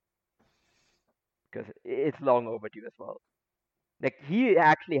because it's long overdue as well. Like he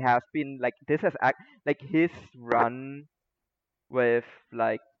actually has been like like his run with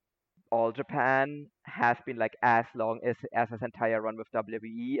like All Japan has been like as long as his entire run with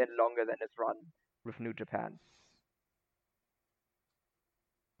WWE and longer than his run with New Japan.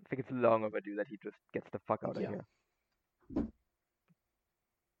 I think it's long overdue that he just gets the fuck out of Yeah. here.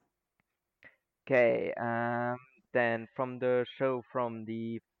 Okay, then from the show from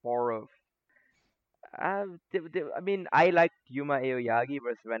the 4th, I mean, I liked Yuma Aoyagi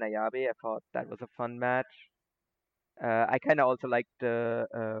versus Ren Ayabe. I thought that was a fun match. I kind of also liked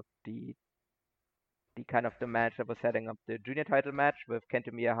the kind of the match that was setting up the junior title match with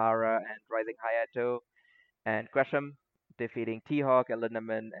Kento Miyahara and Rising Hayato and Gresham defeating T-Hawk,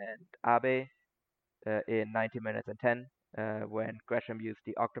 Lindemann, and Abe in 90 minutes and 10 when Gresham used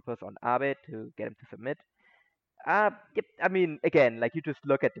the octopus on Abe to get him to submit. Yep, I mean, again, like you just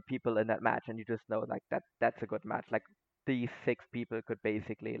look at the people in that match and you just know like that's a good match. Like these 6 people could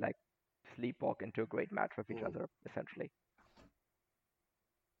basically like sleepwalk into a great match with each other, essentially.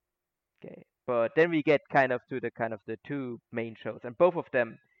 Okay, but then we get kind of to the kind of the 2 main shows, and both of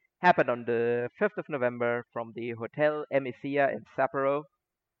them happened on the 5th of November from the Hotel Emisia in Sapporo.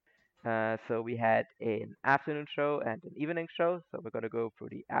 So we had an afternoon show and an evening show. So we're gonna go through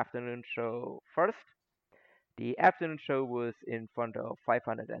the afternoon show first. The afternoon show was in front of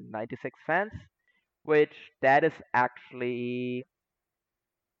 596 fans, which that is actually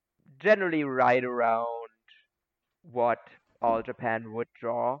generally right around what All Japan would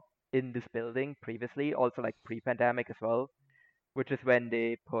draw in this building previously, also like pre-pandemic as well, which is when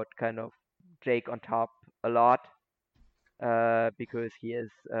they put kind of Jake on top a lot because he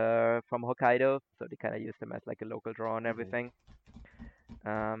is from Hokkaido, so they kind of used him as like a local draw and everything.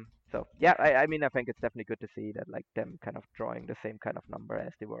 So yeah, I mean I think it's definitely good to see that like them kind of drawing the same kind of number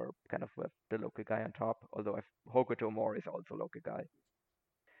as they were kind of with the local guy on top. Although if Hokuto Mori is also local guy.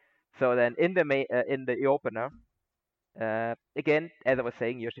 So then in the opener, again as I was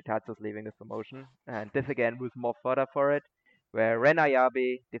saying, Yoshitatsu's leaving this promotion, and this again was more fodder for it, where Ren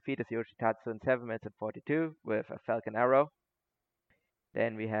Ayabe defeated Yoshitatsu in 7 minutes and 42 with a Falcon Arrow.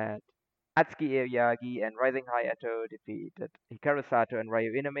 Then we had Atsuki Aoyagi and Rising Hayato defeated Hikaru Sato and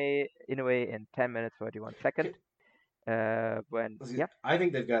Ryu Inoue in 10 minutes 41 seconds. I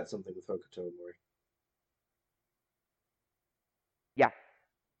think they've got something with Hokuto Mori. Yeah,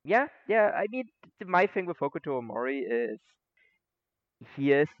 Yeah, yeah. I mean, my thing with Hokuto Omori is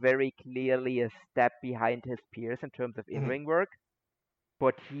he is very clearly a step behind his peers in terms of Mhm. in-ring work,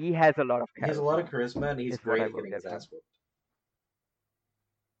 but he has a lot of He has a lot of charisma, charisma, and he's is what great I at will getting give his him. ass whooped.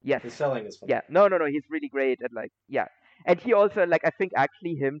 Yes. His selling is Yeah. phenomenal. No. He's really great at like yeah. And he also like I think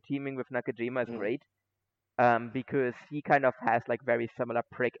actually him teaming with Nakajima is Mhm. great. Because he kind of has like very similar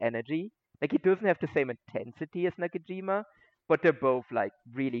prick energy. Like he doesn't have the same intensity as Nakajima, but they're both like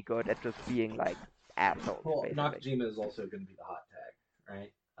really good at just being like assholes, Well, basically. Nakajima is also going to be the hot tag,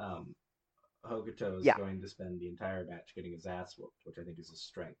 right? Hokuto is Yeah. going to spend the entire match getting his ass whooped, which I think is his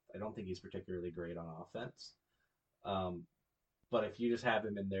strength. I don't think he's particularly great on offense. Um, but if you just have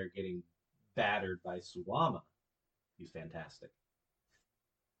him in there getting battered by Suwama, he's fantastic.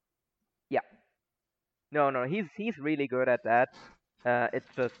 Yeah. No, he's really good at that.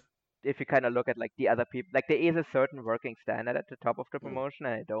 It's just if you kind of look at like the other people, like there is a certain working standard at the top of the Mm. promotion,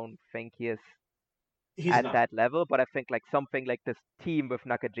 and I don't think he is He's at not. that level. But I think like something like this team with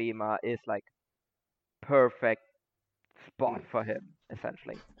Nakajima is like perfect spot Mm. for him,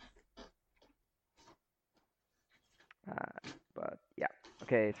 essentially. But yeah.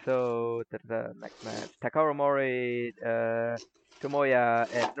 Okay, so the next match. Takaru Mori, Tomoya,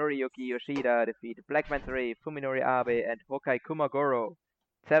 and Noriyuki Yoshida defeated Black Manta-Ray, Fuminori Abe, and Hokai Kumagoro.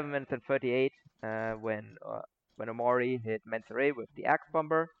 7 minutes and 38 when Omori hit Manta-Ray with the Axe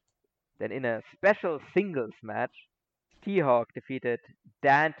Bomber. Then in a special singles match, T-Hawk defeated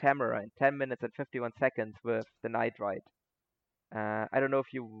Dan Tamara in 10 minutes and 51 seconds with the Night Ride. I don't know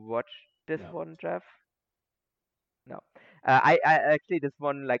if you watched this No. one, Jeff. No. I actually this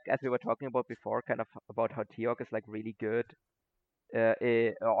one like as we were talking about before, kind of about how T-Hawk is like really good, or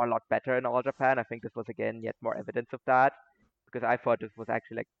a lot better in All Japan. I think this was again yet more evidence of that because I thought this was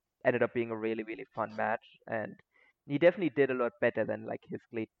actually like ended up being a really fun match, and he definitely did a lot better than like his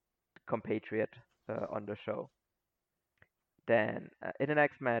late compatriot on the show. Then in the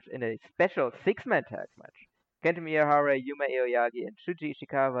next match, in a special six-man tag match, Kenta Miyahara, Yuma Aoyagi, and Shuji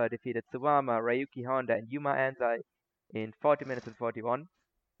Ishikawa defeated Suwama, Ryuki Honda, and Yuma Anzai in 40 minutes and 41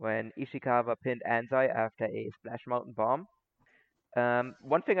 when Ishikawa pinned Anzai after a Splash Mountain Bomb.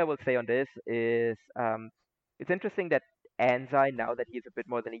 One thing I will say on this is it's interesting that Anzai, now that he's a bit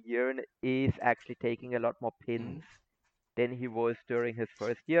more than a year in, is actually taking a lot more Mm. pins than he was during his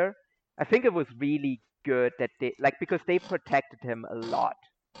first year. I think it was really good that they like because they protected him a lot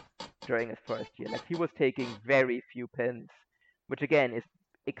during his first year. Like he was taking very few pins, which again is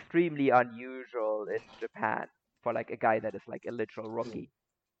extremely unusual in Japan for like a guy that is like a literal Mm. rookie.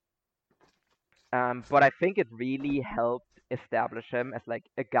 But I think it really helped establish him as like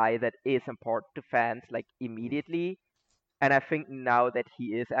a guy that is important to fans like immediately. And I think now that he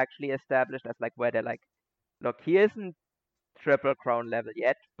is actually established as like where they're like, look, he isn't triple crown level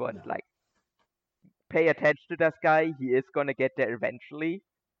yet, but No. like pay attention to this guy. He is gonna get there eventually,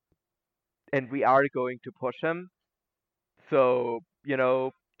 and we are going to push him. So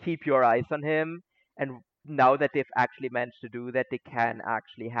keep your eyes on him. And now that they've actually managed to do that, they can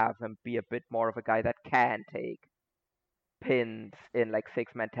actually have him be a bit more of a guy that can take pins in like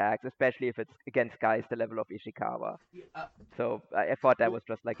six-man tags, especially if it's against guys the level of Ishikawa. Uh, So I thought that well, was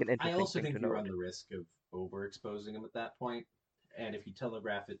just like an I interesting also thing to think you note. run the risk of overexposing him at that point, and if you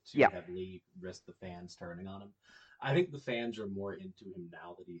telegraph it too Yeah, heavily, risk the fans turning on him. I think the fans are more into him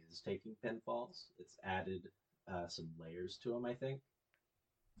now that he is taking pinfalls. It's added some layers to him, I think.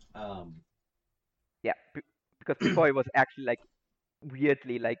 Um, yeah, because before he was actually like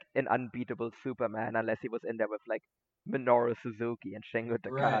weirdly like an unbeatable Superman unless he was in there with like Minoru Suzuki and Shingo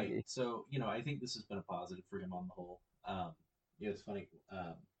right. Takagi. So I think this has been a positive for him on the whole. It's funny.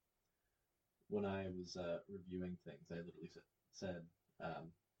 When I was reviewing things, I literally said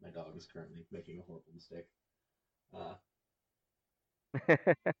my dog is currently making a horrible mistake. Uh,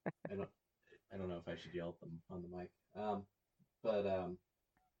 I don't I don't know if I should yell at them on the mic. But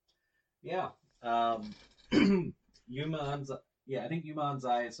yeah, um, Yuma Anzai. Yeah, I think Yuma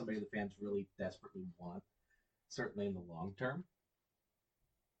Anzai is somebody the fans really desperately want, certainly in the long term.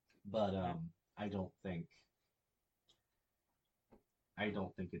 But I don't think I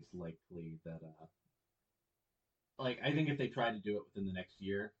don't think it's likely that like I think if they try to do it within the next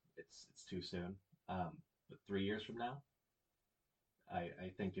year, it's too soon. But 3 years from now, I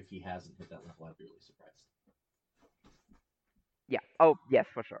think if he hasn't hit that level, I'd be really surprised. Yeah. Oh, yes,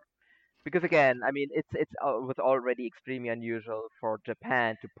 for sure. Because again, I mean, it was already extremely unusual for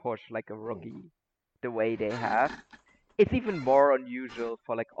Japan to push like a Mm. rookie the way they have. It's even more unusual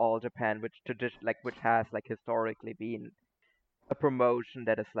for like All Japan, which has like historically been a promotion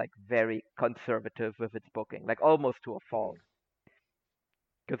that is like very conservative with its booking, like almost to a fault. Mm.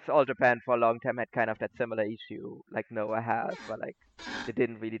 Because All Japan for a long time had kind of that similar issue like Noah has, where like they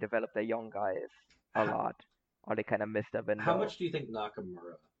didn't really develop their young guys a How, lot, or they kind of missed a how window. much do you think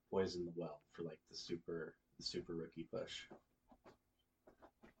Nakamura poisoned the well for like the super rookie push?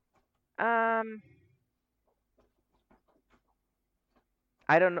 Um,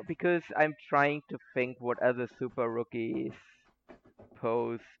 I don't know because I'm trying to think what other super rookies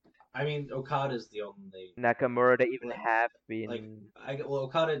post I mean, Okada's the only Nakamura that even like have like been.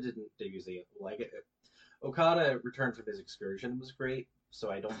 Okada didn't use the like Okada returned from his excursion was great, so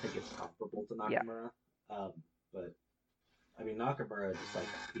I don't think it's comparable to Yeah. Nakamura. Um, but I mean, Nakamura just like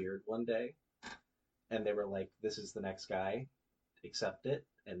appeared one day, and they were like, "This is the next guy, accept it,"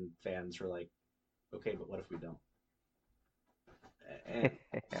 and fans were like, "Okay, but what if we don't?" And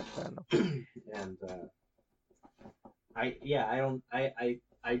Yeah, fair enough. and I don't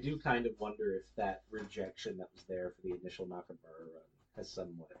I do kind of wonder if that rejection that was there for the initial Nakamura run has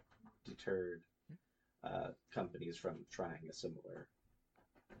somewhat deterred companies from trying a similar.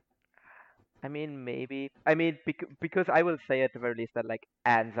 I mean, maybe. I mean, because I will say at the very least that like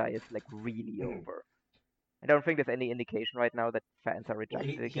Anzai is like really Mhm. over. I don't think there's any indication right now that fans are Well,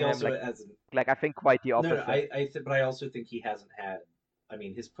 rejecting he him. also hasn't. Like I think quite the No, opposite. but I also think he hasn't had. I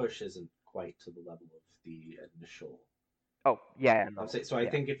mean, his push isn't quite to the level of the initial. Oh yeah, I'm no, saying, so I yeah.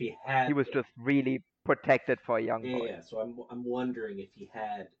 think if he had, He was just really protected for a young boy. yeah. So I'm wondering if he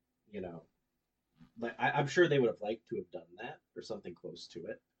had, you know, like I'm sure they would have liked to have done that or something close to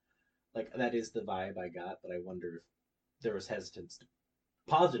it. Like that is the vibe I got, but I wonder if there was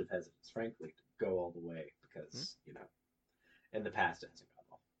positive hesitance, frankly, to go all the way because you know, in the past it hasn't gone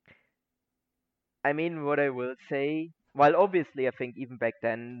well. I mean, what I will say, while obviously I think even back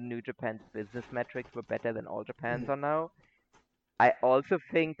then New Japan's business metrics were better than All Japan's are now, I also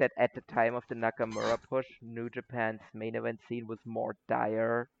think that at the time of the Nakamura push, New Japan's main event scene was more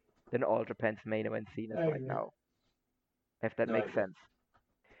dire than All Japan's main event scene is I right agree. now. If that No, I makes agree. sense.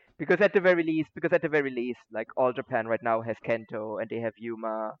 Because at the very least, like All Japan right now has Kento and they have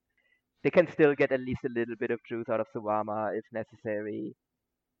Yuma. They can still get at least a little bit of juice out of Suwama if necessary.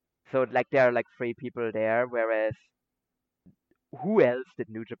 So like there are like three people there, whereas who else did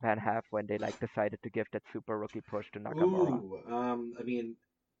New Japan have when they like decided to give that super rookie push to Nakamura? Ooh, I mean,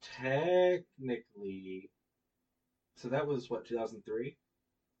 technically, so that was what 2003.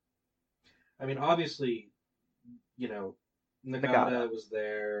 I mean, obviously, you know, Nagata. Nagata was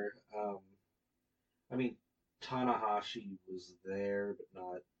there. I mean, Tanahashi was there, but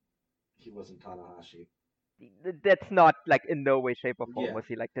not. He wasn't Tanahashi. That's not like in no way, shape, or form Yeah. was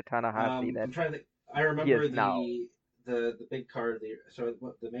he like the Tanahashi that I'm trying to think. I he is remember now. the big card of the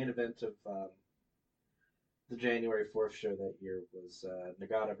the main event of the January 4th show that year was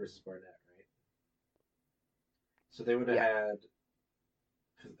Nagata versus Barnett, right? So Yeah,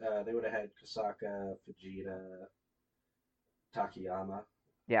 they would have had Kosaka, Fujita, Takayama.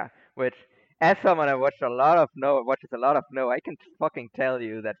 yeah. Which, as someone that watches a lot of No, I can fucking tell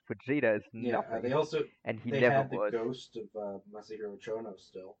you that Fujita is Yeah, nothing, and he they never had the was. ghost of Masahiro Chono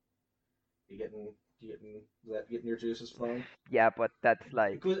still. You getting your juices flowing? Yeah, but that's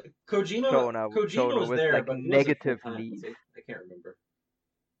like Kojima Chono was with there, like but he wasn't full negative time, was leads. he? I can't remember.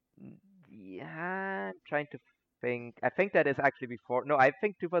 Yeah, I'm trying to think. I think that is actually before. No, I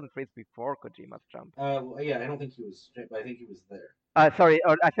think 2003 is before Kojima's jump. Well, yeah, I don't think he was, but I think he was there. Sorry,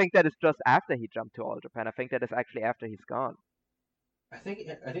 or I think that is just after he jumped to All Japan. I think that is actually after he's gone. I think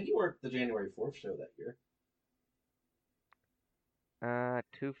he worked the January 4th show that year.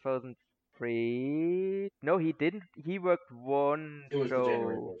 2003. No, he didn't. He worked one It was the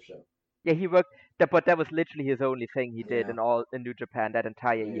January show. 4th show. Yeah, he worked. But that was literally his only thing he did Yeah. in New Japan that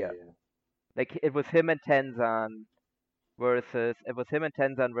entire Yeah, year. yeah. Like it was him and Tenzan versus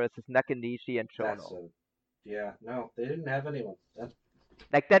Nakanishi and That's Chono. yeah. No, they didn't have anyone.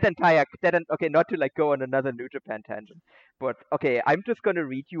 Like okay, not to like go on another New Japan tangent, but okay, I'm just gonna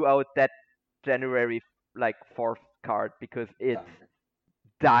read you out that January like 4th card because it's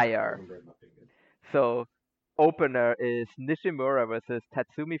I dire. remember it not being good. So opener is Nishimura versus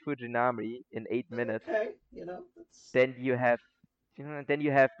Tatsumi Fujinami in 8 minutes. Okay, that's Then you have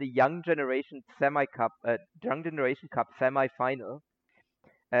the Young Generation Cup semi-final.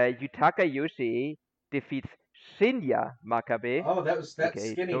 Yutaka Yoshi defeats Shinya Makabe, oh, that aka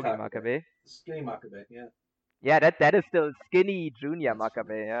skinny Togi Makabe. Makabe. Skinny Makabe, yeah. Yeah, that is still skinny Junior That's Makabe.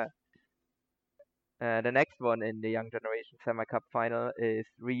 funny. Yeah. The next one in the Young Generation Semi Cup final is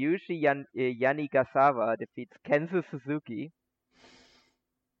Yanigasawa defeats Kenzo Suzuki.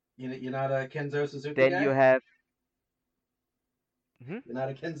 You're not a Kenzo Suzuki Then guy? you have. You're not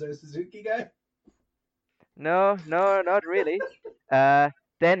a Kenzo Suzuki guy? No, not really.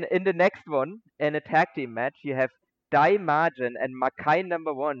 Then in the next one, in a tag team match, you have Daimajin and Makai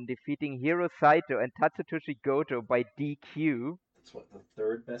number 1 defeating Hiro Saito and Tatsutoshi Goto by DQ. That's what, the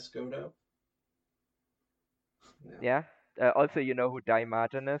third best Goto? Yeah. Also, you know who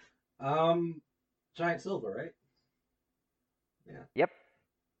Daimajin is? Giant Silver, right? Yeah. Yep.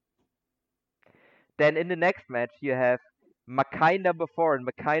 Then in the next match, you have Makai number 4 and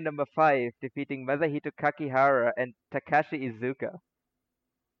Makai number 5 defeating Masahito Kakihara and Takashi Iizuka.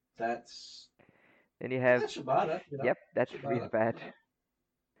 That's... Then you have... Shibata. You know? Yep, that's Shibata. really bad.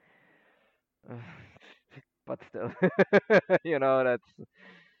 But still, you know, that's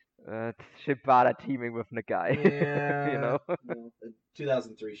Shibata teaming with Nagai. Yeah. You know?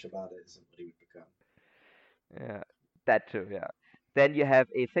 2003 Shibata isn't what he would become. Yeah, that too, yeah. Then you have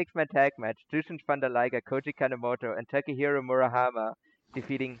a 6-man tag match, Jushin Thunder Liger, Koji Kanemoto, and Takehiro Murahama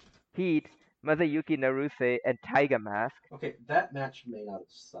defeating Heat, Masayuki Naruse, and Tiger Mask. Okay, that match may not have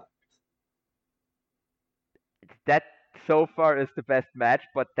sucked. That so far is the best match,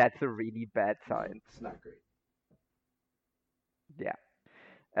 but that's a really bad sign. It's not great. Yeah.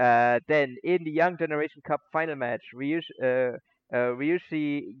 Then in the Young Generation Cup final match, Ryushi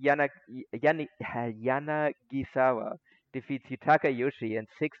Yanagisawa defeats Yutaka Yoshi in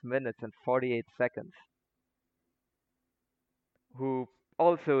 6 minutes and 48 seconds. Who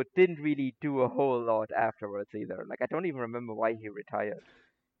also didn't really do a whole lot afterwards either. Like, I don't even remember why he retired.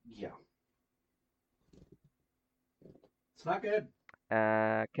 Yeah. It's not good.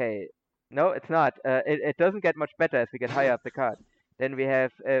 Okay. No, it's not. It doesn't get much better as we get higher up the card. Then we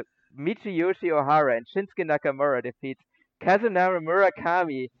have Michiyoshi Ohara and Shinsuke Nakamura defeats Kazunara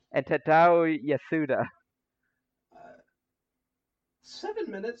Murakami and Tadao Yasuda. 7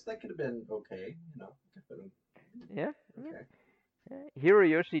 minutes, that could have been okay, you know. Yeah. Okay.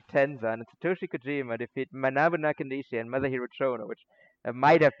 Hiroyoshi Tenza and Satoshi Kojima defeat Manabu Nakanishi and Masahiro Chono, which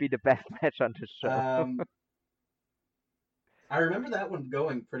might have been the best match on this show. I remember that one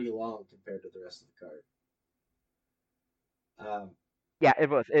going pretty long compared to the rest of the card. Yeah, it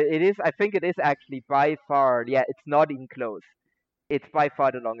was. It is. I think it is actually by far. Yeah, it's not even close. It's by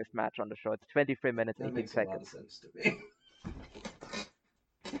far the longest match on the show. It's 23 minutes, that 18 makes seconds. A lot of sense to me.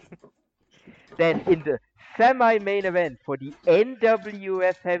 Then in the semi-main event for the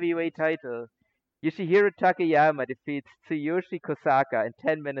NWF Heavyweight title, Yoshihiro Takayama defeats Tsuyoshi Kosaka in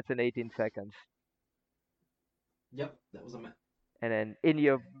 10 minutes and 18 seconds. Yep, that was a match. And then in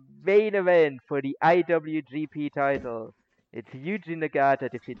your main event for the IWGP title, it's Yuji Nagata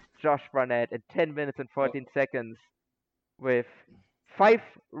defeats Josh Barnett in 10 minutes and 14 seconds with 5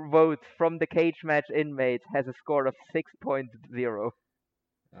 votes from the cage match inmates, has a score of 6.0.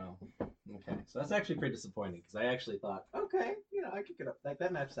 Oh, okay. So that's actually pretty disappointing because I actually thought, okay, you know, I could get up. Like,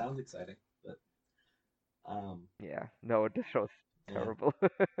 that match sounds exciting, but yeah, no, this show's terrible.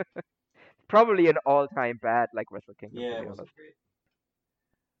 Probably an all-time bad like Wrestle Kingdom. Yeah, it wasn't great.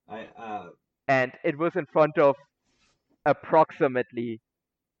 And it was in front of approximately,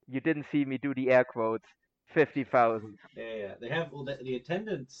 you didn't see me do the air quotes, 50,000. Yeah. They have the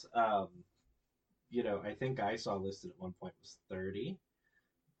attendance. You know, I think I saw listed at one point was 30.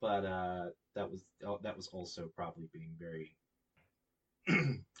 But that was also probably being very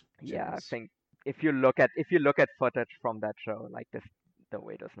yeah, I think if you look at footage from that show, like this, the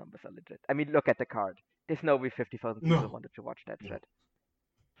way those numbers are legit. I mean, look at the card. There's no way 50,000 people wanted to watch that shit.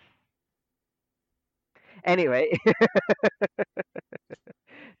 Anyway,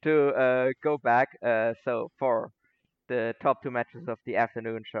 to go back, so for the top 2 matches of the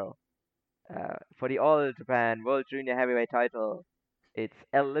afternoon show, for the All Japan World Junior Heavyweight title, it's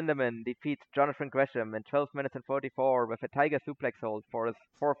El Lindemann defeats Jonathan Gresham in 12 minutes and 44 with a Tiger suplex hold for his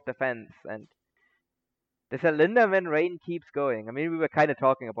 4th defense. And this El Lindemann reign keeps going. I mean, we were kind of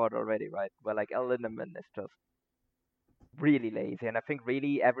talking about it already, right? Well, like, El Lindemann is just really lazy. And I think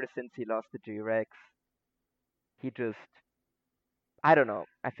really ever since he lost to G-Rex, he just, I don't know.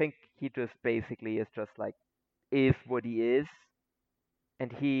 I think he just basically is just like, is what he is.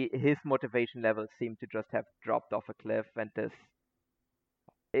 And his motivation levels seem to just have dropped off a cliff. And this,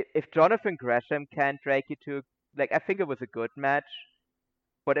 if Jonathan Gresham can drag you to, like, I think it was a good match,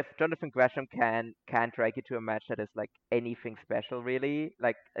 but if Jonathan Gresham can drag you to a match that is like anything special, really,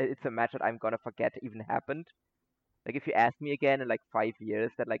 like, it's a match that I'm gonna forget even happened. Like, if you ask me again in like 5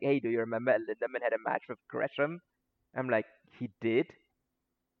 years that, like, hey, do you remember Lindemann had a match with Gresham? I'm like, he did?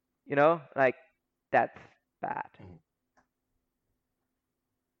 You know, like, that's bad.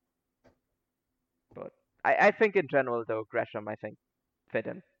 But I think in general, though, Gresham, I think, fit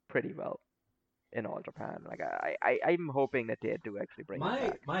in pretty well. in All Japan. Like I'm hoping that they do actually bring him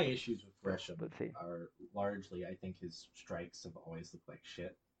back. My issues with But Gresham we'll see. are largely, I think his strikes have always looked like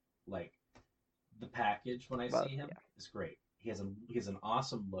shit. Like the package when I Well, see him yeah. is great. He has an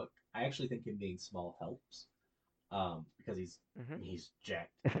awesome look. I actually think him being small helps, because he's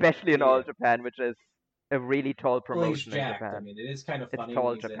jacked. Especially in All Yeah. Japan, which is a really tall Well, he's promotion in jacked. I Japan. mean, it is kind of It's funny when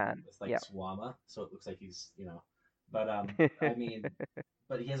tall he's in Japan. with like Yeah. Suwama, so it looks like he's, But I mean,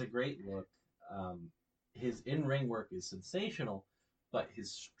 but he has a great look. His in-ring work is sensational, but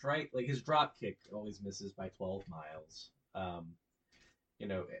his his drop kick always misses by 12 miles.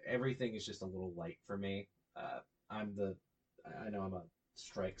 Everything is just a little light for me. I'm the, I know I'm a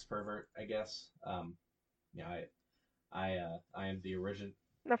strikes pervert, I guess. I am the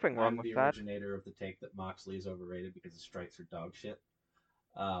Nothing wrong with that. originator of the take that Moxley is overrated because his strikes are dog shit.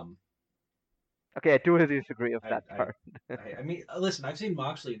 Um, Okay, I do disagree with that I, part. I mean, listen, I've seen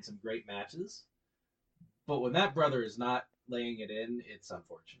Moxley in some great matches, but when that brother is not laying it in, it's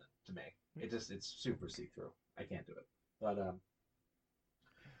unfortunate to me. It's super see through. I can't do it. But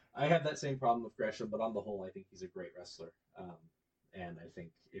I have that same problem with Gresham, but on the whole, I think he's a great wrestler. And I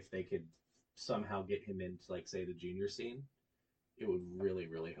think if they could somehow get him into, like, say, the junior scene, it would really,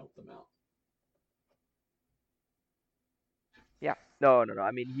 really help them out. Yeah. No.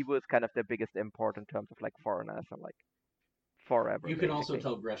 I mean, he was kind of the biggest import in terms of like foreigners and like forever. You can basically. also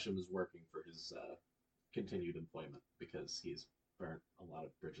tell Gresham is working for his continued employment because he's burnt a lot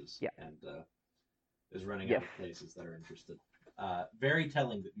of bridges and is running out of places that are interested. Very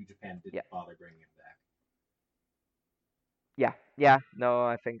telling that New Japan didn't bother bringing him back. Yeah. No,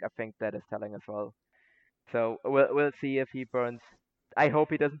 I think that is telling as well. So we'll see if he burns. I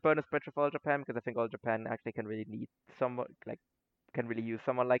hope he doesn't burn his bridge with All Japan because I think All Japan actually can really need someone can really use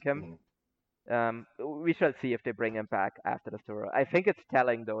someone like him. We shall see if they bring him back after the tour. I think it's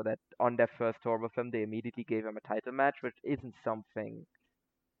telling though that on their first tour with him, they immediately gave him a title match, which isn't something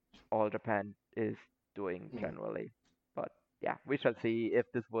All Japan is doing generally. But yeah, we shall see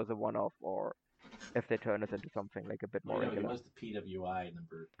if this was a one-off or if they turn this into something like a bit more regular. He was the PWI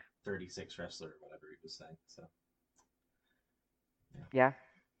number 36 wrestler or whatever he was saying. So yeah.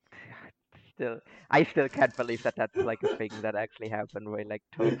 I still can't believe that that's like a thing that actually happened. Where like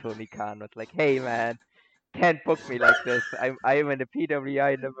Tony Khan was like, "Hey man, can't book me like this. I'm in the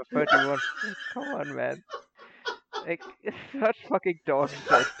PWI number 31." Come on, man. Like it's such fucking dog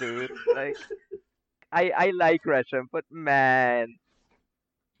shit, dude. Like I like Gresham, but man,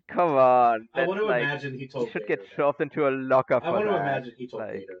 come on. I want to like, imagine he told he should Vader get shoved into a lockup. I want to that. imagine he told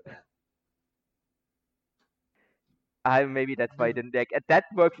like, Vader that. Maybe that's why I didn't like. That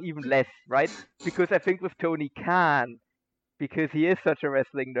works even less, right? Because I think with Tony Khan, because he is such a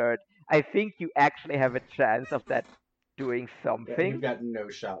wrestling nerd, I think you actually have a chance of that doing something. Yeah, you've got no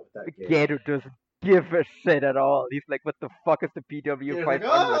shot with that game. Gedo doesn't give a shit at all. He's like, what the fuck is the PW 500? Like,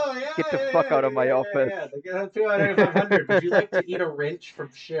 oh, yeah, get the fuck out of my office. Yeah, they get 200, 500. Would you like to eat a wrench from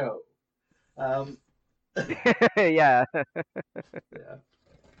show? Yeah. Yeah.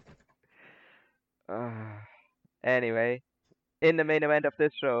 Anyway, in the main event of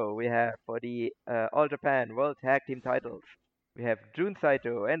this show, we have for the All Japan World Tag Team titles, we have Jun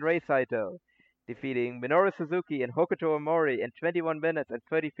Saito and Rei Saito defeating Minoru Suzuki and Hokuto Omori in 21 minutes and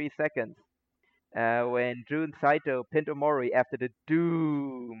 33 seconds. When Jun Saito pinned Omori after the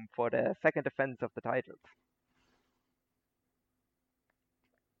Doom for the second defense of the titles.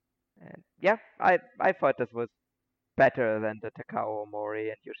 And yeah, I thought this was better than the Takao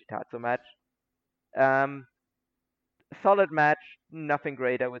Omori and Yoshitatsu match. Solid match, nothing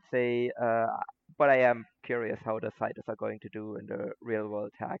great, I would say. But I am curious how the Saitos are going to do in the real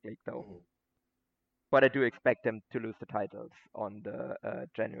world tag league, though. But I do expect them to lose the titles on the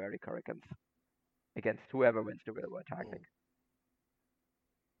January Hurricanes against whoever wins the real world tag league.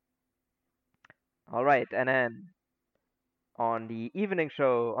 All right, and then on the evening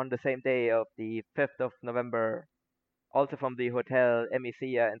show on the same day of the 5th of November, also from the Hotel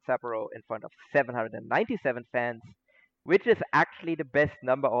Emisia in Sapporo in front of 797 fans, which is actually the best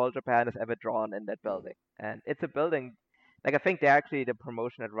number All Japan has ever drawn in that building. And it's a building, like I think they're actually the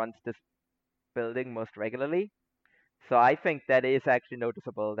promotion that runs this building most regularly. So I think that is actually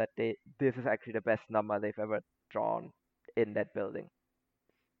noticeable that this is actually the best number they've ever drawn in that building.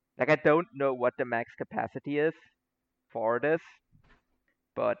 Like I don't know what the max capacity is for this,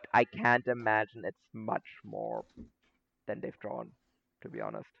 but I can't imagine it's much more than they've drawn, to be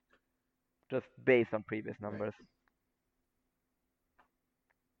honest. Just based on previous numbers.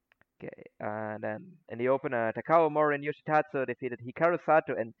 Okay, and then in the opener, Takao Omori and Yoshitatsu defeated Hikaru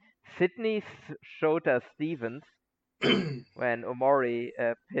Sato and Sydney Shota Stevens when Omori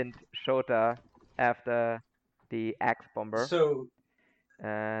pinned Shota after the axe bomber. So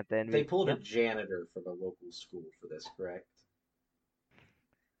Then they we pulled a yeah. janitor from a local school for this, correct?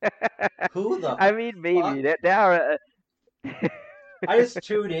 Who the I mean, maybe fuck? there are. I just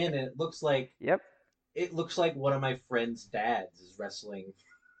tuned in and Yep. it looks like one of my friend's dads is wrestling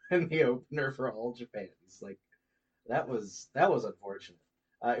in the opener for All Japan. It's like that was unfortunate.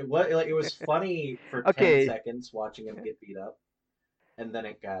 It was funny for 10 Okay. seconds watching him get beat up, and then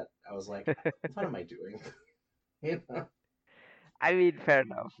I was like, what am I doing? You know? I mean, fair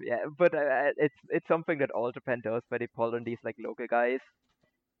enough. Yeah, but it's something that All Japan does, where they pull on these like local guys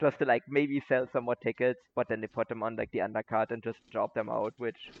just to like maybe sell some more tickets, but then they put them on like the undercard and just drop them out,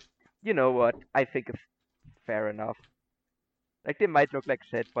 which, you know what, I think is fair enough. Like they might look like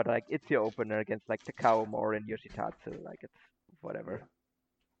shit, but like it's your opener against like Takao Mori and Yoshitatsu, like it's whatever. Yeah.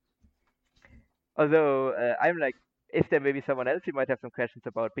 Although I'm like, is there maybe someone else you might have some questions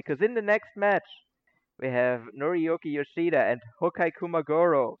about? Because in the next match we have Noriyuki Yoshida and Hokai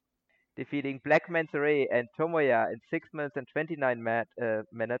Kumagoro defeating Black Manta and Tomoya in 6 minutes and 29 minutes,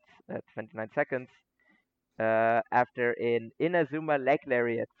 29 seconds, after an Inazuma leg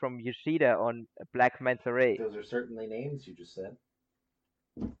lariat from Yoshida on Black Manta. Those are certainly names you just said.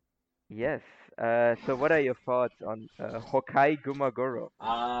 Yes. So what are your thoughts on Hokai Gumagoro?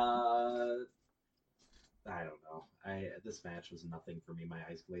 I don't know. This match was nothing for me. My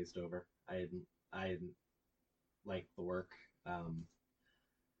eyes glazed over. I didn't like the work.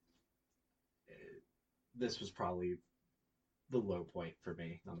 This was probably the low point for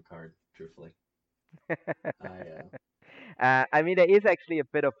me on the card, truthfully. I mean, there is actually a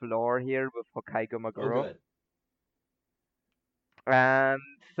bit of lore here with Hokai Oh, Gumagoro. good. Um,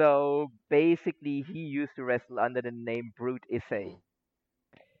 so basically, he used to wrestle under the name Brute Issei,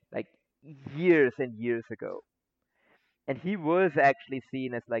 like years and years ago. And he was actually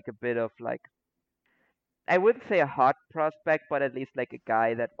seen as like a bit of like, I wouldn't say a hot prospect, but at least like a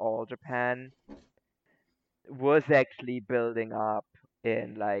guy that All Japan was actually building up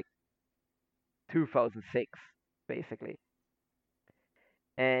in like 2006, basically.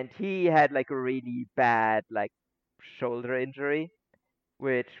 And he had like a really bad like shoulder injury,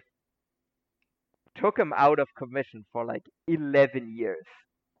 which took him out of commission for like 11 years.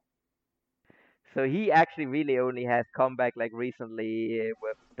 So he actually really only has come back like recently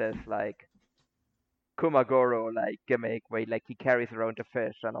with this like Kumagoro like gimmick where like he carries around the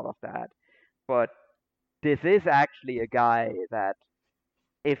fish and all of that. But this is actually a guy that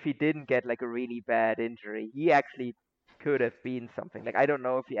if he didn't get like a really bad injury, he actually could have been something. Like I don't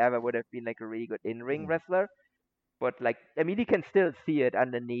know if he ever would have been like a really good in-ring wrestler, but like I mean, you can still see it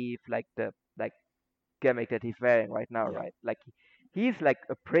underneath like the like gimmick that he's wearing right now, Yeah. right? Like he's like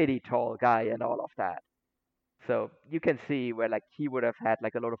a pretty tall guy and all of that. So you can see where like he would have had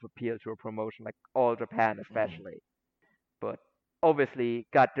like a lot of appeal to a promotion like All Japan especially. But obviously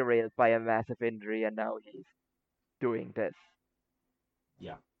got derailed by a massive injury and now he's doing this.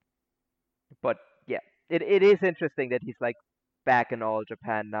 Yeah. But yeah, it is interesting that he's like back in All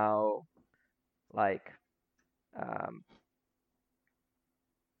Japan now, like um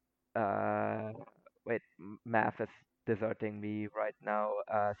uh wait, math is deserting me right now.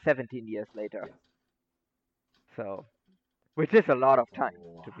 17 years later. Yeah. So, which is a lot of A time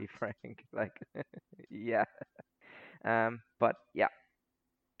to lot. be frank. Like, yeah. But yeah.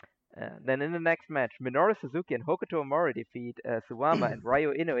 Then in the next match, Minoru Suzuki and Hokuto Omori defeat Suwama and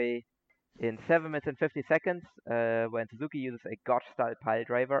Ryo Inoue in 7 minutes and 50 seconds when Suzuki uses a Gotch-style pile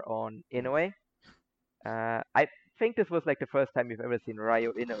driver on Inoue. I think this was like the first time you've ever seen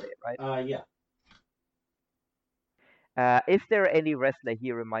Ryo Inoue, right? Yeah. Is there any wrestler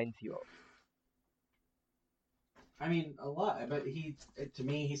he reminds you of? I mean, a lot, but to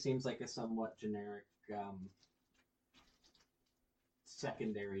me, he seems like a somewhat generic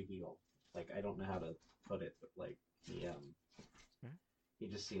secondary heel. Like, I don't know how to put it, but like he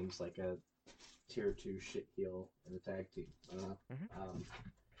just seems like a tier 2 shit heel in a tag team. I don't know.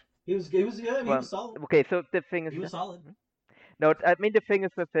 He was good. I mean, he was solid. Okay, so the thing is, He was solid. No, I mean the thing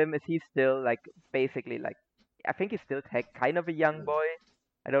is with him is he's still like basically like I think he's still kind of a young boy.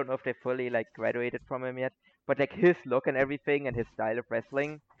 I don't know if they fully like graduated from him yet, but like his look and everything and his style of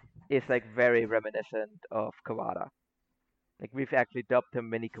wrestling is like very reminiscent of Kawada. Like we've actually dubbed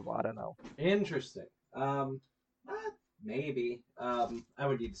him Mini Kawada now. Interesting. Maybe. I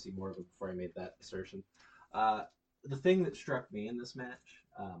would need to see more of it before I made that assertion. The thing that struck me in this match,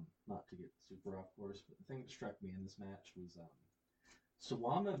 not to get super off course, but the thing that struck me in this match was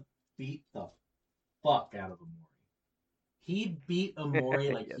Suwama beat the fuck out of Omori. He beat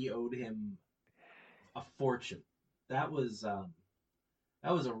Omori like he owed him a fortune. That was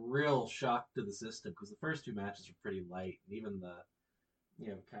That was a real shock to the system because the first two matches were pretty light, and even the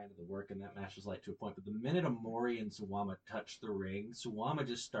kind of the work in that match was light to a point. But the minute Amori and Suwama touch the ring, Suwama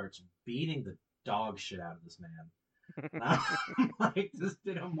just starts beating the dog shit out of this man. And I'm like,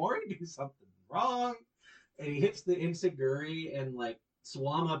 did Amori do something wrong? And he hits the Insiguri, and like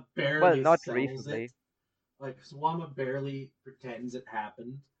Suwama Well, barely not sells recently. it. Like Suwama barely pretends it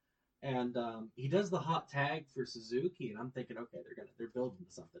happened. And he does the hot tag for Suzuki, and I'm thinking, okay, they're building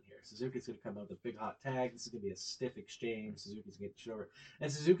something here. Suzuki's gonna come out with a big hot tag. This is gonna be a stiff exchange. Suzuki's gonna get over,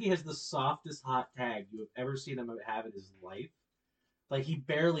 and Suzuki has the softest hot tag you have ever seen him have in his life. Like he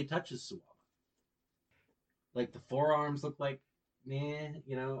barely touches Suwama. Like the forearms look like,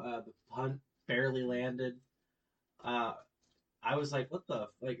 the punt barely landed. Uh, I was like, what the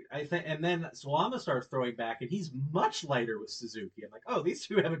I think, and then Suwama starts throwing back, and he's much lighter with Suzuki. I'm like, oh, these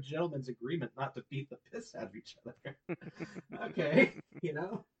two have a gentleman's agreement not to beat the piss out of each other. Okay,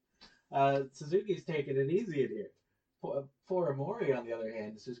 Suzuki's taking it easy in here. Poor Amori, on the other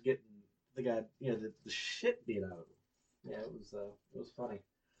hand, is just getting the shit beat out of him. Yeah, it was funny.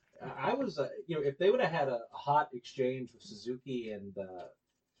 I was, if they would have had a hot exchange with Suzuki and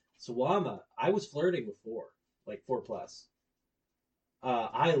Suwama, I was flirting with four plus.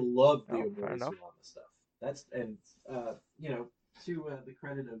 I love the Omori Suwama stuff. That's to the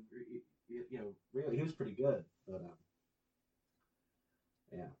credit of really he was pretty good, but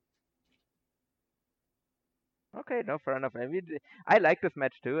yeah. Okay, no, fair enough. I mean, I like this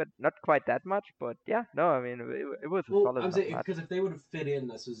match too. Not quite that much, but yeah, no, I mean, it was a solid I'm enough saying match. because if they would have fit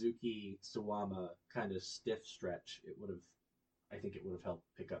in a Suzuki Suwama kind of stiff stretch, I think it would have helped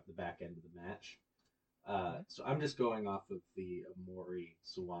pick up the back end of the match. So I'm just going off of the Amori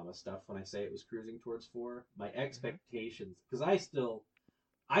Suwama stuff when I say it was cruising towards 4. My expectations, because I still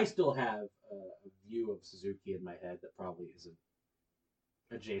have a view of Suzuki in my head that probably isn't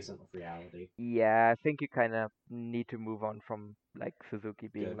adjacent with reality. Yeah, I think you kind of need to move on from like Suzuki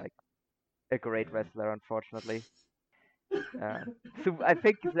being Good. like a great wrestler, unfortunately. So I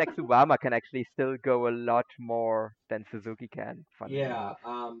think like Suwama can actually still go a lot more than Suzuki can. Funnily Yeah. enough.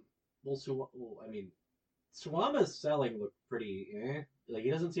 I mean, Suwama's selling looked pretty Like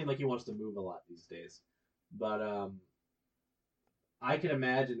he doesn't seem like he wants to move a lot these days. But I can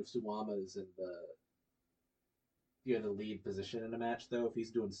imagine if Suwama is in the lead position in a match though, if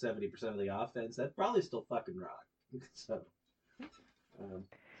he's doing 70% of the offense, that'd probably still fucking rock. So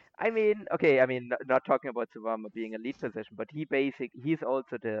I mean, okay, I mean, not talking about Suwama being a lead position, but he's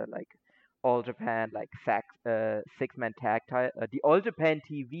also the like All Japan like 6-man tag title, the All Japan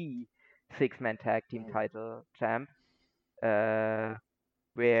TV 6-man tag team title champ,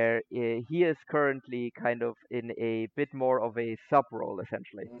 where he is currently kind of in a bit more of a sub role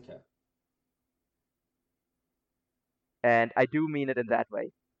essentially. okay. And I do mean it in that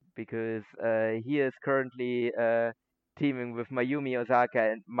way because he is currently teaming with Mayumi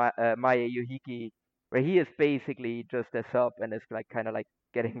Osaka and Maya Yuhiki, where he is basically just a sub and is like kind of like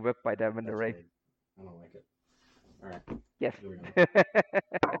getting whipped by them in the ring. Weird. I don't like it. All right. Yes. I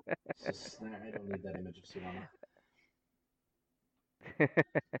don't need that image of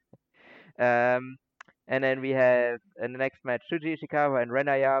Suwama. And then we have in the next match Shuji Ishikawa and Ren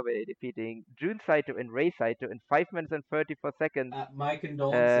Ayabe defeating Jun Saito and Rei Saito in 5 minutes and 34 seconds. My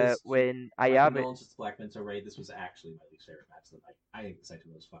condolences. When My Ayabe. condolences to Black Manta Ray. This was actually my least favorite match of the night. I think the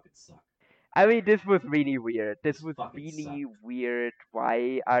Saitos fucking suck. I mean, this was really weird. This was really sucked. weird.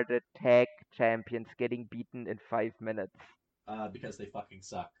 Why are the tag champions getting beaten in 5 minutes? Because they fucking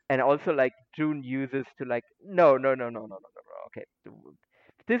suck. And also, like, June uses to, like, no. Okay.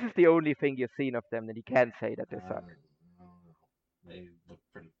 This is the only thing you've seen of them, and you can't say that they suck. They look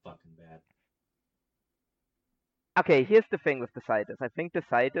pretty fucking bad. Okay, here's the thing with the Saitos. I think the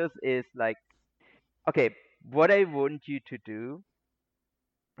Saitos is, like, okay, what I want you to do,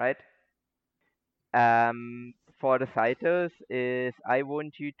 right? For the Saitos is I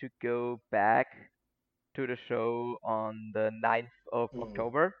want you to go back to the show on the 9th of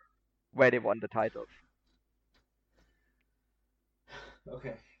October where they won the titles.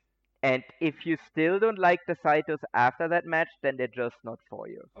 Okay. And if you still don't like the Saitos after that match, then they're just not for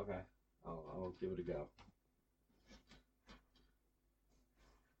you. Okay. I'll give it a go.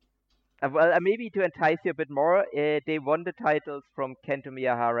 Well, maybe to entice you a bit more, they won the titles from Kento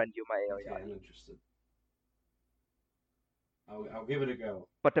Miyahara and Yuma Aoyagi. Okay, I'm interested. I'll give it a go.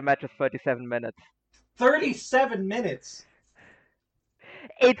 But the match is 37 minutes. 37 minutes?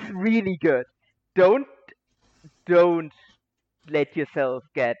 It's really good. Don't let yourself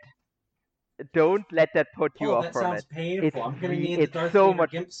get. Don't let that put you off from it. That sounds painful. It's I'm gonna need the Darth so Vader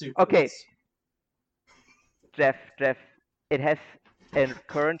much. gimp suit. Okay, Jeff, it has a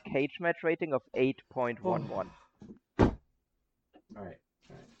current cage match rating of 8.11. All right.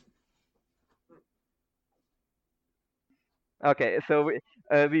 Okay, so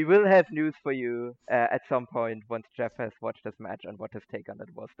we will have news for you at some point once Jeff has watched this match and what his take on it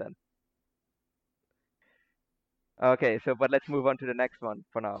was then. Okay, so but let's move on to the next one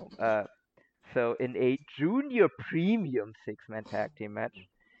for now. So in a junior premium six-man tag team match,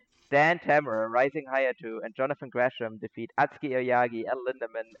 Dan Tamura, Rising Hayato, and Jonathan Gresham defeat Atsuki Oyagi, El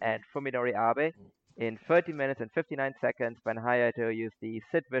Lindemann, and Fuminori Abe in 30 minutes and 59 seconds when Hayato used the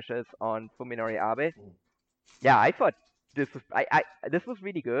Sid Vicious on Fuminori Abe. Yeah, I thought this was this was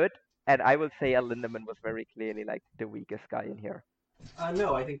really good, and I will say El Lindemann was very clearly like the weakest guy in here.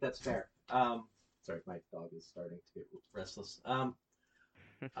 No, I think that's fair. Sorry, my dog is starting to get restless. No,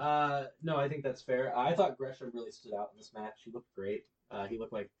 I think that's fair. I thought Gresham really stood out in this match. He looked great. He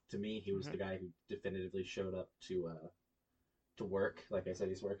looked like, to me, he was the guy who definitively showed up to work. Like I said,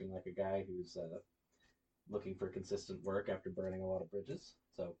 he's working like a guy who's looking for consistent work after burning a lot of bridges.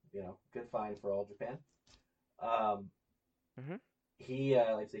 So, good find for All Japan. He,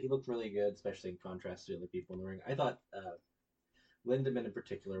 like I said, he looked really good, especially in contrast to other people in the ring. I thought Lindemann in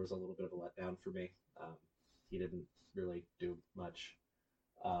particular was a little bit of a letdown for me. He didn't really do much.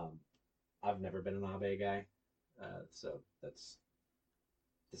 I've never been an Abe guy, so this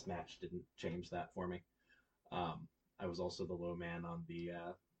match didn't change that for me. I was also the low man on the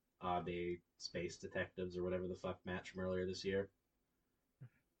Abe Space Detectives or whatever the fuck match from earlier this year,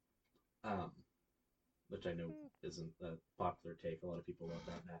 which I know isn't a popular take. A lot of people love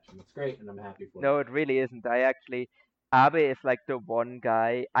that match, and it's great, and I'm happy for No, it. it really isn't. Abe is like the one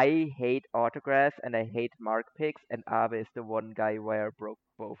guy. I hate autographs and I hate mark picks, and Abe is the one guy where I broke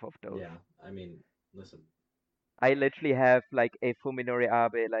both of those. Yeah, I mean, listen, I literally have like a Fuminori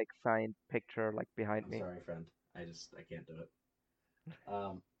Abe like signed picture like behind I'm me. sorry, friend. I can't do it.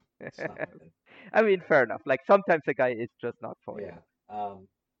 It's not my thing. I mean, fair enough. Like sometimes a guy is just not for you. Yeah.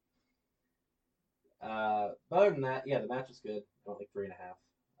 But other than that, yeah, the match was good. I went like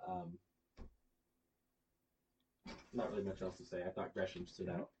 3.5. Not really much else to say. I thought Gresham stood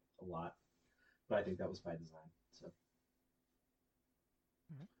out a lot, but I think that was by design. So.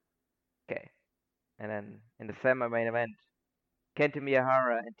 Okay. And then in the semi-main event, Kenta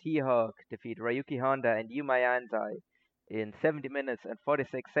Miyahara and T-Hawk defeat Ryuki Honda and Yuma Yanzai in 70 minutes and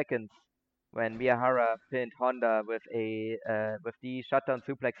 46 seconds when Miyahara pinned Honda with the shutdown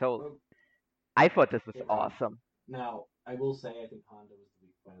suplex hold. I thought this was awesome. Now, I will say I think Honda was the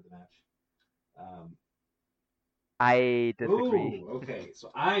weak point of the match. I disagree. Ooh, okay.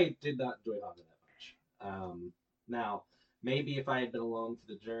 So I did not enjoy Honda that much. Now, maybe if I had been along for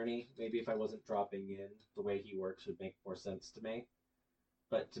the journey, maybe if I wasn't dropping in, the way he works would make more sense to me.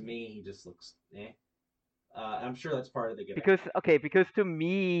 But to me, he just looks eh. I'm sure that's part of the gimmick. Because to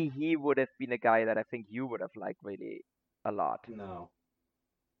me, he would have been a guy that I think you would have liked really a lot. No.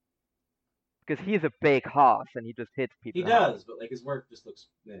 Because he's a big hoss and he just hits people. He does, but like his work just looks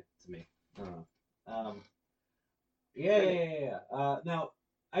eh to me. I don't know. Yeah. Now,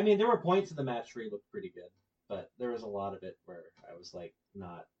 I mean, there were points in the match where he looked pretty good, but there was a lot of it where I was like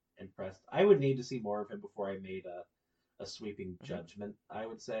not impressed. I would need to see more of him before I made a sweeping judgment. I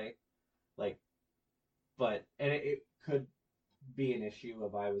would say, like, but and it could be an issue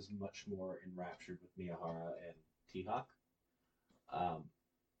if I was much more enraptured with Miyahara and T-Hawk.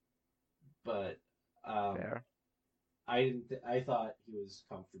 But Fair. I thought he was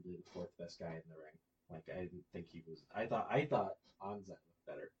comfortably the fourth best guy in the ring. Like I didn't think he was. I thought Anzai looked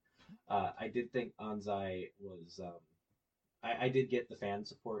better. I did think Anzai was. I did get the fan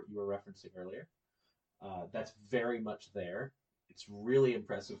support you were referencing earlier. That's very much there. It's really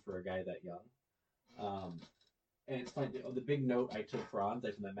impressive for a guy that young. And it's funny. The big note I took for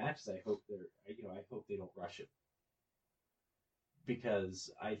Anzai from that match is I hope they don't rush him, because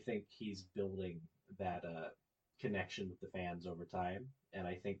I think he's building that connection with the fans over time, and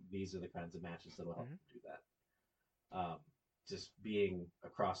I think these are the kinds of matches that will help him do that. Just being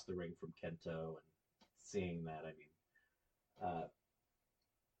across the ring from Kento and seeing that,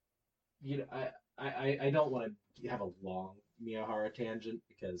 I don't want to have a long Miyahara tangent,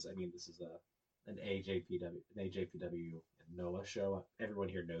 because I mean this is an AJPW and Noah show. Everyone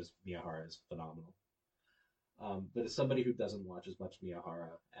here knows Miyahara is phenomenal. But as somebody who doesn't watch as much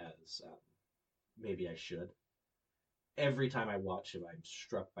Miyahara as maybe I should, every time I watch him, I'm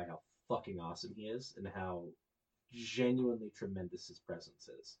struck by how fucking awesome he is and how genuinely tremendous his presence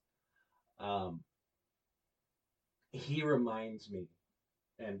is. He reminds me,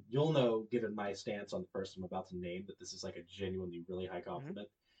 and you'll know, given my stance on the person I'm about to name, that this is like a genuinely really high compliment.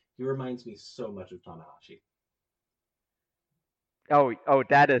 He reminds me so much of Tanahashi. Oh,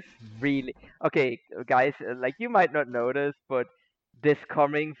 that is really okay, guys. Like you might not notice, but this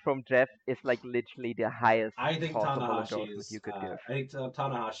coming from Jeff is like literally the highest I think possible Tanahashi endorsement is. you could give. I think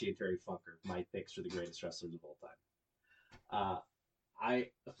Tanahashi and Terry Funk are my picks for the greatest wrestlers of all time. Uh, I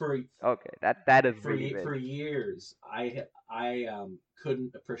for Okay, that is for really big. for years I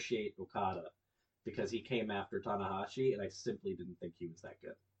couldn't appreciate Okada because he came after Tanahashi, and I simply didn't think he was that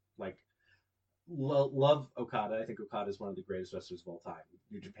good. Like love Okada. I think Okada is one of the greatest wrestlers of all time.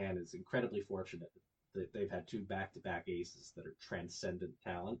 New Japan is incredibly fortunate that they've had two back-to-back aces that are transcendent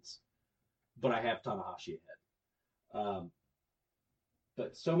talents. But I have Tanahashi ahead.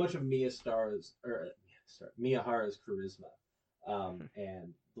 But so much of Miyahara's charisma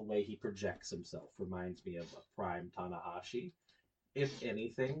and the way he projects himself reminds me of a prime Tanahashi. If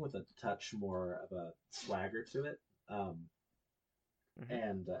anything, with a touch more of a swagger to it. Mhm.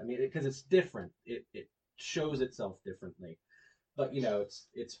 And I mean, because it's different, it shows itself differently. But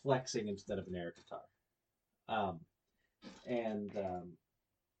it's flexing instead of an air guitar. Um, and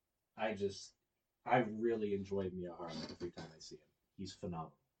I just I really enjoy Miyahara every time I see him. He's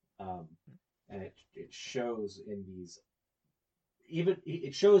phenomenal. Um, and it shows in these even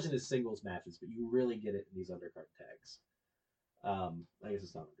it shows in his singles matches, but you really get it in these undercard tags. I guess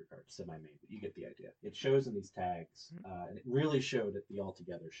it's not undercard, semi-main, but you get the idea. It shows in these tags, and it really showed at the All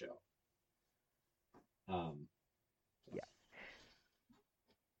Together show. Um, Yeah,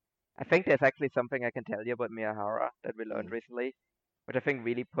 I think there's actually something I can tell you about Miyahara that we learned recently, which I think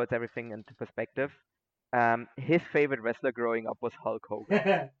really puts everything into perspective. His favorite wrestler growing up was Hulk Hogan.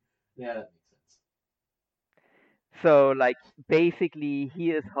 yeah, that makes sense. So like basically,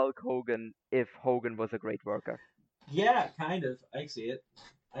 he is Hulk Hogan if Hogan was a great worker. Yeah, kind of. I see it.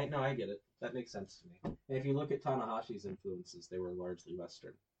 I know. I get it. That makes sense to me. And if you look at Tanahashi's influences, they were largely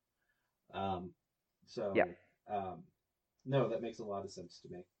Western. Um, Yeah. so no, that makes a lot of sense to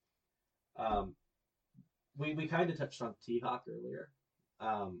me. Um, we kind of touched on T-Hawk earlier.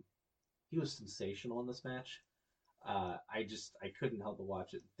 Um, he was sensational in this match. I couldn't help but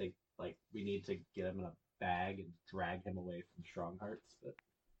watch it and think like we need to get him in a bag and drag him away from Strong Hearts. But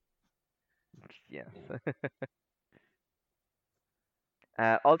Yeah.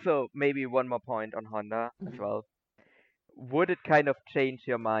 yeah. Also, maybe one more point on Honda as well. Would it kind of change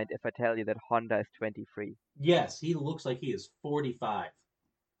your mind if I tell you that Honda is 23? Yes, he looks like he is 45.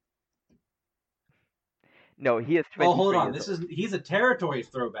 No, he is Oh, hold 23 on. years old. He's a territory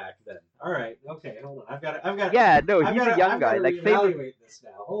throwback then. All right. Okay, hold on. Yeah, no, he's a young I've got guy. to Like same with reevaluate this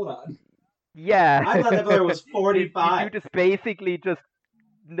now. Hold on. yeah. I thought that brother was You 45. do just basically just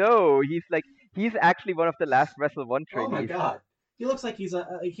no. He's actually one of the last Wrestle One Oh my trainees. god. He looks like he's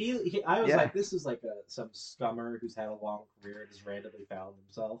he I was Yeah. like, this is like some scummer who's had a long career and just randomly found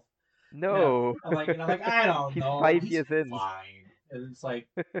himself. No. I'm like, I don't He's know. 5 years in. Fine. And it's like,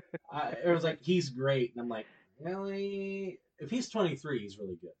 it was like, he's great. And I'm like, really? If he's 23, he's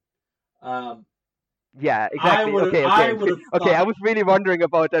really good. Yeah, exactly. Okay. I would have Okay, I thought, was really wondering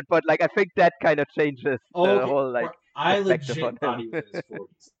about that, but like I think that kind of changes the okay, whole like I perspective legit on thought him. he was in his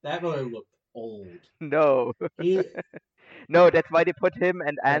 40s. That brother looked old. No. He, No, that's why they put him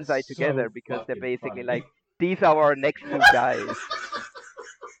and that's Anzai so together because they're fucking basically funny. like these are our next two guys.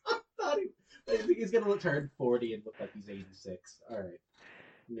 I think he's gonna turn 40 and look like he's 86. All right,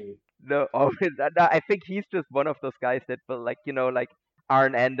 maybe. No, I think he's just one of those guys that will like like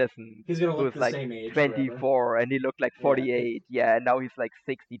Arn Anderson, He's gonna look who's the like same age forever. 24 and he looked like Yeah. 48. Yeah, and now he's like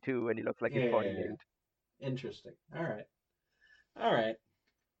 62 and he looks like he's Yeah. 48. Interesting. All right.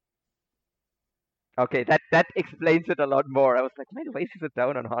 Okay, that explains it a lot more. I was like, man, why is he so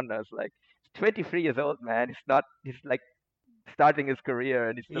down on Honda? It's like 23 years old, man. He's like starting his career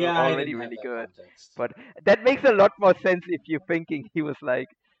and he's still Yeah, I already didn't have really that good. context. But that makes a lot more sense if you're thinking he was like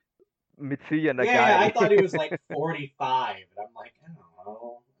Mitsuya Nagai. Yeah, I thought he was like 45, and I'm like, I don't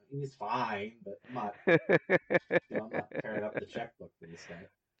know. He's fine, but I'm not, I'm not tearing up the checkbook for this guy.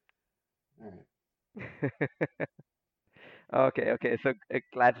 All right. Okay, so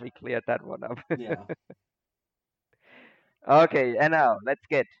glad we cleared that one up. Yeah. Okay, and now let's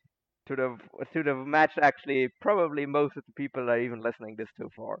get to the match. Actually, probably most of the people are even listening this too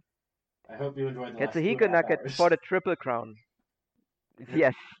far. I hope you enjoyed the last Katsuhiko 2.5 Naka hours. for the Triple Crown.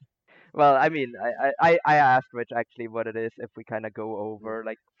 Yes. Well, I mean, I asked Rich actually what it is if we kind of go over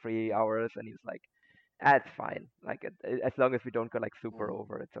like 3 hours, and he's like, "That's fine. Like as long as we don't go like super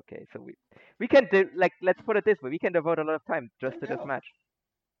over, it's okay." So we can do like let's put it this way: we can devote a lot of time just to this match.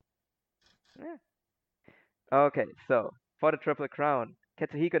 Yeah. Okay, so for the Triple Crown,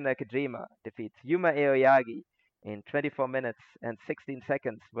 Katsuhiko Nakajima defeats Yuma Aoyagi in 24 minutes and 16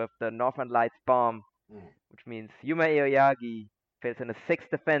 seconds with the Northern Lights bomb, which means Yuma Aoyagi fails in a sixth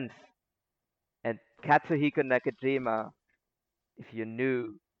defense, and Katsuhiko Nakajima is your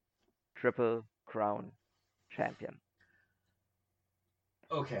new Triple Crown champion.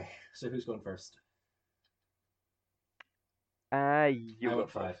 Okay, so who's going first? You I go went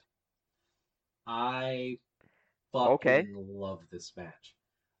first. 5. I Okay. fucking love this match.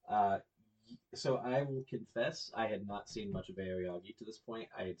 Uh, so I will confess, I had not seen much of Aoyagi to this point.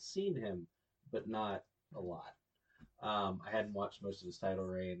 I had seen him, but not a lot. I hadn't watched most of his title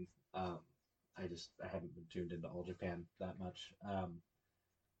reign. I haven't been tuned into All Japan that much.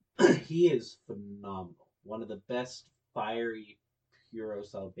 He is phenomenal. One of the best fiery puro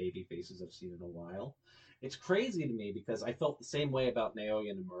style baby faces I've seen in a while. It's crazy to me because I felt the same way about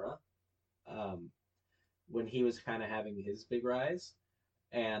Naoya Nomura um, when he was kind of having his big rise.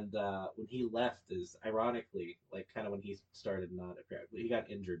 And when he left, is ironically like kind of when he started not appearing. He got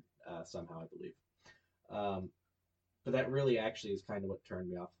injured somehow, I believe. Um, but that really actually is kind of what turned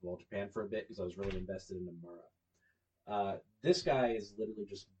me off of All Japan for a bit because I was really invested in Nomura. This guy is literally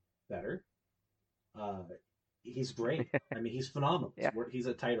just better. Uh, he's great. I mean, he's phenomenal. Yeah. He's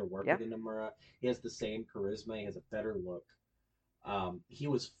a tighter worker Yeah. than Nomura. He has the same charisma. He has a better look. He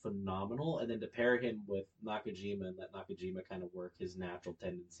was phenomenal, and then to pair him with Nakajima and let Nakajima kind of work his natural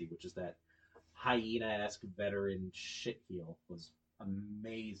tendency, which is that hyena-esque veteran shit heel, was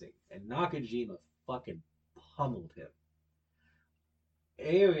amazing. And Nakajima fucking pummeled him.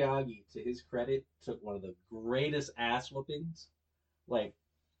 Aoyagi, to his credit, took one of the greatest ass whoopings. Like,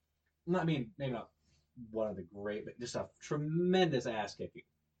 I mean, maybe not one of the great, but just a tremendous ass kicking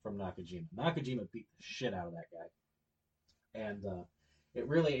from Nakajima. Nakajima beat the shit out of that guy. And it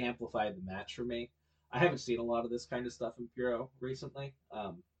really amplified the match for me. I haven't seen a lot of this kind of stuff in Puro recently.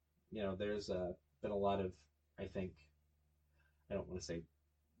 There's been a lot of, I think, I don't want to say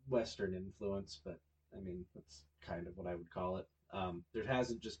Western influence, but I mean, that's kind of what I would call it. There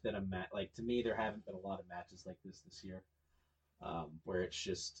hasn't just been a match, like, to me, there haven't been a lot of matches like this year, where it's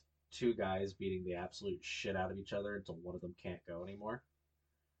just two guys beating the absolute shit out of each other until one of them can't go anymore.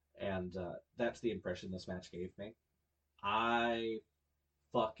 And that's the impression this match gave me. I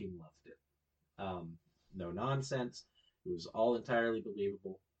fucking loved it. No nonsense. It was all entirely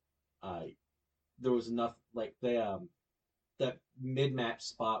believable. There was enough, like that mid-match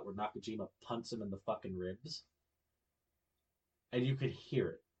spot where Nakajima punts him in the fucking ribs, and you could hear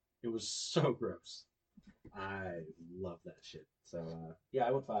it. It was so gross. I love that shit. So yeah,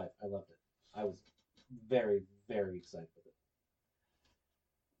 I went 5. I loved it. I was very, very excited with it.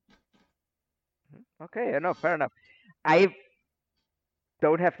 Okay. No, fair enough. I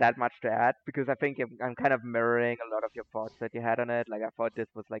don't have that much to add because I think I'm kind of mirroring a lot of your thoughts that you had on it. Like I thought this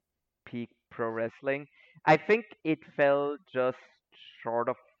was like peak pro wrestling. I think it fell just short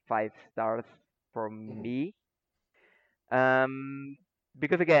of 5 stars for Mhm. me. Um,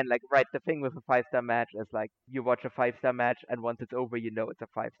 because again, like right, the thing with a 5 star match is like you watch a 5 star match and once it's over, you know it's a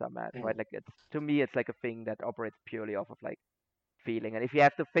 5 star match, right? Mhm. Like it's to me, it's like a thing that operates purely off of like feeling. And if you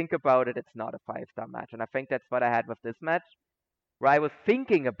have to think about it, it's not a 5 star match. And I think that's what I had with this match where I was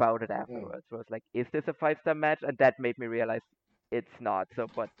thinking about it Mhm. afterwards. Where I was like, is this a 5 star match? And that made me realize it's not. So,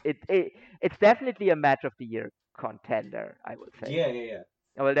 but it's definitely a match of the year contender, I would say. Yeah.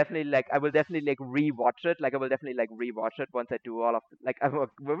 I will definitely like rewatch it. Like I will definitely like rewatch it once I do all of like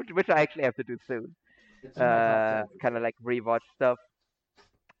which I actually have to do soon. It's in my top 10 for Kind sure. of like rewatch stuff.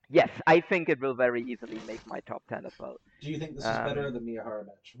 Yes, I think it will very easily make my top 10 as well. Do you think this is better than the Miyahara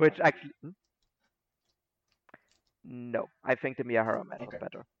match from Which last week? actually no, I think the Miyahara match was Okay.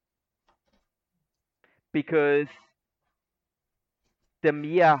 better because the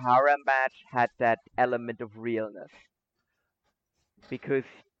Miyahara match had that element of realness because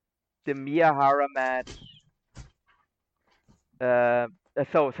the Miyahara match. Uh,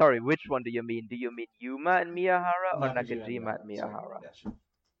 so sorry, which one do you mean? Do you mean Yuma and Miyahara or Nakajima and Nakajima and Miyahara. Sorry.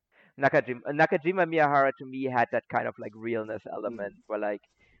 Miyahara? Gotcha. Nakajima Miyahara to me had that kind of like realness element where like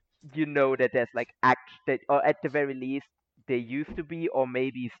you know that there's like act that or at the very least there used to be or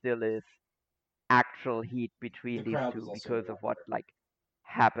maybe still is actual heat between The these crowd was two also a because of lot what better. like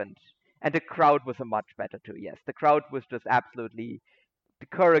happened. And the crowd was a much better too, yes. The crowd was just absolutely the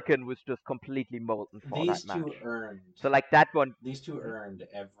Hurricane was just completely molten for that These match. two earned So like that one these two earned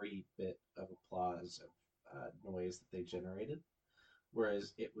every bit of applause of noise that they generated,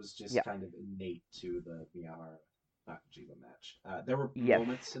 whereas it was just yeah. kind of innate to the Miyahara Nakajima match. There were Yes.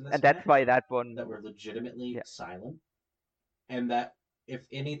 moments in this And that's why match that one that were legitimately yeah. silent, and that if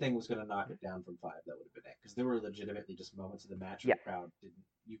anything was going to knock it down from 5, that would have been it, because there were legitimately just moments of the match where Yeah. the crowd didn't.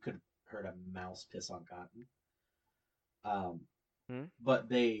 You could have heard a mouse piss on cotton. Um, Hmm? but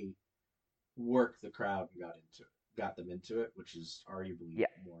they worked the crowd and got into it. got them into it, which is arguably Yeah.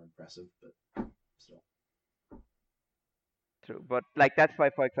 more impressive, but still. True, but like that's why,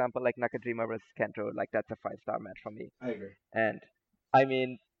 for example, like Nakajima versus Kento, like that's a 5-star match for me. I agree. And I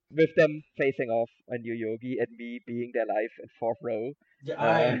mean, with them facing off a new Yogi and me being there live in fourth row, Yeah,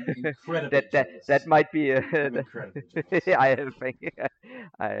 I am incredibly jealous. that might be. I'm incredibly jealous. I think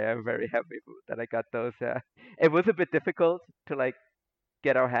I am very happy that I got those. It was a bit difficult to like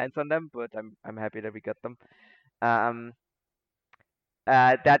get our hands on them, but I'm happy that we got them. Um,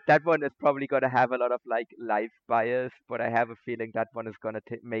 that one is probably gonna have a lot of like live bias, but I have a feeling that one is gonna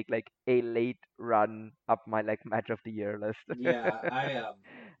make like a late run up my like match of the year list. Yeah, I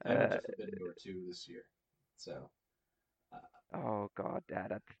went uh, to Forbidden Door 2 this year, so. oh god, yeah,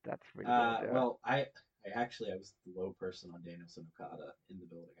 that's really good. Yeah. Well, I actually I was the low person on Danielson Okada in the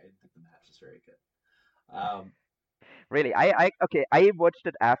building. I didn't think the match was very good. Really, I watched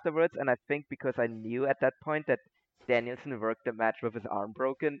it afterwards, and I think because I knew at that point that Danielson worked the match with his arm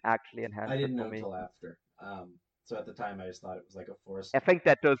broken, actually I enhanced it didn't for know me. until after. So at the time, I just thought it was like a I think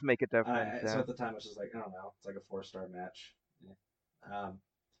that does make a difference. So Yeah. at the time, I was just like, I don't know, it's like a 4-star match. Yeah.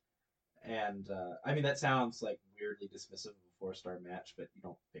 And I mean, that sounds like weirdly dismissive of a 4-star match, but you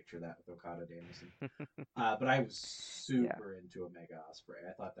don't picture that with Okada Danielson. But I was super into Omega Osprey.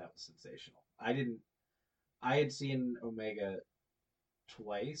 I thought that was sensational. I had seen Omega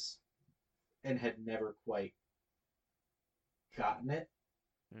twice and had never quite gotten it.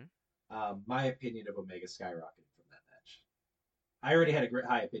 My opinion of Omega skyrocketed from that match. I already had a great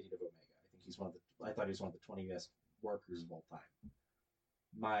high opinion of Omega. I think I thought he was one of the 20 best workers of all time.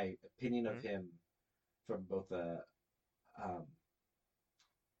 My opinion of him from both a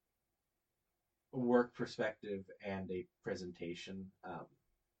work perspective and a presentation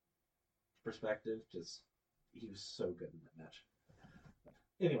perspective, just he was so good in that match.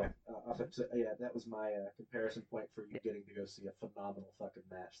 Anyway, yeah, that was my comparison point for you getting to go see a phenomenal fucking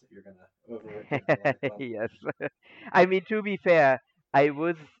match that you're gonna overlook. Yes. I mean, to be fair, I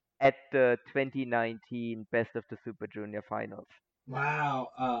was at the 2019 Best of the Super Junior finals, Wow,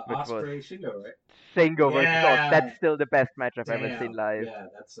 which was Osprey Shingo, right? Shingo versus Oz. Yeah, That's still the best match I've ever seen damn, live. yeah,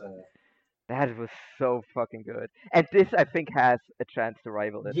 that's That was so fucking good. And this, I think, has a chance to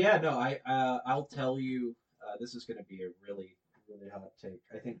rival it. Yeah, no, I'll tell you, this is gonna be a really really hot take.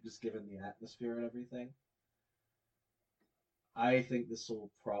 I think just given the atmosphere and everything, I think this will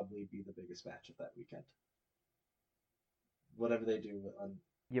probably be the biggest match of that weekend. Whatever they do on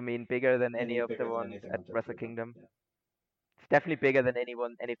You mean bigger than any of bigger the than ones anything at on Wrestle Tokyo Dome. Kingdom? Yeah. It's definitely bigger than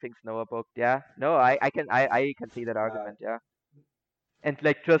anything Noah booked. Yeah. No, I can see that argument. Yeah. And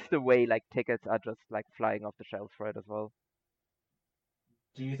like just the way like tickets are just like flying off the shelves for it as well.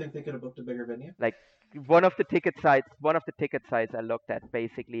 Do you think they could have booked a bigger venue? Like one of the ticket sites I looked at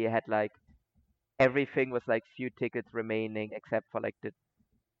basically had like everything was like few tickets remaining except for like the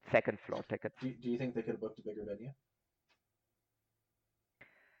second floor tickets. Do you think they could have booked a bigger venue?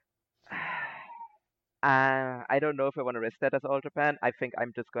 I don't know if I want to risk that as All Japan. I think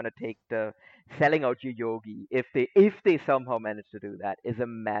I'm just gonna take the selling out Yogi. If they somehow manage to do that, is a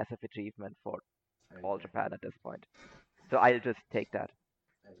massive achievement for All Japan at this point. So I'll just take that.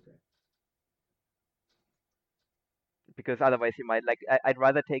 I agree. Because otherwise you might like I'd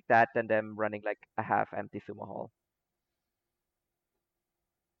rather take that than them running like a half empty sumo hall.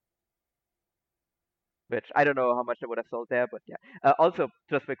 Which I don't know how much I would have sold there, but yeah. Also,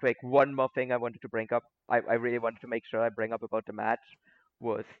 just real quick, one more thing I wanted to bring up. I really wanted to make sure I bring up about the match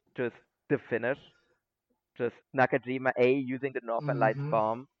was just the finish. Just Nakajima using the Northern Lights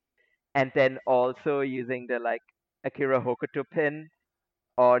bomb, and then also using the like Akira Hokuto pin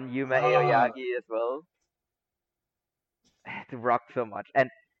on Yuma Aoyagi as well. It rocked so much. And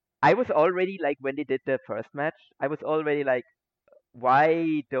I was already like when they did the first match, I was already like,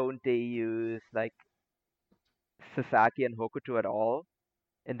 why don't they use like Sasaki and Hokuto at all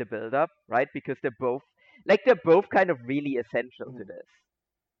in the build up, right? Because they're both kind of really essential to this.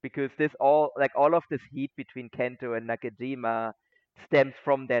 Because all of this heat between Kento and Nakajima stems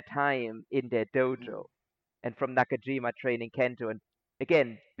from their time in their dojo and from Nakajima training Kento and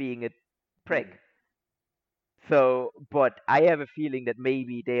again being a prick. So, but I have a feeling that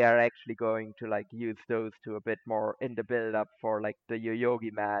maybe they are actually going to like use those two a bit more in the build up for like the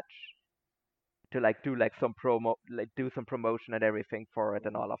Yoyogi match to like do like some promotion and everything for it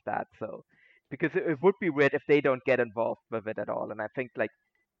and all of that. So, because it would be weird if they don't get involved with it at all. And I think like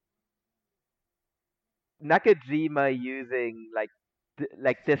Nakajima using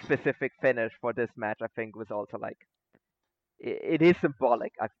like this specific finish for this match, I think was also like it is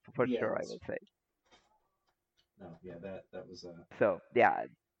symbolic. For sure, I will say. No, yeah, that was So yeah.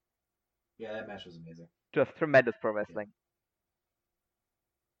 Yeah, that match was amazing. just tremendous pro wrestling.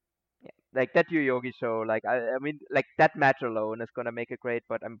 Yeah, like that Yu Yogi show. Like I mean, like that match alone is gonna make it great.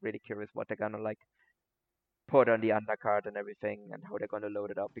 But I'm really curious what they're gonna like put on the undercard and everything, and how they're gonna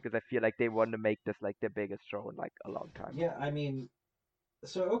load it up because I feel like they want to make this like their biggest show in like a long time. Yeah, I mean,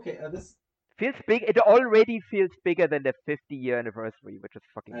 so okay, this Feels big. It already feels bigger than the 50-year anniversary, which is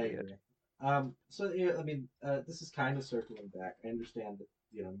fucking I weird. agree. So yeah, I mean, this is kind of circling back. I understand that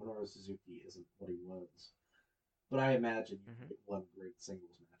Minoru Suzuki isn't what he was, but I imagine you can get one great singles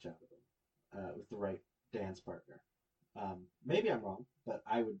match out of him with the right dance partner. Maybe I'm wrong, but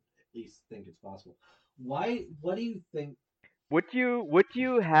I would at least think it's possible. Why? What do you think? Would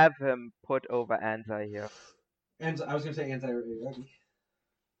you have him put over Anzai here? And I was gonna say Anzai.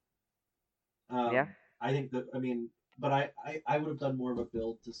 Yeah. I think that but I would have done more of a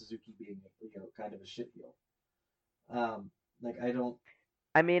build to Suzuki being kind of a shit heel. Like I don't.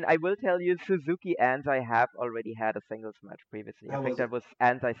 I mean, I will tell you, Suzuki Anzai have already had a singles match previously. I think that was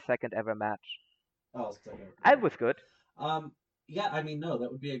Anzai's second ever match. Oh, second. It was good. Yeah, I mean, no,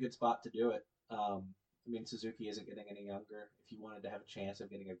 that would be a good spot to do it. I mean, Suzuki isn't getting any younger. If you wanted to have a chance of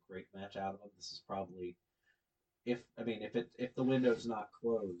getting a great match out of him, this is probably if the window's not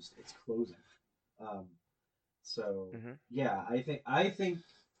closed, it's closing. So yeah, I think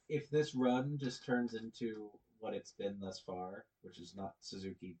if this run just turns into what it's been thus far, which is not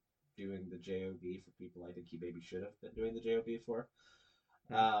Suzuki doing the JOB for people I think he maybe should have been doing the JOB for,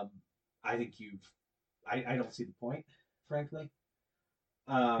 I think I don't see the point, frankly.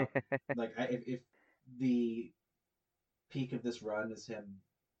 Like if the peak of this run is him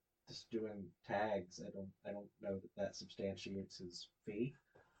just doing tags, I don't know that substantiates his fee.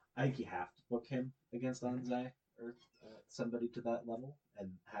 I think you have to book him against Anzai or somebody to that level and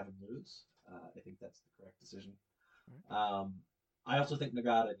have him lose. I think that's the correct decision. I also think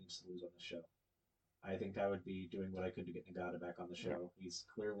Nagata needs to lose on the show. I think I would be doing what I could to get Nagata back on the show. Yeah. He's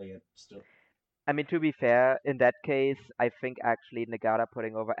clearly still. I mean, to be fair, in that case, I think actually Nagata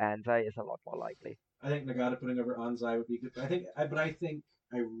putting over Anzai is a lot more likely. I think Nagata putting over Anzai would be good.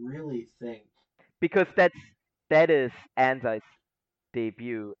 I really think because that is Anzai's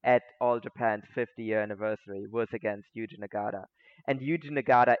debut at All Japan's 50-year anniversary was against Yuji Nagata, and Yuji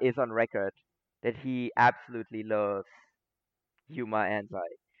Nagata is on record that he absolutely loves Yuma Anzai.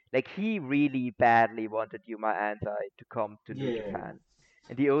 Like he really badly wanted Yuma Anzai to come to New Japan.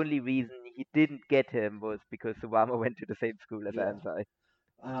 And the only reason he didn't get him was because Suwama went to the same school as Anzai.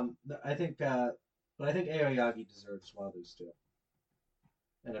 I think, but I think Aoyagi deserves one of those two,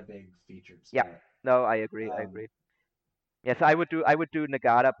 and a big featured spot. Yeah, no, I agree. I agree. Yes, I would do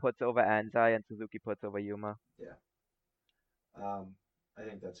Nagata puts over Anzai and Suzuki puts over Yuma. Yeah. I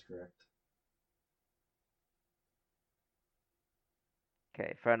think that's correct.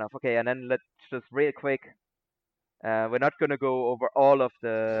 Okay, fair enough. Okay, and then let's just real quick. We're not gonna go over all of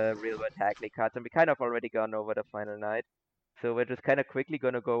the Real World Tag League cards, and we kind of already gone over the final night. So we're just kind of quickly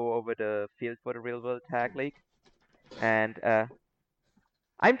gonna go over the field for the Real World Tag League, and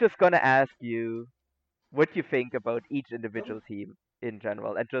I'm just gonna ask you what you think about each individual team in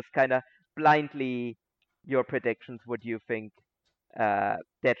general, and just kind of blindly your predictions. What you think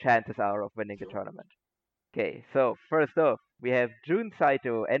their chances are of winning the tournament? Okay, so first off, we have Jun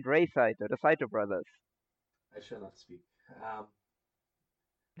Saito and Rei Saito, the Saito brothers. I shall not speak.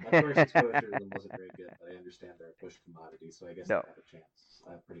 My first exposure to them wasn't very good, but I understand they're a push commodity, so I guess they have a chance.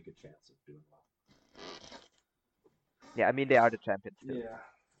 I have a pretty good chance of doing well. Yeah, I mean, they are the champions too. Yeah.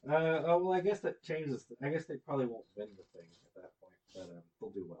 Well, I guess that changes. I guess they probably won't win the thing at that point, but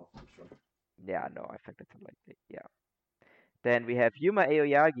they'll do well, I'm sure. Yeah, no, I think it's unlikely. Yeah. Then we have Yuma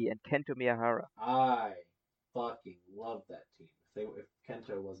Aoyagi and Kento Miyahara. I fucking love that team. If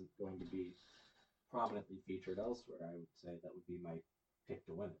Kento wasn't going to be prominently featured elsewhere, I would say that would be my pick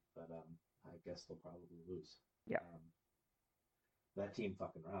to win it. But I guess they'll probably lose. Yeah. That team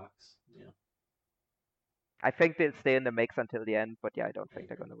fucking rocks. Yeah. I think they'll stay in the mix until the end, but yeah, I don't think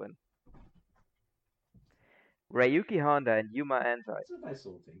they're gonna win. Ryuki Honda and Yuma Anzai. It's a nice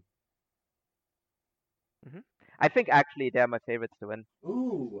little team. I think actually they're my favorites to win.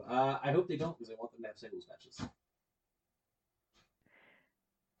 Ooh, I hope they don't because I want them to have singles matches.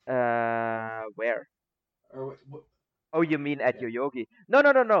 Where? Or Oh, you mean at Yoyogi?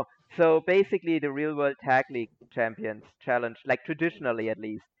 No. So basically, the Real World Tag League champions challenge, like traditionally at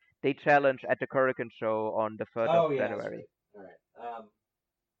least, they challenge at the Korakuen show on the 3rd of January. All right.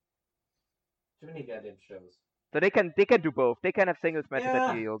 Too many goddamn shows. So they can do both. They can have singles matches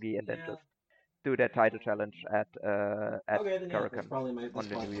at Yoyogi and then just do their title challenge at Korakuen on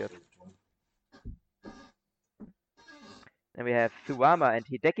the New Year's. Then we have Suwama and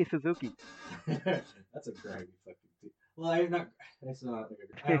Hideki Suzuki. That's a grimy fucking team. Well, I'm not. It's not.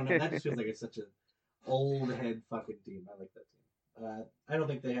 I don't know. That just feels like it's such an old head fucking team. I like that team. I don't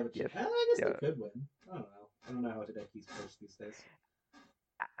think they have a chance. Yes. I guess Yeah. they could win. I don't know. I don't know how Hideki's coached these days.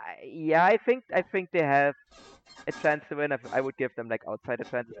 Yeah, I think they have a chance to win. I would give them like outsider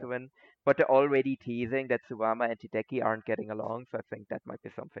chances Yeah. to win, but they're already teasing that Suwama and Hideki aren't getting along, so I think that might be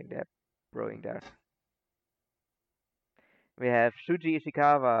something they're brewing there. We have Shuji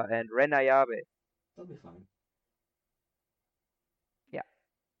Ishikawa and Ren Ayabe. They'll be fine. Yeah,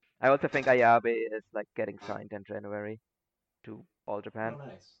 I also think Ayabe is like getting signed in January to All Japan. Oh,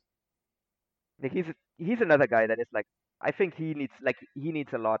 nice. Like he's another guy that is like I think he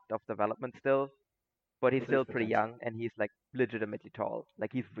needs a lot of development still, but he's But there's still pretty potential. young and he's like legitimately tall.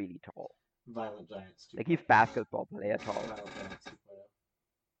 Like he's really tall. Violent Giants 2.0. Like he's basketball player tall. Violent Giants 2.0.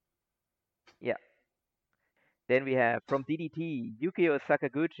 Yeah. Then we have from DDT Yukio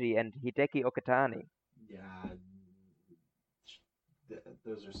Sakaguchi and Hideki Okatani. Yeah.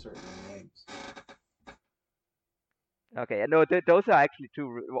 Those are certainly names. Okay, no, those are actually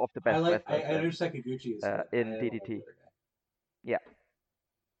two of the best I wrestlers know Sakaguchi is good. in I don't like the DDT. other guy. Yeah.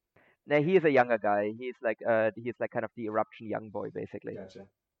 Now he is a younger guy. He's like kind of the eruption young boy basically. Gotcha.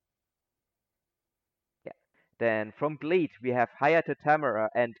 Yeah. Then from GLEAT we have Hayato Tamura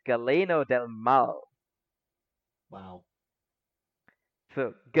and Galeno Del Mal. Wow.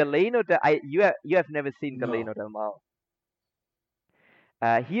 So Galeno you have never seen Galeno No. Del Mal.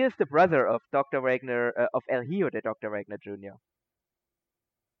 He is the brother of Dr. Wagner of El Hijo de Dr. Wagner Jr.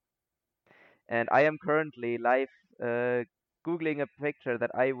 And I am currently live googling a picture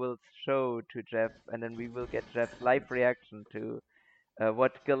that I will show to Jeff, and then we will get Jeff's live reaction to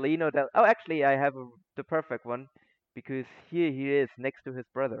what Galeno Del. Oh, actually, I have the perfect one because here he is next to his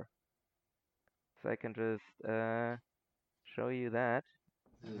brother. So I can just show you that.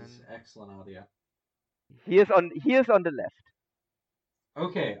 This is excellent audio. He is on the left.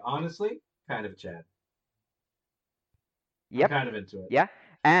 Okay, honestly, kind of Chad. Yep. I'm kind of into it. Yeah,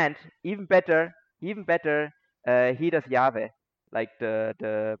 and even better, he does Yave, like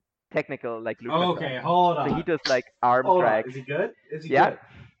the technical like lucha Okay, stuff. hold on. So he does like arm Hold on. drags. Is he good? Is he Yeah. good?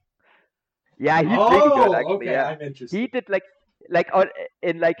 Yeah, he's pretty good actually. Okay, Yeah, I'm interested. he did like on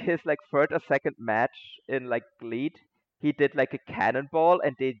in like his like third or second match in like GLEAT, he did like a cannonball,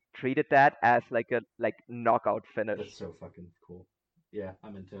 and they treated that as like a knockout finish. That's so fucking cool. Yeah,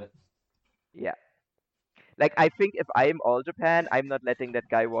 I'm into it. Yeah. Like I think if I'm All Japan, I'm not letting that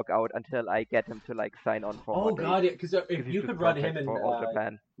guy walk out until I get him to like sign on for Oh Hot League. god, yeah, because if he's you just could run him perfect and for All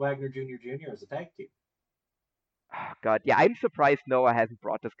Japan. Wagner Jr. as a tag team. Oh, God, yeah, I'm surprised Noah hasn't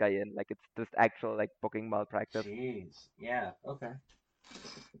brought this guy in. Like it's just actual like booking malpractice. Jeez. Yeah. Okay.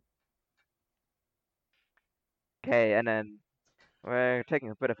 Okay, and then we're taking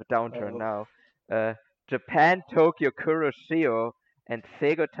a bit of a downturn Uh-oh. now. Japan Tokyo Kuroshio and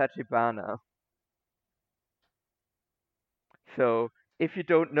Seigo Tachibana. So, if you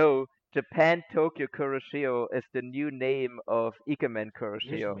don't know, Japan Tokyo Kuroshio is the new name of Ikemen You're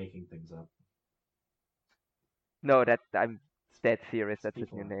just Kuroshio. making things up. No, I'm dead serious. That's his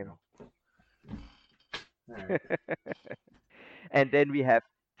People new don't name. know. All right. And then we have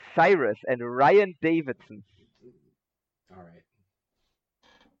Cyrus and Ryan Davidson. All right.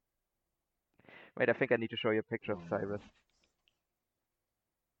 Wait, I think I need to show you a picture of Oh, Cyrus.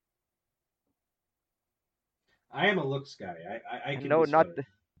 I am a looks guy. I can No, be not. swayed.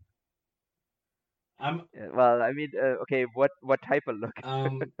 I'm Well, I mean, okay, what type of look?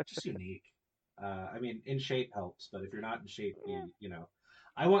 just unique. I mean, in shape helps, but if you're not in shape, you know,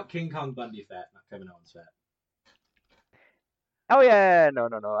 I want King Kong Bundy fat, not Kevin Owens fat. Oh yeah, no.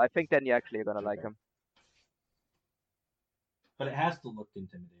 I think then you actually are gonna like Okay. him. But it has to look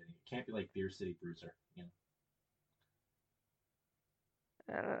intimidating. It can't be like Beer City Bruiser, you know.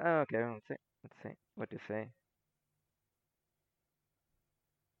 Okay, let's see. What do you say?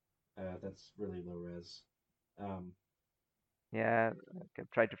 That's really low res. Yeah, I'm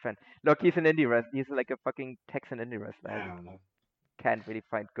trying to find. Look, he's an indie wrestler. He's like a fucking Texan indie wrestler. I don't know. Can't really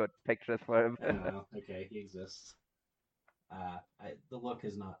find good pictures for him. I don't know. Okay, he exists. The look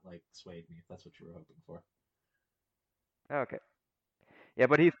has not like swayed me. If that's what you were hoping for. Okay. Yeah,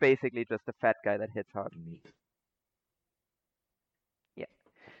 but he's basically just a fat guy that hits hard. Neat. Yeah.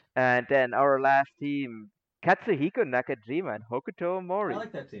 And then our last team, Katsuhiko Nakajima and Hokuto Mori. I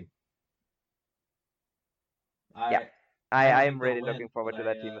like that team. Yeah. I don't I think am they'll really win, looking forward but to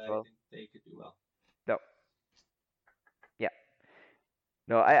that team as well. I think they could do well. No. Yeah.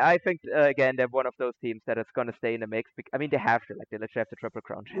 No, I think again they're one of those teams that is gonna stay in the mix. I mean, they have to, like, they literally have the Triple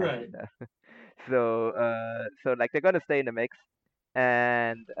Crown champion there. So like they're gonna stay in the mix,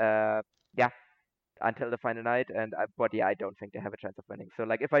 and yeah, until the final night. But yeah, I don't think they have a chance of winning. So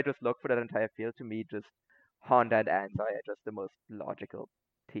like, if I just look for that entire field, to me, just Honda and Anzai are just the most logical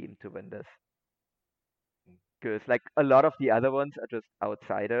team to win this. Because like a lot of the other ones are just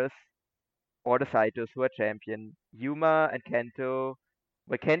outsiders or the Saitos who are champion. Yuma and Kento.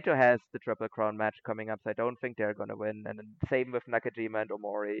 Well, Kento has the Triple Crown match coming up, so I don't think they're gonna win. And then same with Nakajima and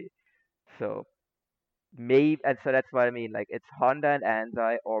Omori. So maybe, and so that's what I mean. Like it's Honda and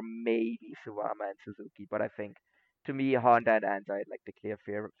Anzai, or maybe Suwama and Suzuki. But I think, to me, Honda and Anzai are like the clear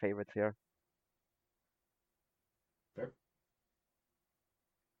favorites here. Fair.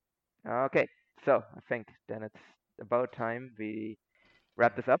 Okay, so I think then it's about time we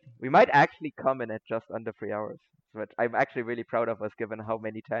wrap this up. We might actually come in at just under 3 hours, but I'm actually really proud of us given how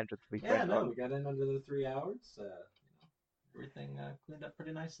many tangents we Yeah, went no, on. we got in under the 3 hours. Everything cleaned up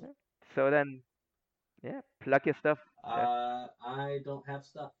pretty nicely. So then, yeah, plug your stuff. Jeff. I don't have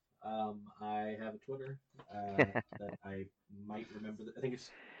stuff. I have a Twitter that I might remember. I think it's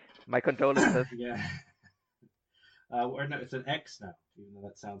My condolences. yeah. Or no, it's an X now. Even though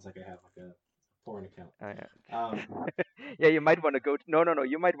that sounds like I have like a porn account. Yeah. Yeah, you might want to go. No.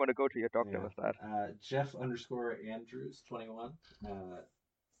 You might want to go to your doctor Yeah. with that. Jeff_Andrews 21. It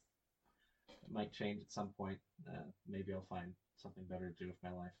might change at some point. Maybe I'll find something better to do with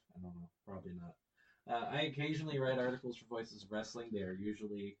my life. I don't know. Probably not. I occasionally write articles for Voices of Wrestling. They are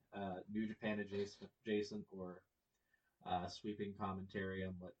usually New Japan adjacent or sweeping commentary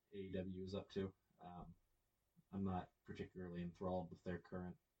on what AEW is up to. I'm not particularly enthralled with their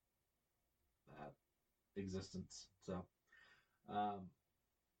current existence. So, other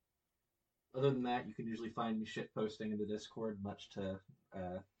than that, you can usually find me shitposting in the Discord, much to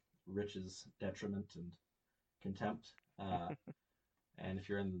Rich's detriment and contempt. And if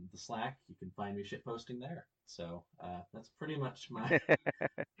you're in the Slack, you can find me shitposting there. So that's pretty much my.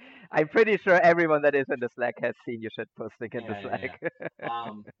 I'm pretty sure everyone that is in the Slack has seen your shit posting in the Slack.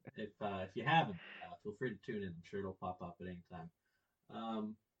 Yeah. If you haven't, feel free to tune in. I'm sure it'll pop up at any time.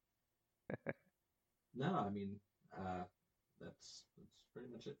 No, I mean that's pretty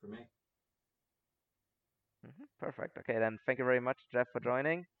much it for me. Perfect. Okay, then thank you very much, Jeff, for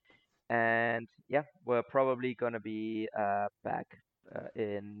joining. And yeah, we're probably gonna be back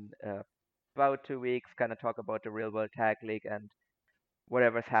in about 2 weeks, kind of talk about the Real World Tag League and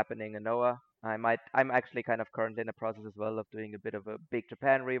whatever's happening in Noah. I'm actually kind of currently in the process as well of doing a bit of a Big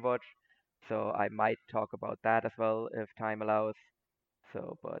Japan rewatch, so I might talk about that as well if time allows.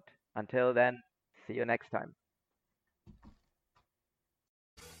 So, but until then, see you next time.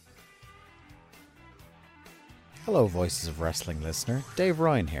 Hello, Voices of Wrestling listener. Dave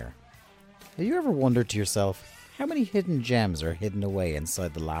Ryan here. Have you ever wondered to yourself how many hidden gems are hidden away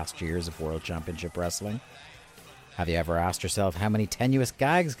inside the last years of World Championship Wrestling? Have you ever asked yourself how many tenuous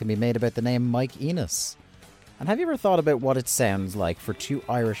gags can be made about the name Mike Enos? And have you ever thought about what it sounds like for two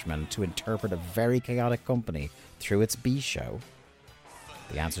Irishmen to interpret a very chaotic company through its B show?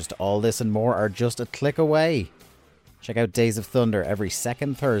 The answers to all this and more are just a click away. Check out Days of Thunder every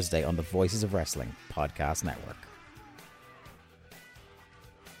second Thursday on the Voices of Wrestling Podcast Network.